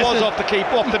wondered if it was off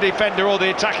the defender or the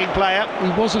attacking player. He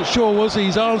wasn't sure, was he?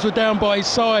 His arms were down by his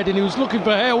side, and he was looking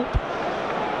for help.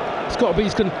 It's got to be.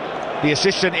 The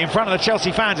assistant in front of the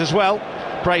Chelsea fans as well.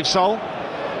 Brave soul.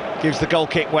 Gives the goal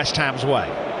kick West Ham's way.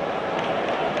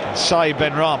 And Saïd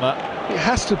Benrahma. It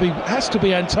has to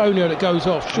be Antonio that goes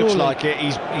off. Surely. Looks like it.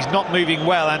 He's not moving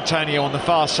well, Antonio, on the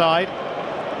far side.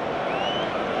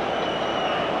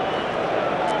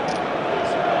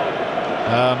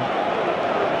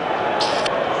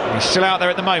 He's still out there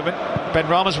at the moment.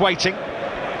 Benrahma's waiting.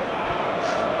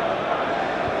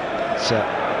 It's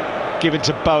given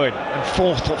to Bowen, and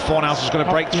thought Fornals was going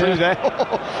to break through there.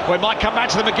 Well, it might come back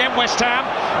to them again, West Ham,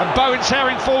 and Bowen's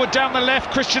herring forward down the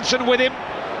left. Christensen with him.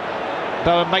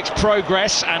 Bowen makes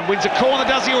progress and wins a corner,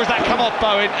 does he, or has that come off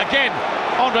Bowen? Again,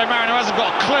 Andre Marino hasn't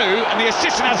got a clue, and the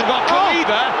assistant hasn't got a clue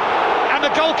either, and the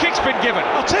goal kick's been given.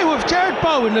 I'll tell you what, if Jared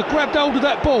Bowen had grabbed hold of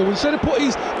that ball, instead of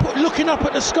looking up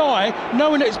at the sky,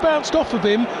 knowing that it's bounced off of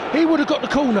him, he would have got the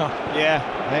corner. Yeah,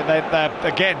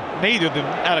 again, neither of them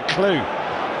had a clue.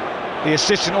 The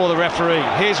assistant or the referee.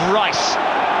 Here's Rice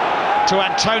to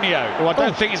Antonio, who I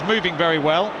don't think is moving very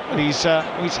well, but he's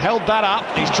held that up.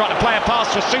 He's trying to play a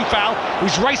pass for Soufal,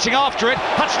 who's racing after it.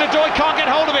 Hudson-Odoi can't get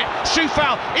hold of it.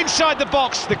 Soufal inside the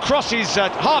box. The cross is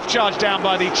half charged down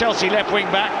by the Chelsea left wing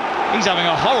back. He's having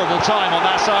a horrible time on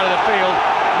that side of the field.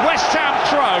 West Ham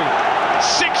throw.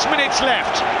 6 minutes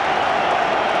left.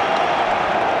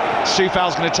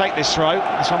 Soufal's going to take this throw.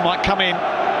 This one might come in.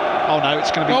 Oh no,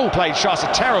 it's going to be played shot. It's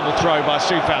a terrible throw by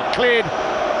Soufal. Cleared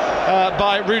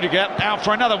by Rudiger, out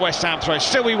for another West Ham throw.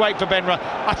 Still we wait for Benrahma.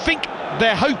 I think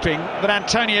they're hoping that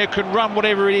Antonio can run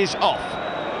whatever it is off.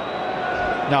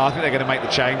 No, I think they're going to make the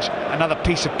change. Another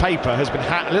piece of paper has been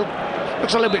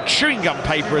looks a little bit chewing gum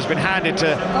paper has been handed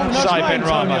to Saïd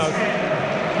Benrahma.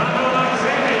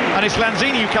 And it's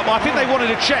Lanzini who come. I think they wanted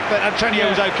to check that Antonio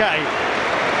was okay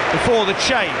before the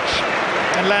change.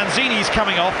 And Lanzini's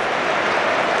coming off.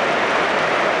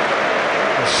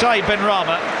 And Saïd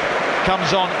Benrahma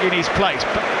comes on in his place.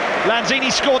 But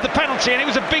Lanzini scored the penalty, and it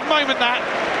was a big moment that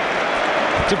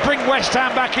to bring West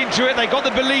Ham back into it. They got the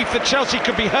belief that Chelsea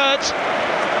could be hurt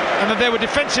and that there were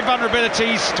defensive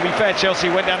vulnerabilities. To be fair, Chelsea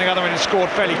went down the other end and scored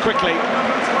fairly quickly.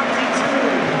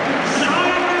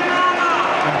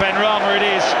 And Benrahma it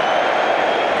is,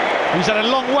 who's had a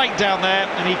long wait down there,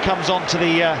 and he comes on to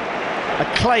the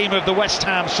acclaim of the West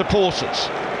Ham supporters.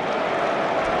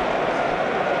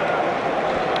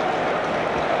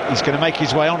 He's going to make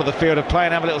his way onto the field of play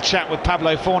and have a little chat with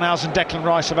Pablo Fornals and Declan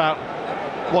Rice about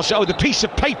the piece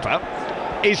of paper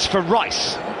is for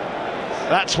Rice.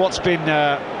 That's what's been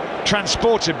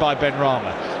transported by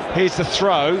Benrahma. Here's the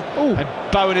throw, and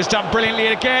Bowen has done brilliantly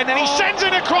again, and he sends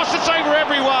it across. It's over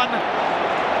everyone.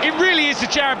 It really is the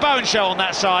Jared Bowen show on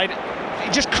that side.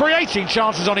 Just creating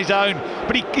chances on his own,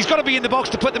 but he's got to be in the box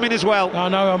to put them in as well. I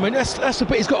know. I mean, that's the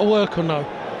bit he's got to work on though.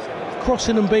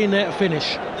 Crossing and being there to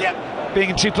finish. Yep. Being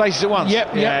in two places at once.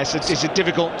 Yep. Yeah, it's a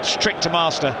difficult trick to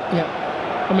master. Yep.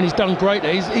 I mean, he's done great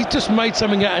there. He's just made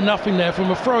something out of nothing there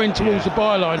from a throw-in towards the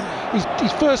byline.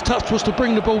 His first touch was to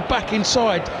bring the ball back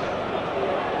inside.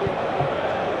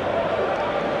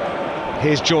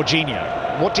 Here's Jorginho.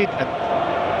 What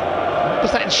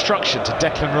was that instruction to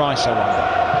Declan Rice, I wonder?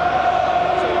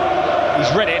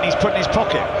 He's read it and he's put it in his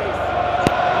pocket.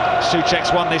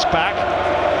 Souček's won this back.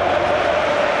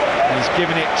 He's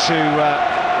given it to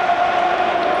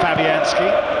Fabianski.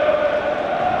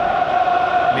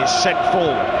 And it's sent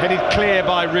forward, headed clear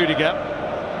by Rudiger.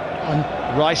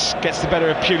 Rice gets the better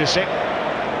of Pulisic.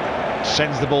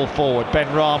 Sends the ball forward.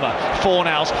 Benrahma,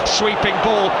 Fornals, sweeping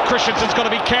ball. Christensen's got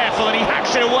to be careful and he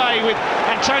hacks it away with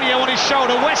Antonio on his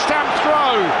shoulder. West Ham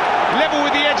throw, level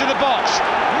with the edge of the box.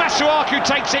 Masuaku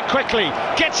takes it quickly,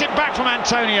 gets it back from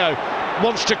Antonio.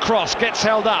 Wants to cross, gets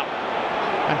held up.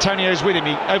 Antonio's with him,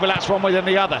 he overlaps one way than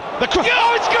the other. Oh, it's got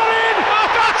in!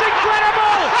 That's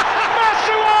incredible!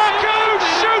 Masuaku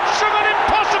shoots from an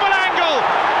impossible angle,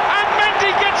 and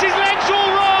Mendy gets his legs all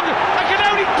wrong and can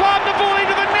only palm the ball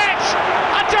into the net.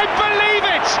 I don't believe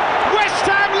it! West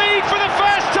Ham lead for the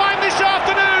first time this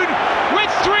afternoon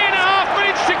with 3.5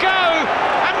 minutes to go,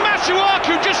 and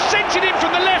Masuaku just sent it in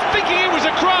from the left thinking it was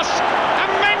a cross, and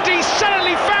Mendy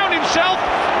suddenly found himself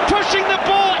pushing the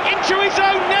ball into his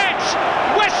own net.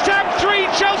 West Ham 3,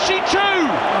 Chelsea 2.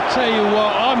 I'll tell you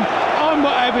what, I'm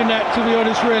not having that, to be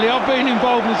honest, really. I've been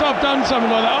involved in this. I've done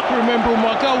something like that. I can remember all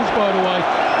my goals, by the way.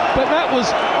 But that was,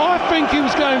 I think he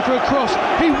was going for a cross.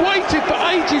 He waited for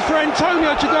ages for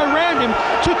Antonio to go round him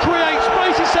to create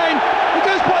space. He's saying,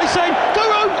 go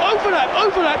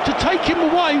overlap to take him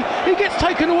away. He gets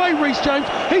taken away, Reece James.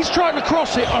 He's trying to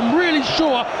cross it. I'm really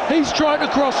sure he's trying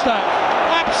to cross that.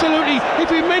 Absolutely, if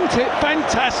he meant it,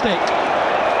 fantastic.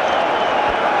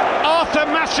 Arthur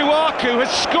Masuaku has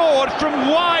scored from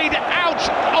wide out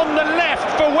on the left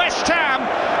for West Ham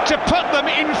to put them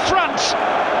in front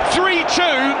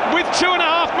 3-2 with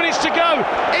 2.5 minutes to go.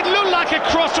 It looked like a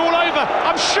cross all over.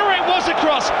 I'm sure it was a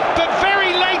cross, but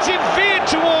very late it veered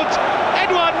towards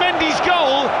Edouard Mendy's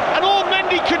goal, and all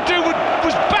Mendy could do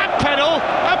was backpedal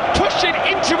and push it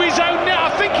into his own net. I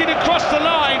think it had crossed the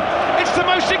line. It's the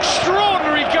most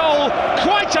extraordinary goal,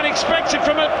 quite unexpected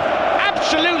from an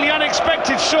absolutely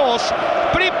unexpected source,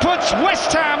 but it puts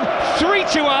West Ham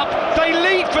 3-2 up. They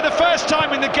lead for the first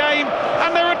time in the game,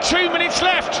 and there are 2 minutes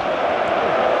left.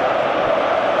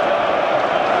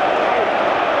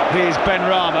 Here's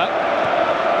Benrahma,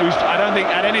 who's, I don't think,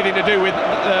 had anything to do with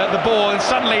the ball, and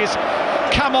suddenly has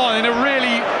come on in a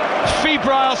really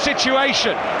febrile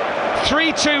situation.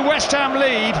 3-2 West Ham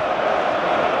lead,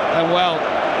 and well,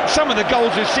 some of the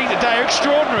goals we've seen today are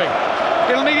extraordinary.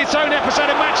 It'll need its own episode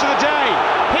of Match of the Day.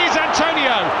 Here's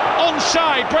Antonio,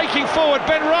 onside, breaking forward,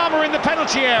 Benrahma in the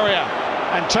penalty area.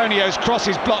 Antonio's cross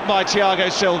is blocked by Thiago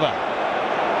Silva.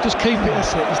 Just keep it,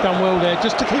 that's it, he's done well there,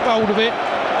 just to keep hold of it.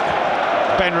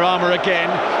 Benrahma again,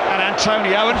 and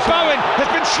Antonio, and Bowen has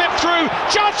been slipped through.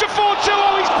 Chance for 4-2,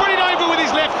 oh, he's put it over with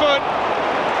his left foot.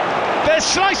 They're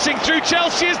slicing through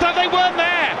Chelsea as though they weren't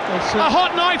there. A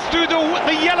hot knife through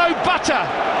the yellow butter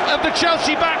of the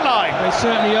Chelsea backline. They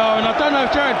certainly are, and I don't know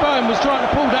if Jared Bowen was trying to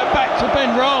pull that back to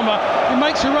Benrahma. He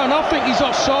makes a run. I think he's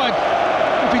offside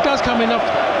if he does come in off,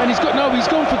 and he's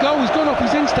gone for goal. He's gone off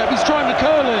his instep. He's trying to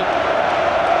curl it.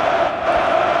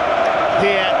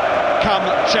 Here come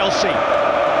Chelsea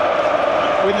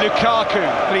with Lukaku,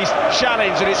 but he's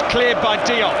challenged and it's cleared by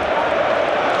Diop.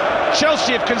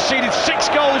 Chelsea have conceded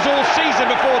 6 goals all season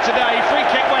before today. Free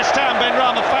kick West Ham,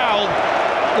 Benrahma fouled.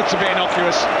 Looks a bit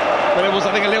innocuous, but it was,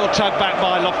 I think, a little tug back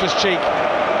by Loftus-Cheek.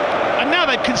 And now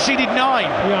they've conceded 9.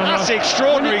 Yeah, that's the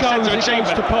extraordinary sense of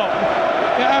achievement. It goes to pot.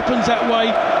 It happens that way.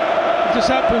 It just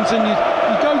happens, and you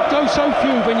go so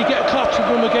few when you get a clutch of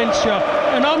them against you.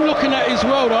 And I'm looking at it as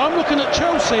well, though. I'm looking at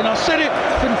Chelsea, and I said it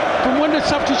from when the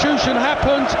substitution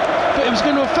happened, that it was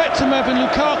going to affect them having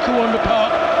Lukaku on the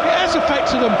park. It has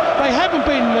affected them. They haven't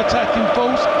been an attacking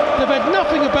force. They've had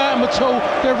nothing about them at all.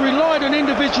 They've relied on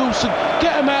individuals to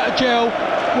get them out of jail,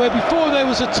 where before there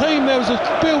was a team, there was a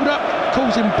build-up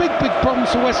causing big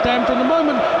problems for West Ham. From the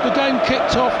moment the game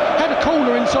kicked off, had a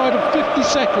corner inside of 50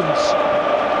 seconds.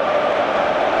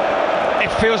 It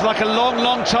feels like a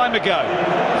long time ago.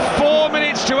 4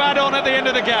 minutes to add on at the end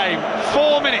of the game.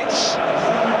 4 minutes.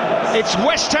 It's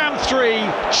West Ham 3,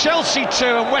 Chelsea 2,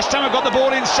 and West Ham have got the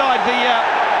ball inside the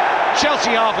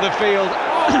Chelsea half of the field,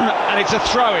 and it's a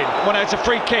throw-in. Well, no, it's a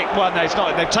free kick. Well, no, it's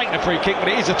not. They've taken a free kick, but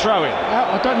it is a throw-in.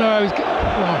 I don't know how he's...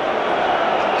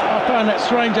 I find that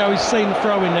strange how he's seen the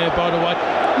throw-in there, by the way.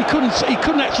 He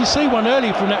couldn't actually see one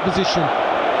earlier from that position.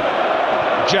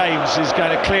 James is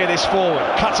going to clear this forward,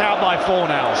 cut out by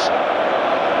Fornals.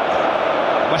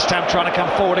 West Ham trying to come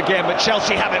forward again, but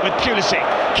Chelsea have it with Pulisic.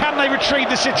 Can they retrieve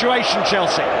the situation,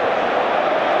 Chelsea?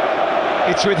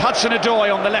 It's with Hudson-Odoi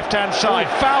on the left-hand side,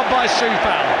 fouled by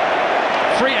Soufal.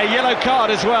 A yellow card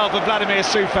as well for Vladimir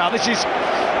Soufal. This is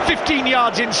 15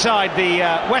 yards inside the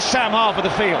West Ham half of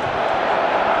the field.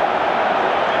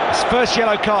 It's first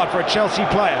yellow card for a Chelsea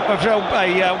player, or for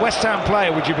a West Ham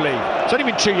player, would you believe? There's only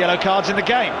been 2 yellow cards in the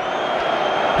game.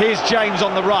 Here's James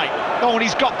on the right. Oh, and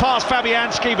he's got past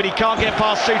Fabianski, but he can't get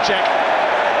past Souček.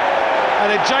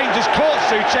 And then James has caught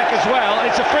Souček as well, and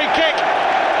it's a free kick.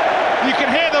 You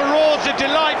can hear the roars of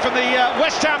delight from the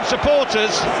West Ham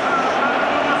supporters.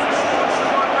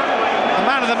 The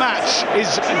man of the match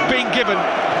is being given.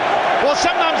 Well,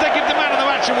 sometimes they give the man of the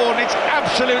match award and it's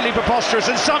absolutely preposterous,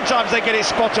 and sometimes they get it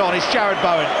spot on. It's Jared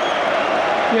Bowen.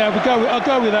 Yeah, I'll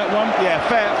go with that one. Yeah, a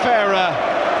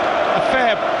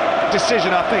fair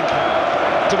decision, I think,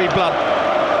 to be blunt.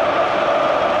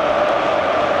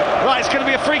 Right, it's going to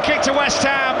be a free kick to West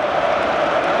Ham,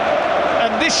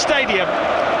 and this stadium,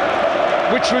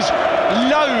 which was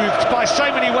loathed by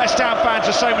so many West Ham fans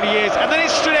for so many years, and then it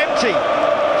stood empty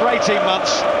for 18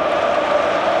 months.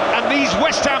 And these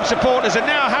West Ham supporters are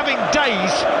now having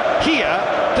days here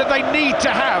that they need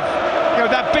to have. You know,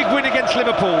 that big win against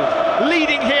Liverpool,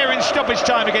 leading here in stoppage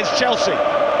time against Chelsea.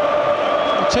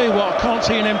 I'll tell you what, I can't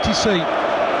see an empty seat.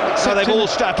 So they've all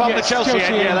stopped, apart from the Chelsea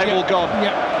end, yeah, they've all gone.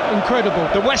 Yeah, incredible.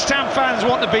 The West Ham fans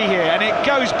want to be here, and it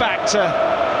goes back to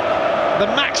the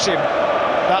maxim,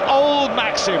 that old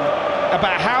maxim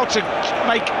about how to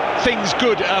make things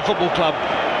good at a football club.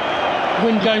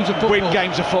 Win games of football. Win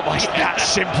games of football. It's that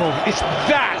simple. It's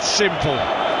that simple.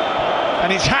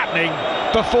 And it's happening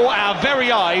before our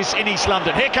very eyes in East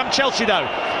London. Here come Chelsea, though.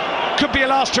 Could be a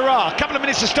last hurrah. A couple of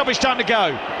minutes of stoppage time to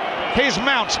go. Here's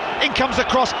Mount. In comes the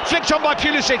cross. Flicked on by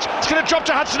Pulisic. It's going to drop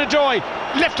to Hudson-Odoi.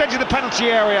 Left edge of the penalty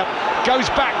area. Goes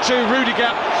back to Rudiger.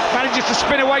 Manages to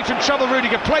spin away from trouble.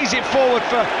 Rudiger plays it forward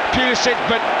for Pulisic,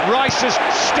 but Rice has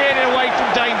steered it away from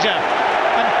danger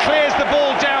and clears the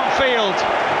ball downfield.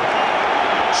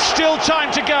 Still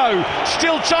time to go.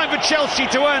 Still time for Chelsea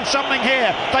to earn something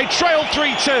here. They trail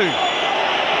 3-2.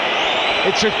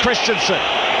 It's with Christensen.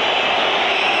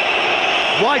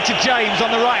 Wide to James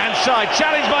on the right-hand side.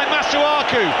 Challenged by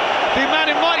Masuaku, the man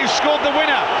who might have scored the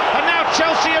winner. And now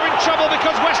Chelsea are in trouble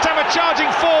because West Ham are charging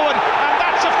forward. And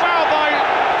that's a foul by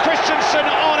Christensen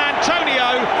on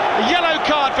Antonio. A yellow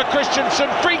card for Christensen.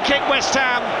 Free kick West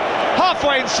Ham.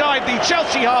 Halfway inside the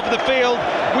Chelsea half of the field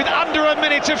with under a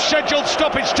minute of scheduled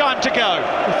stoppage time to go.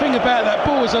 The thing about that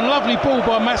ball is a lovely ball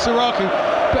by Masuaku,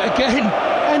 but again,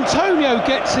 Antonio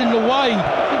gets in the way.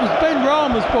 It was Ben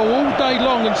Rama's ball all day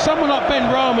long, and someone like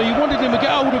Ben Rama, you wanted him to get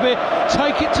hold of it,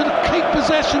 take it to the keep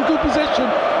possession, good possession,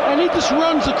 and he just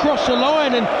runs across the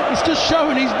line, and it's just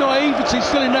showing his naivety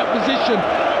still in that position.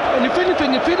 And if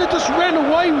anything, if he'd have just ran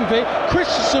away with it,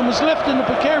 Christensen was left in a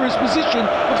precarious position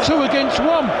of 2 against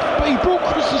 1, but he brought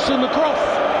Christensen across.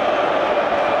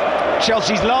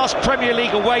 Chelsea's last Premier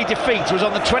League away defeat was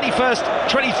on the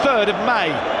 23rd of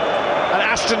May at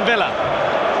Aston Villa.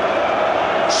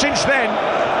 Since then,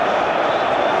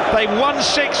 they've won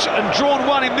 6 and drawn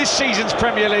 1 in this season's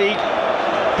Premier League,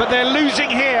 but they're losing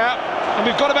here, and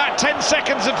we've got about 10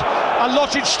 seconds of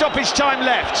allotted stoppage time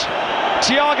left.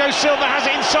 Thiago Silva has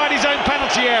it inside his own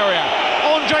penalty area.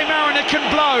 Andre Mariner can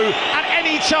blow at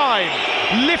any time.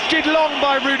 Lifted long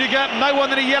by Rudiger, no one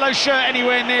in a yellow shirt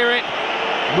anywhere near it.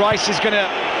 Rice is going to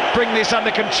bring this under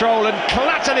control and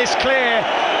clatter this clear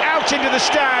out into the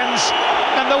stands,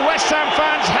 and the West Ham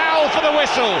fans howl for the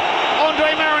whistle.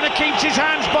 Andre Mariner keeps his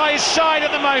hands by his side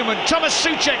at the moment. Thomas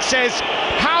Souček says,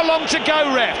 "How long to go,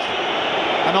 ref?"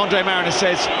 And Andre Mariner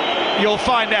says, "You'll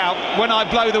find out when I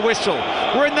blow the whistle."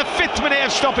 We're in the 5th minute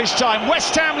of stoppage time.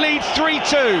 West Ham lead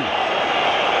 3-2.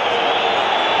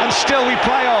 And still we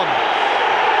play on.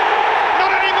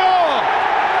 Not anymore!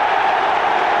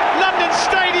 London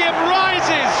Stadium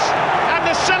rises and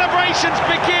the celebrations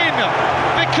begin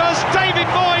because David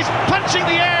Moyes, punching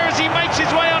the air as he makes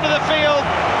his way onto the field,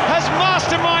 has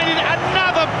masterminded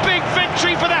another big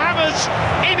victory for the Hammers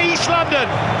in East London.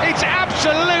 It's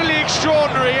absolutely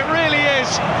extraordinary, it really is.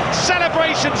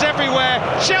 Celebrations everywhere.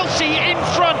 Chelsea in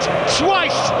front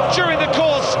twice during the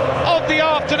course of the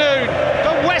afternoon.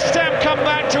 But West Ham come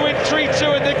back to win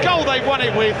 3-2, and the goal they've won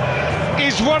it with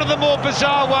is one of the more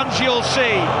bizarre ones you'll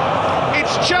see.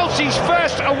 It's Chelsea's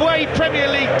first away Premier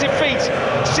League defeat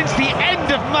since the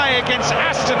end of May against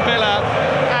Aston Villa,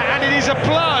 and it is a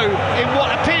blow in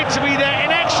what appeared to be their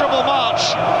inexorable march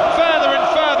further and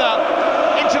further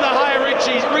into the higher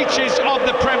reaches of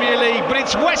the Premier League. But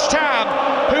it's West Ham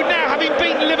who now have having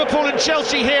beaten Liverpool and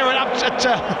Chelsea here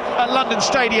at London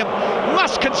Stadium,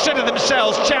 must consider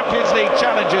themselves Champions League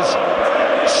challengers.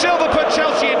 Silva put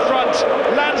Chelsea in front.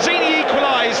 Lanzini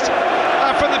equalised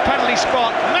from the penalty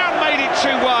spot. Mount made it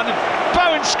 2-1.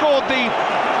 Bowen scored the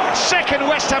second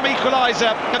West Ham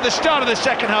equaliser at the start of the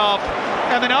second half,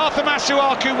 and then Arthur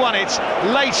Masuaku won it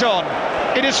late on.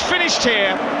 It is finished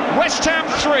here. West Ham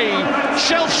 3,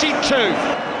 Chelsea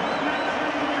 2.